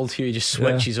Cumbernauld, he just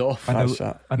switches off. An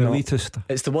elitist.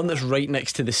 It's the one that's right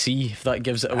next to the sea, if that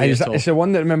gives it away at all. It's the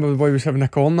one that, remember, the boy was having a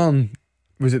corner and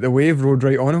was it the wave rode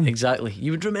right on him? Exactly.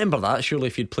 You would remember that surely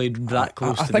if you'd played that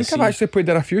close to the sea. I think I've actually played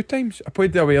there a few times. I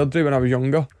played there with Airdrie when I was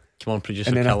younger. Come on,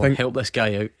 producer Callum, help this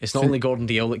guy out. It's not only Gordon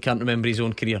Dalziel that can't remember his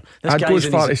own career. I'd go as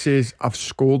far to say I've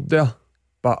scored there,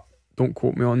 but don't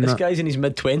quote me on that. This guy's in his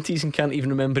mid-20s and can't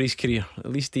even remember his career.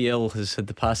 At least DL has had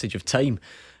the passage of time.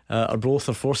 Arbroath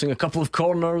are forcing a couple of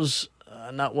corners,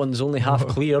 and that one's only half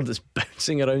cleared. It's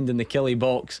bouncing around in the Killie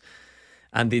box,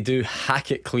 and they do hack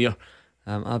it clear.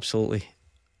 Absolutely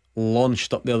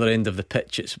launched up the other end of the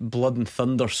pitch. It's blood and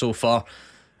thunder so far,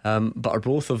 but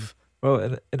Arbroath have...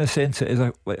 Well, in a sense, it is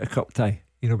like a cup tie,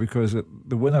 because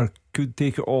the winner could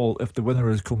take it all if the winner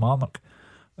is Kilmarnock.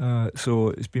 So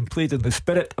it's been played in the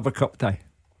spirit of a cup tie.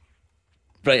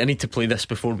 Right, I need to play this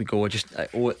before we go. I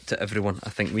owe it to everyone. I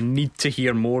think we need to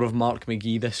hear more of Mark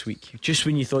McGee this week. Just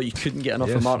when you thought you couldn't get enough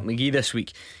of Mark McGee this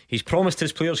week, he's promised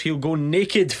his players he'll go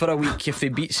naked for a week if they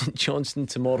beat St Johnstone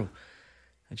tomorrow.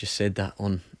 I just said that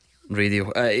on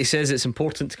radio. He says it's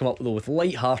important to come up with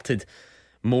light-hearted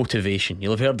motivation.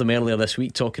 You'll have heard him earlier this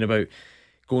week talking about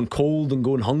going cold and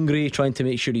going hungry, trying to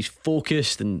make sure he's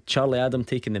focused, and Charlie Adam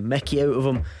taking the mickey out of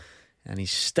him, and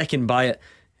he's sticking by it,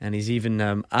 and he's even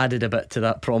added a bit to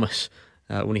that promise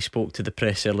when he spoke to the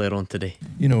press earlier on today.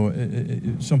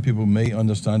 Some people might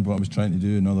understand what I was trying to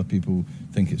do, and other people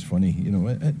think it's funny.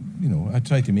 I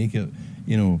try to make it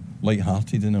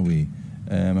light-hearted in a way.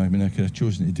 I could have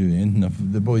chosen to do anything.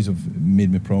 The boys have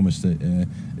made me promise that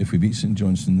if we beat St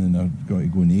Johnstone, then I've got to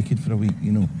go naked for a week,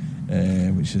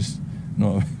 which is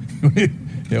not going to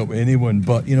help anyone.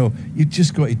 But, you've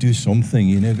just got to do something,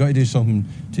 You've got to do something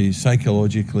to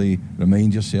psychologically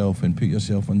remind yourself and put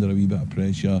yourself under a wee bit of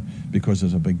pressure because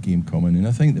there's a big game coming. And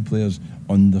I think the players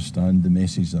understand the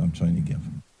message that I'm trying to give.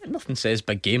 Nothing says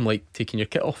big game like taking your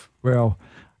kit off. Well,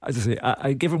 as I say,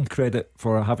 I give him credit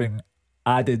for having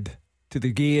added to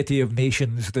the gaiety of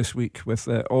nations this week with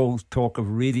all talk of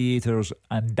radiators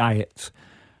and diets.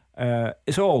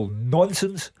 It's all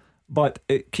nonsense, but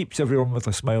it keeps everyone with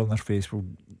a smile on their face. Well,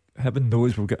 heaven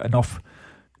knows we've got enough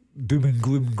doom and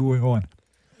gloom going on.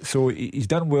 So he's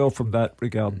done well from that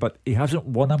regard, but he hasn't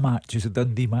won a match as a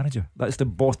Dundee manager. That's the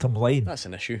bottom line. That's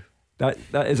an issue. That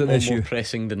is an issue. More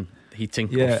pressing than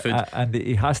heating or food. And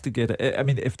he has to get it. I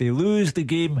mean, if they lose the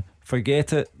game,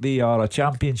 forget it. They are a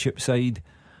championship side.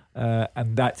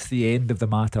 And that's the end of the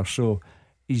matter. So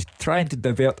he's trying to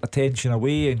divert attention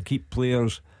away and keep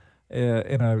players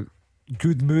in a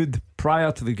good mood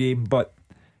prior to the game. But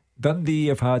Dundee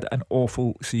have had an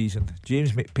awful season.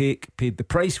 James McPake paid the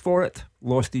price for it,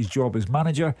 lost his job as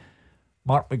manager.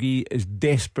 Mark McGee is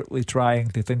desperately trying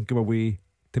to think of a way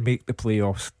to make the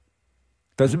playoffs.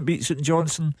 Doesn't beat St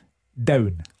Johnstone,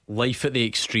 down. Life at the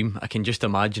extreme. I can just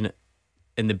imagine it.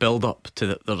 In the build-up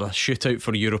to there's a shootout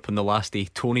for Europe on the last day.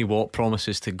 Tony Watt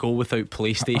promises to go without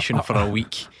PlayStation for a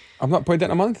week. I've not played it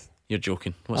in a month. You're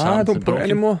joking. What's happened? I don't play it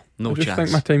anymore. No I just chance.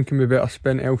 think my time can be better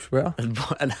spent elsewhere.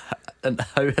 And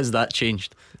how has that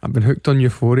changed? I've been hooked on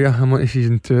Euphoria. I'm on to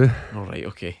season 2. Alright,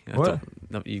 okay.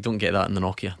 You don't get that in the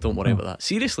Nokia. Don't worry about that.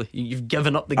 Seriously, you've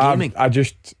given up the gaming. I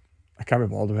can't be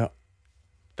bothered with it.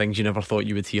 Things you never thought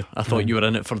you would hear. I thought you were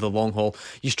in it for the long haul.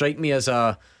 You strike me as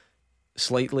a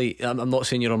slightly, I'm not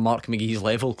saying you're on Mark McGee's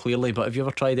level clearly, but have you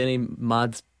ever tried any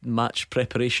mad match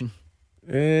preparation?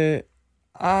 I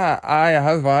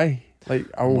have. Like,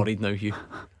 I'm worried now, Hugh.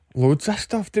 Loads of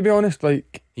stuff, to be honest.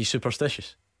 Like, he's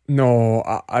superstitious. No,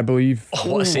 I believe.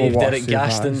 What a save, Derek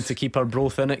Gaston to keep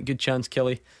Arbroath in it. Good chance,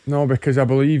 Kelly. No, because I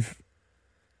believe.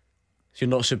 So you're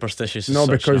not superstitious? No,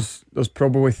 because there's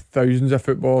probably thousands of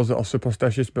footballers that are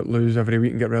superstitious but lose every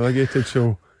week and get relegated. So,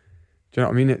 do you know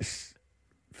what I mean?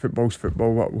 Football's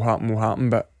football. What will happen.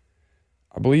 But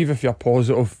I believe if you're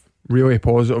positive, really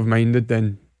positive minded,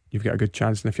 then you've got a good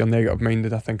chance. And if you're negative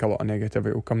minded, I think a lot of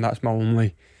negativity will come. That's my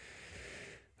only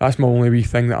wee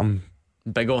thing that I'm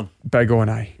big on.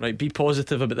 Aye. Right, be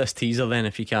positive about this teaser then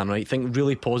if you can. Right, think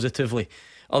really positively.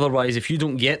 Otherwise, if you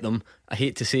don't get them, I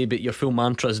hate to say, but your full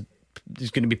mantra is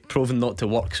going to be proven not to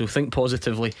work. So think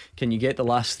positively. Can you get the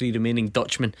last 3 remaining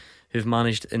Dutchmen who've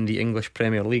managed in the English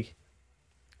Premier League?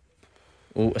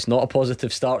 Oh, it's not a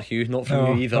positive start, Hugh. Not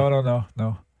from you either.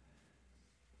 No.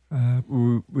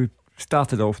 We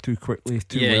started off too quickly,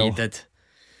 too well. Yeah, you did.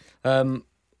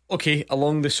 Okay,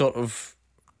 along the sort of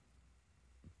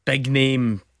big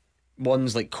name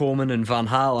ones like Coman and Van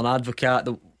Gaal and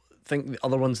Advocaat, think the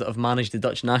other ones that have managed the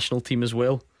Dutch national team as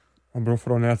well. Arbroath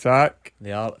are on the attack.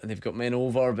 They are, and they've got men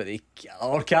over, but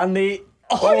or can they?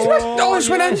 It's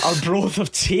went in. Arbroath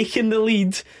have taken the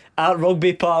lead at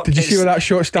Rugby Park. Did you see where that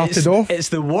shot started off? It's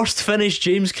the worst finish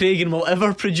James Cragen will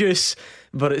ever produce,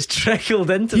 but it's trickled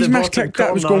into He's the bottom miskicked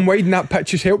corner. It was going wide, and that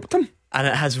pitch has helped him. And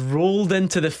it has rolled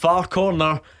into the far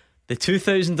corner. The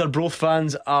 2,000 Arbroath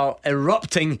fans are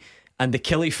erupting, and the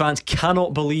Killie fans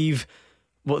cannot believe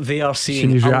what they are seeing. Seen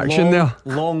his reaction there.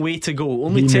 Long way to go.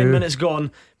 Only 10 minutes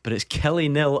gone, but it's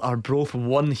Killie 0, Arbroath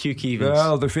 1. Hugh Keevins.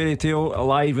 Well, the fairy tale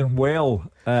alive and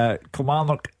well.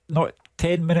 Kilmarnock, not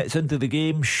 10 minutes into the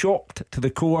game, shocked to the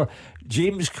core.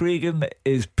 James Cragen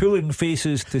is pulling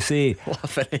faces to say, what a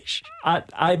finish.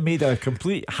 I made a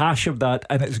complete hash of that,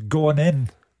 and it's gone in.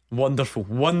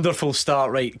 Wonderful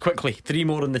start. Right, quickly, 3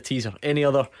 more in the teaser. Any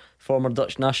other former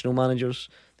Dutch national managers?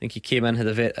 I think he came in, had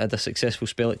a successful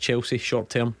spell at Chelsea, short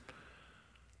term.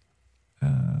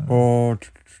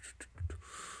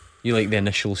 You like the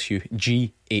initials, Hugh?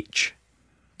 GH.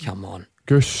 Come on.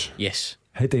 Goose. Yes.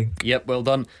 Hiddink. Yep, well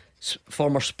done.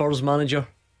 Former Spurs manager.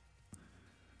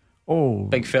 Oh.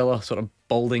 Big fella, sort of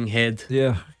balding head.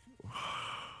 Yeah.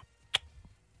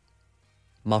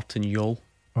 Martin Jol.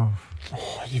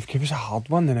 You've given us a hard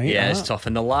one tonight. Yeah, it's tough.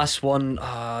 And the last one,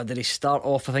 did he start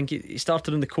off? I think he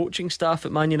started in the coaching staff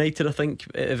at Man United. I think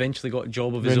eventually got a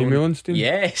job of his Rennie own. Mullenstein.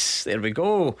 Yes, there we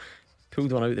go.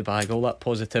 Pulled one out the bag, all that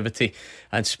positivity.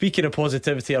 And speaking of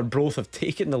positivity, Arbroath have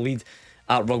taken the lead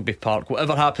at Rugby Park.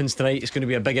 Whatever happens tonight, it's going to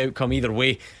be a big outcome either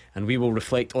way, and we will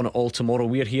reflect on it all tomorrow.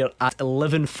 We're here at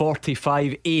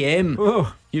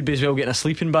 11:45am. You'd be as well getting a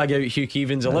sleeping bag out, Hugh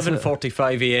Keevins.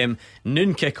 11:45am,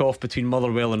 noon kick-off between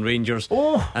Motherwell and Rangers,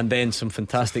 and then some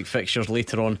fantastic fixtures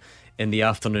later on in the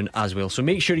afternoon as well. So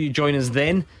make sure you join us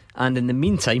then, and in the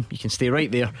meantime you can stay right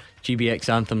there. GBX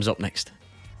Anthem's up next.